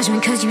save your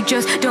judgment cause you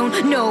just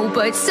don't know.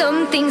 But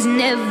some things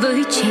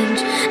never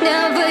change,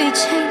 never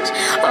change.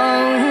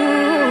 Oh,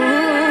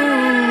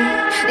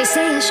 they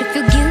say I should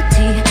feel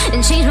guilty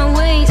and change my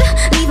ways,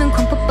 leaving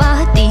crumpled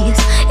bodies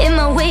in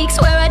my wake.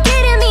 Swear I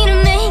didn't mean to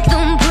make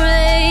them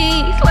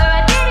break, swear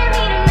I didn't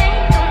mean to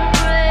make them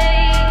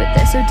break. But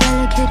they're so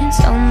delicate and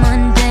so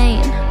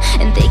mundane,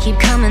 and they keep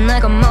coming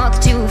like a moth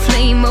to a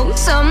flame. Oh,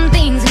 some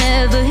things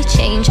never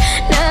change,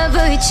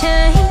 never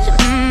change.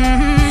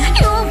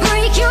 You'll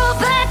break your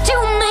back to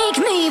make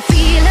me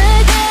feel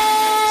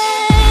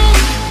again,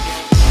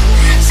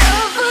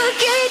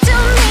 suffocate to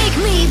make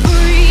me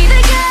breathe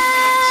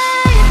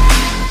again,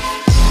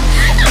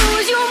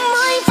 lose your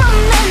mind from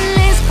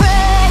endless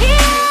pain.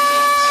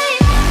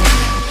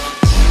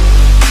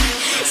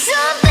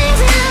 Some things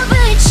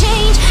never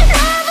change,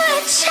 never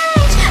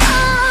change.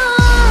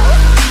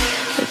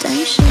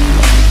 Redemption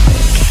never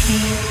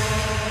came.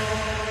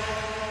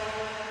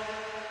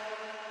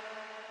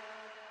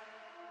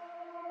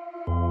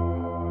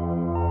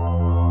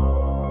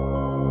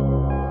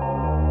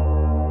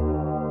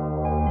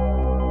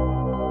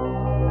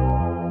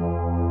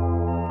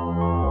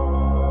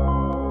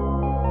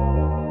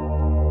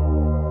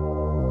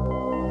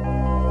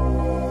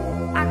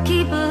 I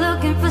keep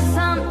looking for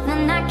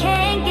something I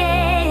can't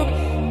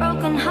get.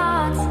 Broken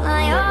hearts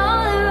lie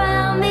all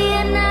around me,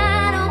 and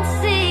I don't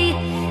see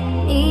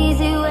an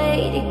easy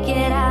way to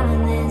get out of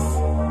this.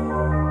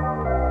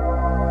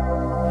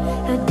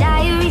 Her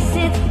diary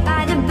sits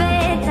by the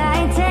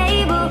bedside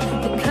table.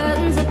 The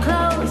curtains are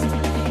closed,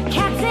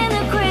 cats in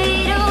the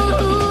cradle.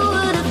 Who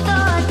would have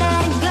thought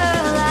that a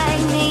girl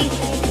like me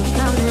would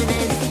come to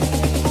this?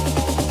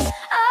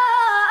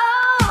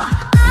 Oh,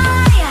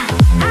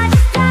 I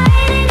just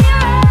died in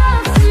your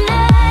arms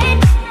tonight.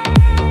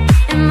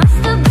 It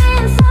must have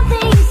been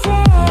something you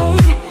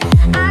said.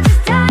 I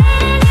just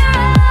died in your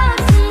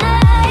arms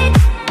tonight.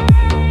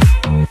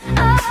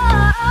 Oh,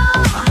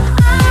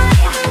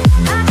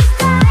 I just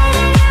died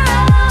in your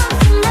arms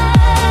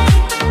tonight.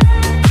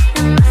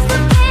 It must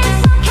have been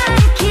some kind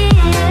of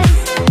kiss.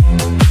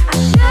 I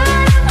should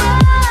have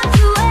walked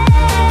away.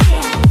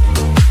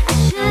 I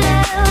should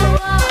have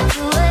walked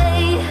away.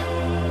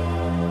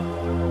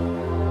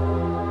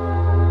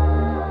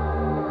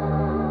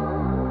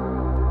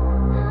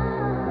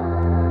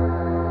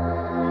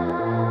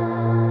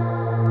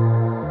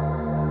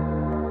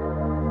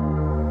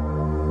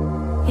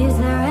 Is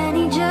there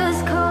any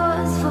just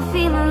cause for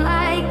feeling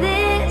like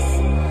this?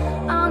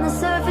 On the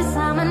surface,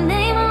 I'm a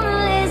name on the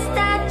list.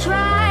 I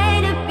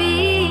try to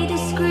be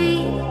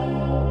discreet,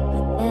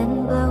 but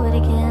then blow it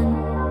again.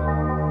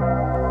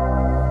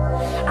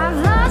 I've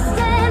lost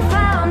and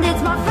found,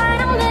 it's my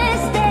final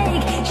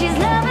mistake. She's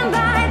loving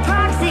by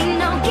proxy,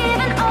 no give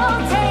and all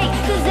take.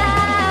 Cause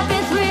I've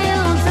been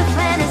thrilled to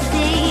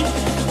fantasy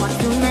one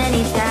too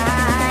many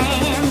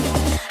times.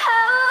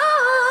 Oh,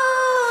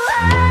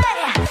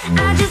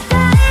 I just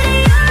died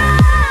in your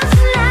arms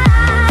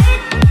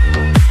tonight.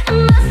 It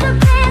must have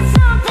been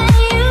something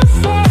you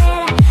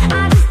said.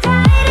 I just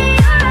died in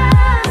your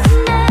arms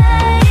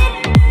tonight.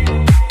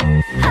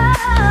 Oh,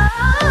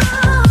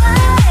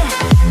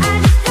 I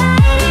just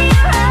died in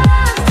your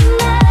arms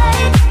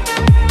tonight.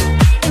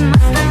 It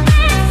must have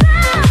been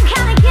some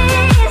kind of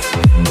kiss.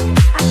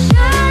 I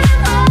should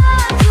have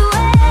walked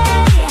away.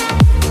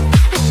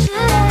 I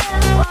should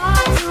have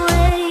walked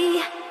away.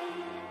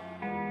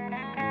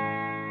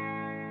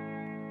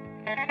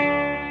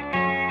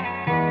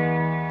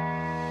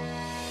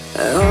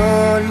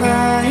 On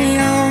my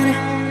own,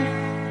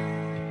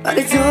 but I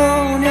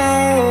don't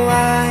know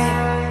why.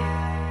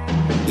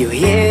 You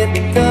hit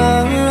the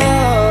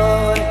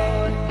road,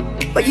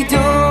 but you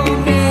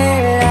don't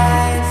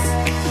realize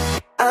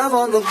I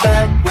won't look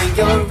back when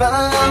you're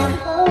around.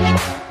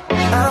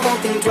 I won't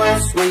think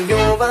twice when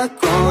you're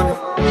gone.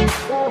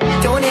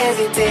 Don't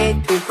hesitate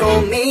to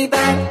call me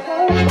back,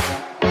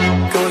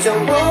 'cause I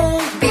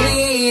won't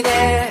be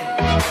there.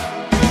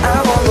 I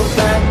won't look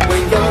back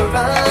when you're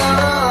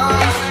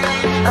around.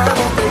 I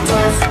won't think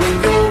twice when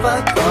you're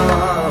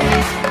gone.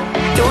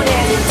 Don't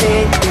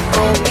hesitate to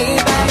call me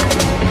back,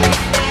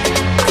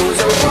 'cause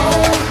I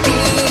won't be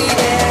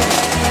there.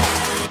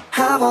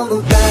 I won't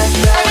look back.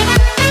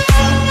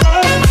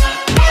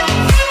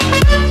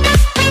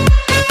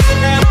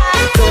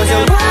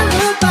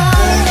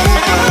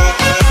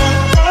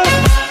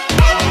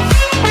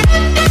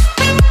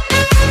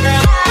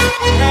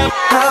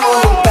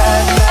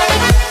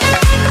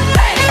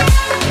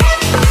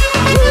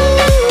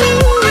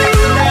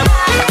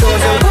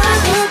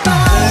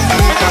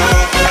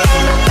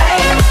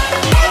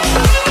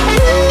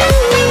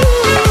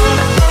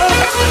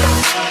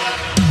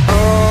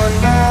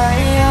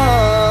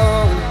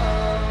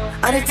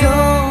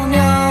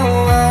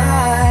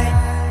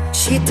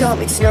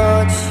 It's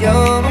not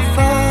your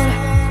fault,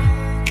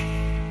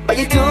 but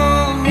you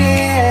don't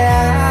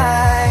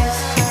realize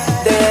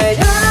that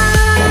I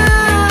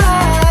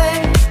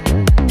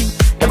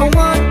never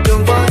wonder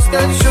what's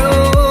the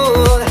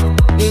truth.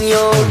 In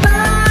your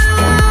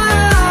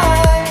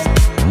eyes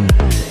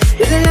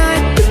there's a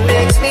light that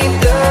makes me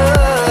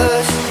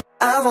blush.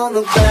 I won't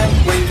look back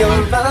when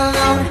you're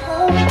around.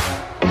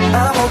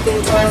 I won't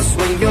think twice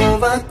when you're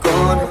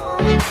gone.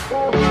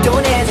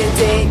 Don't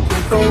hesitate to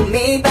call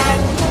me back,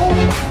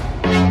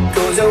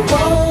 'cause I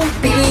won't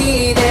be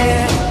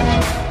there.